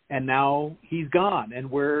 and now he's gone, and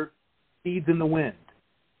we're seeds in the wind.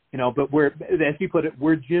 But we're, as he put it,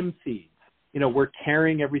 we're Jim seeds. We're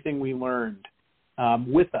carrying everything we learned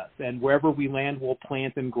with us, and wherever we land, we'll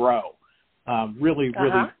plant and grow. Really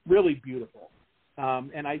beautiful.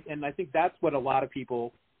 And I think that's what a lot of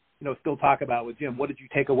people still talk about with Jim. What did you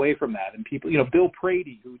take away from that? And people, Bill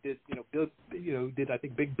Prady, who did, did I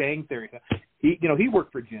think Big Bang Theory. He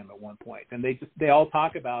worked for Jim at one point, and they all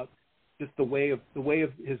talk about just the way of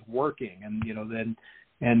his working, and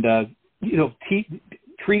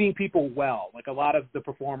treating people well. Like a lot of the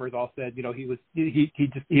performers all said, he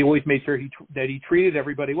always made sure that he treated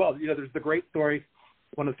everybody well. There's the great story.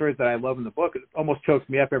 One of the stories that I love in the book, it almost chokes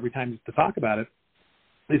me up every time to talk about it,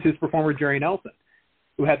 is his performer Jerry Nelson,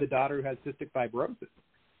 who had the daughter who had cystic fibrosis.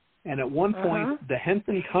 And at one point, the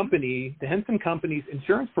Henson Company's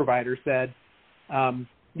insurance provider said,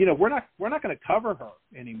 we're not going to cover her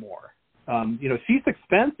anymore. She's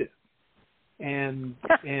expensive. And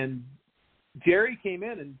Jerry came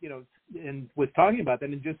in and was talking about that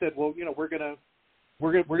and just said, well, we're gonna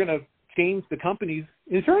change the company's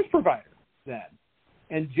insurance provider then.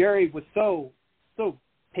 And Jerry was so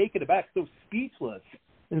taken aback, so speechless,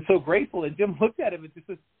 and so grateful. And Jim looked at him and just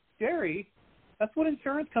said, Jerry, that's what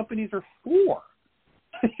insurance companies are for.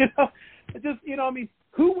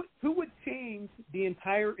 Who would change the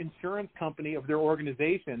entire insurance company of their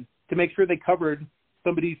organization to make sure they covered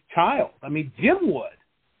somebody's child? I mean, Jim would.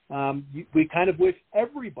 We kind of wish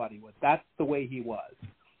everybody would. That's the way he was.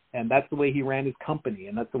 And that's the way he ran his company,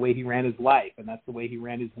 and that's the way he ran his life, and that's the way he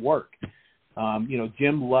ran his work.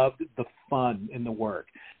 Jim loved the fun in the work.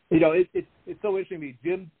 It's so interesting to me.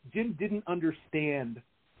 Jim didn't understand.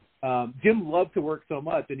 Jim loved to work so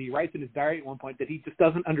much, and he writes in his diary at one point that he just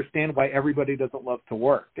doesn't understand why everybody doesn't love to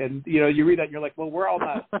work. And you read that and you're like, well, we're all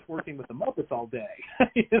not working with the Muppets all day.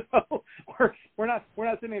 We're not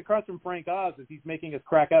sitting across from Frank Oz as he's making us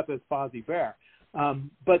crack up as Fozzie Bear.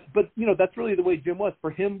 But that's really the way Jim was.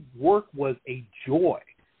 For him, work was a joy.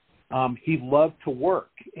 He loved to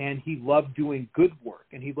work, and he loved doing good work,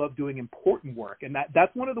 and he loved doing important work. And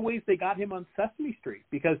that's one of the ways they got him on Sesame Street,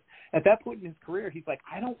 because at that point in his career, he's like,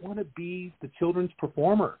 I don't want to be the children's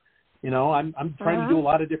performer. I'm trying to do a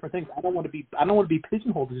lot of different things. I don't want to be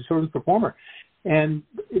pigeonholed as a children's performer.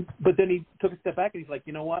 But then he took a step back and he's like,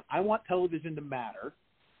 you know what? I want television to matter,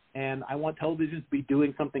 and I want television to be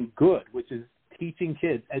doing something good, which is teaching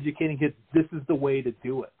kids, educating kids. This is the way to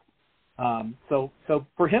do it. So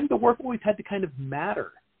for him, the work always had to kind of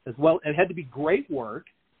matter as well. It had to be great work,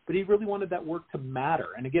 but he really wanted that work to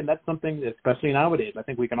matter. And again, that's something, especially nowadays, I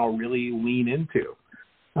think we can all really lean into.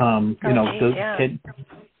 Can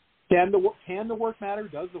the work matter?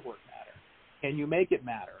 Does the work matter? Can you make it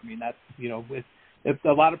matter? I mean, that's, if a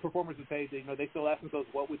lot of performers would say, they still ask themselves,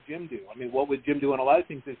 what would Jim do? I mean, what would Jim do on a lot of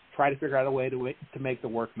things is try to figure out a way to make the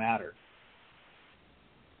work matter.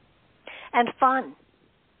 And fun.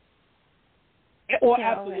 Well,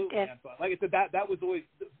 absolutely. Like I said, that was always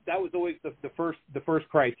the first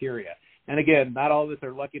criteria. And again, not all of us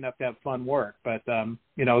are lucky enough to have fun work, but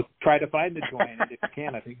try to find the joy in it if you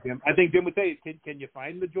can. I think Jim would say, can you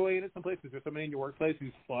find the joy in it someplace? Is there somebody in your workplace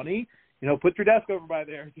who's funny? Put your desk over by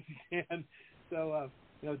there if you can. So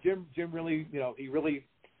Jim really,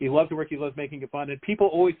 he loves to work. He loves making it fun. And people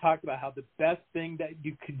always talk about how the best thing that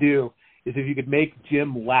you could do is if you could make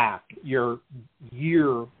Jim laugh, your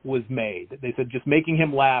year was made. They said just making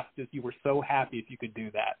him laugh, you were so happy if you could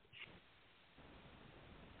do that.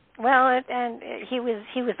 Well, and he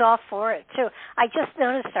was all for it too. I just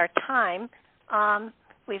noticed our time.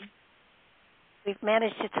 We've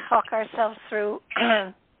managed to talk ourselves through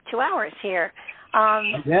 2 hours here.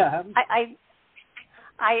 Yeah.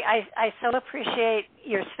 I so appreciate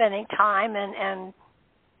your spending time and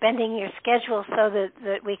bending your schedule so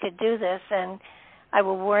that we could do this, and I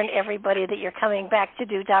will warn everybody that you're coming back to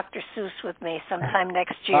do Dr. Seuss with me sometime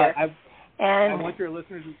next year. I want your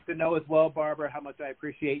listeners to know as well, Barbara, how much I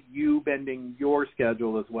appreciate you bending your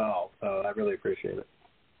schedule as well. So I really appreciate it.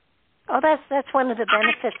 Oh, that's one of the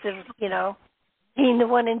benefits of being the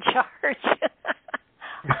one in charge.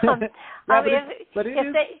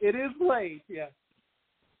 It is late, yeah.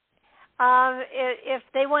 If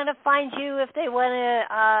they want to find you, if they want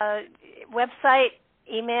a website,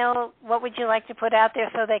 email, what would you like to put out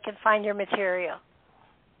there so they can find your material?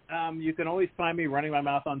 You can always find me running my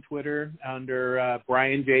mouth on Twitter under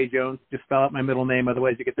Brian J. Jones. Just spell out my middle name,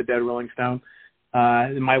 otherwise you get the Dead Rolling Stone.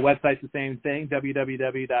 My website's the same thing,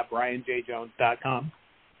 www.brianjjones.com.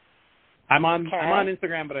 I'm on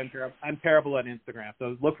Instagram, but I'm terrible at Instagram.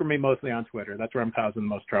 So look for me mostly on Twitter. That's where I'm causing the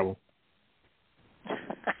most trouble.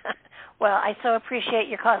 Well, I so appreciate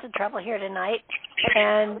your causing trouble here tonight,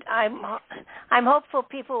 and I'm hopeful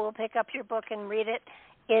people will pick up your book and read it.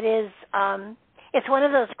 It is it's one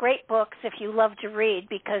of those great books if you love to read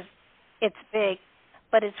because it's big,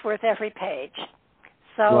 but it's worth every page.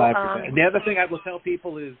 So the other thing I will tell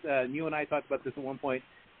people is, you and I talked about this at one point.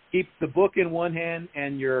 keep the book in one hand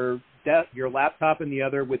and your laptop in the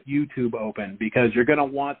other with YouTube open, because you're going to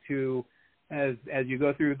want to, as you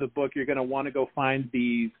go through the book, you're going to want to go find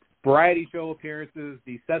these variety show appearances,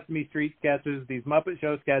 these Sesame Street sketches, these Muppet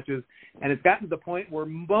Show sketches, and it's gotten to the point where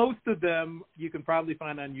most of them you can probably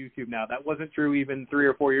find on YouTube now. That wasn't true even 3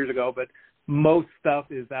 or 4 years ago, but most stuff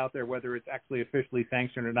is out there, whether it's actually officially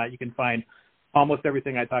sanctioned or not. You can find almost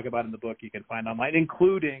everything I talk about in the book you can find online,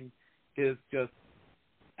 including his just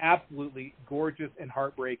absolutely gorgeous and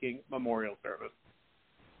heartbreaking memorial service.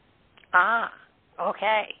 Ah,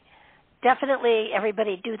 okay. Definitely,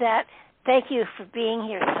 everybody do that. Thank you for being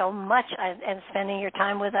here so much and spending your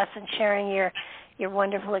time with us and sharing your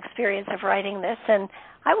wonderful experience of writing this. And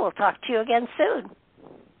I will talk to you again soon.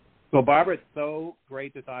 Well, Barbara, it's so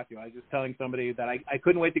great to talk to you. I was just telling somebody that I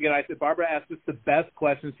couldn't wait to get on. I said, Barbara asked us the best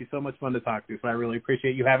questions. She's so much fun to talk to. So I really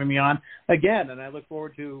appreciate you having me on again. And I look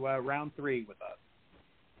forward to round 3 with us.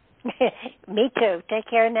 Me too. Take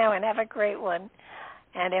care now and have a great one.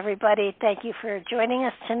 And everybody, thank you for joining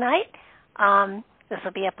us tonight. This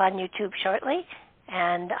will be up on YouTube shortly.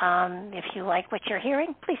 And if you like what you're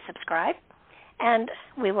hearing, please subscribe. And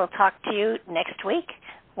we will talk to you next week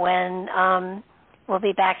when we'll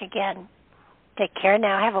be back again. Take care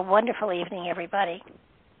now. Have a wonderful evening, everybody.